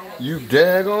 You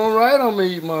daggone right I'm gonna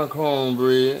eat my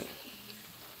cornbread.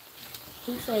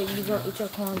 Who said you gonna eat your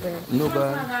cornbread?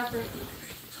 Nobody.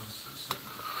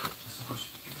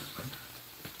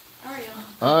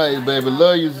 All right, baby.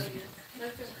 Love you.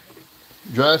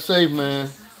 Drive safe, man.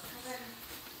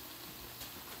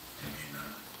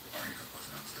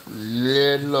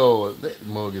 Yeah, Lord. That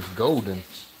mug is golden.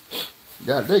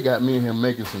 God, they got me in here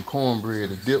making some cornbread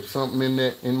to dip something in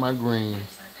that in my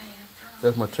greens.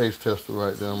 That's my taste tester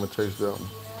right there. I'm gonna taste that one.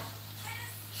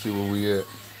 See where we at.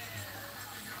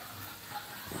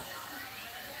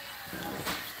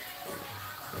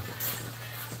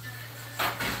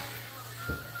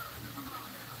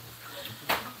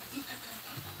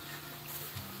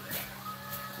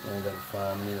 I gotta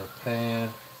find me a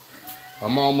pan.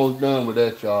 I'm almost done with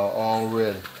that, y'all,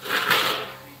 already.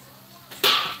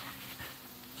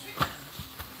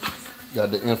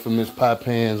 Got the infamous pie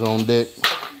pans on deck.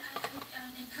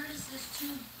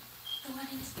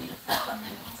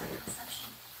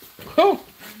 Oh.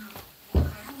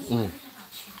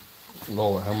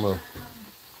 Lord, how much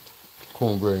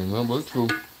cornbread? Remember, it's true.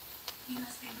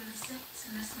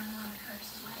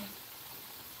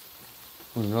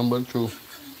 Nothing but the truth.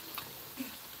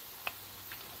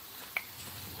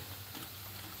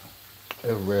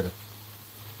 It's ready.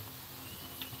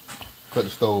 Cut the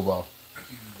stove off.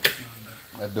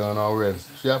 That's done already.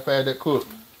 See how fast that cooked?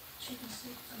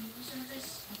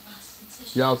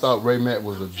 Y'all thought Ray Mack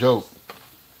was a joke.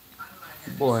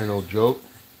 Boy, ain't no joke.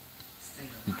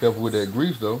 Be careful with that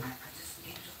grease, though.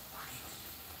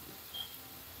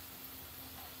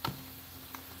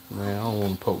 Man, I don't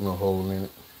want to poke no hole in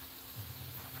it.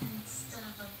 Instead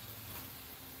of a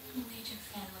major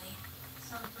family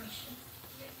celebration.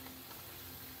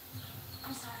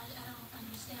 I'm sorry, I don't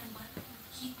understand what would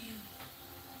keep you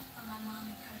from my mom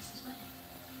and Curtis's wedding.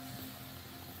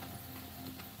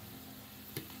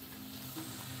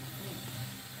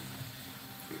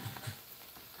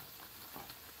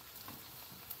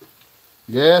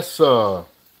 Yes, sir.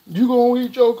 You gonna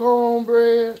eat your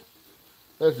cornbread?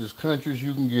 That's as country as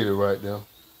you can get it right there.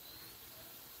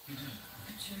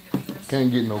 Can't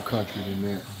get no country than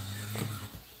that.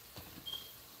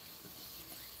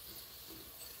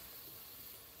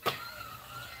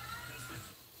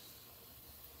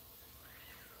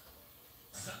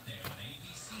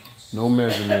 No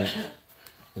measurement.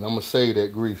 And I'm gonna save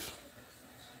that grease.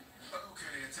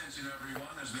 Okay, attention everyone.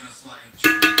 There's been a slight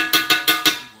change.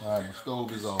 All right, my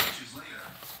stove is off.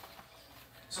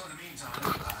 So in the meantime,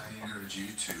 I encourage you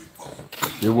to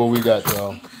Here's what we got,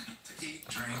 y'all. to eat,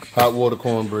 drink. Hot water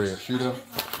cornbread. See that?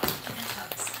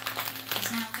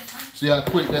 See how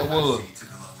quick that was?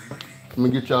 Let me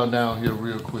get y'all down here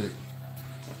real quick.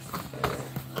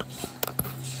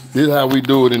 This is how we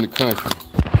do it in the country.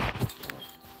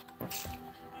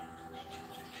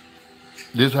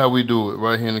 This is how we do it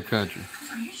right here in the country.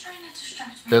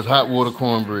 That's hot water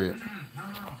cornbread.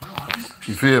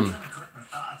 You feel me?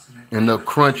 And the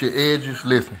crunchy edges,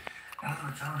 listen.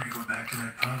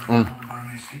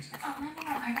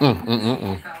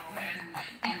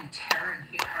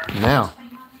 Now.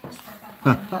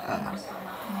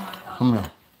 Come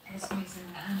here.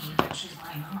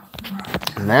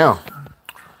 Now,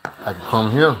 I can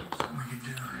come here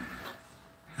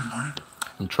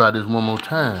and try this one more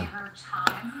time.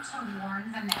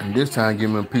 And this time, give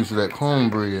me a piece of that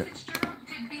cornbread.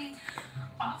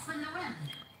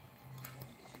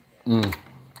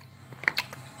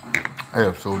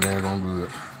 That's so dang good.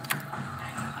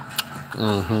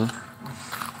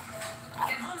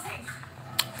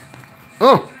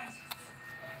 Oh!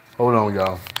 Hold on,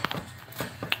 y'all.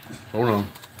 Hold on.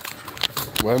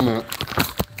 Wait a minute.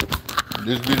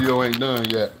 This video ain't done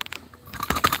yet.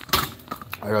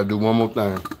 I gotta do one more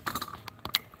thing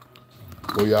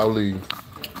before y'all leave.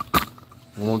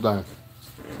 One more thing.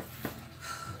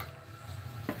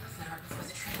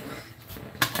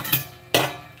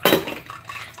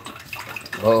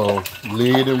 Uh-oh.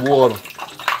 Lid and water.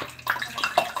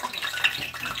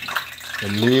 The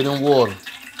lid and water.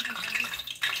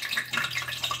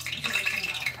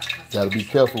 Gotta be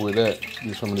careful with that.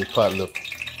 Get some of this pot liquor.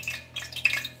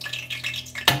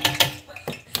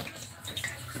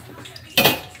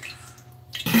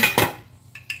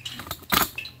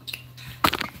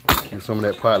 Get some of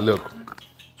that pot liquor.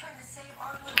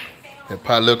 That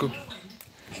pot liquor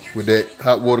with that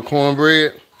hot water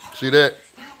cornbread. See that?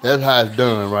 That's how it's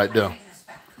done right there.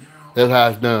 That's how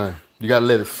it's done. You gotta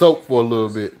let it soak for a little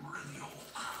bit.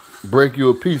 Break you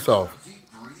a piece off.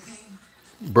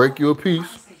 Break you a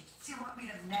piece.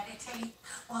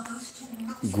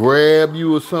 Grab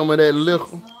you some of that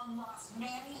liquor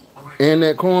and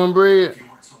that cornbread.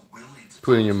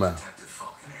 Put it in your mouth.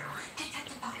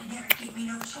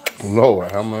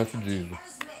 Lord, how much of Jesus?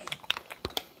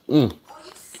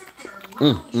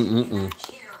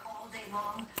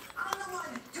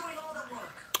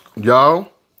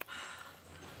 Y'all,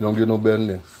 don't get no better than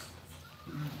this.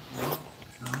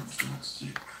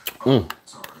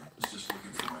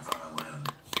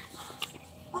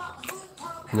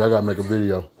 Y'all gotta make a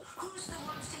video.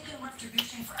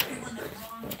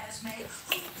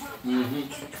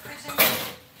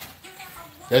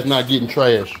 That's not getting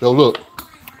trash. So look,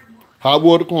 hot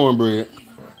water cornbread.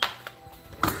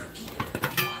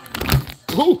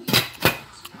 Woo!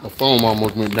 My foam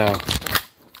almost went down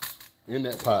in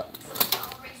that pot.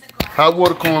 Hot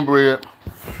water cornbread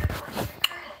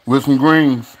with some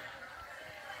greens,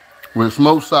 with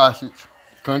smoked sausage,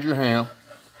 country ham,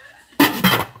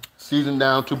 seasoned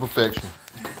down to perfection.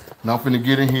 Now I'm finna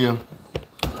get in here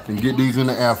and get these in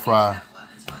the air fryer.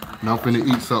 Now I'm finna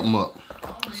eat something up.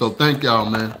 So thank y'all,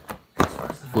 man,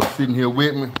 for sitting here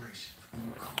with me.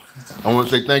 I want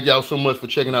to say thank y'all so much for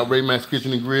checking out Ray Mack's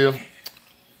Kitchen and Grill.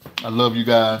 I love you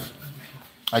guys.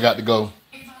 I got to go.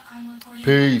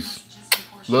 Peace.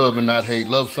 Love and not hate.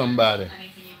 Love somebody.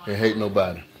 and hate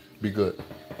nobody. Be good.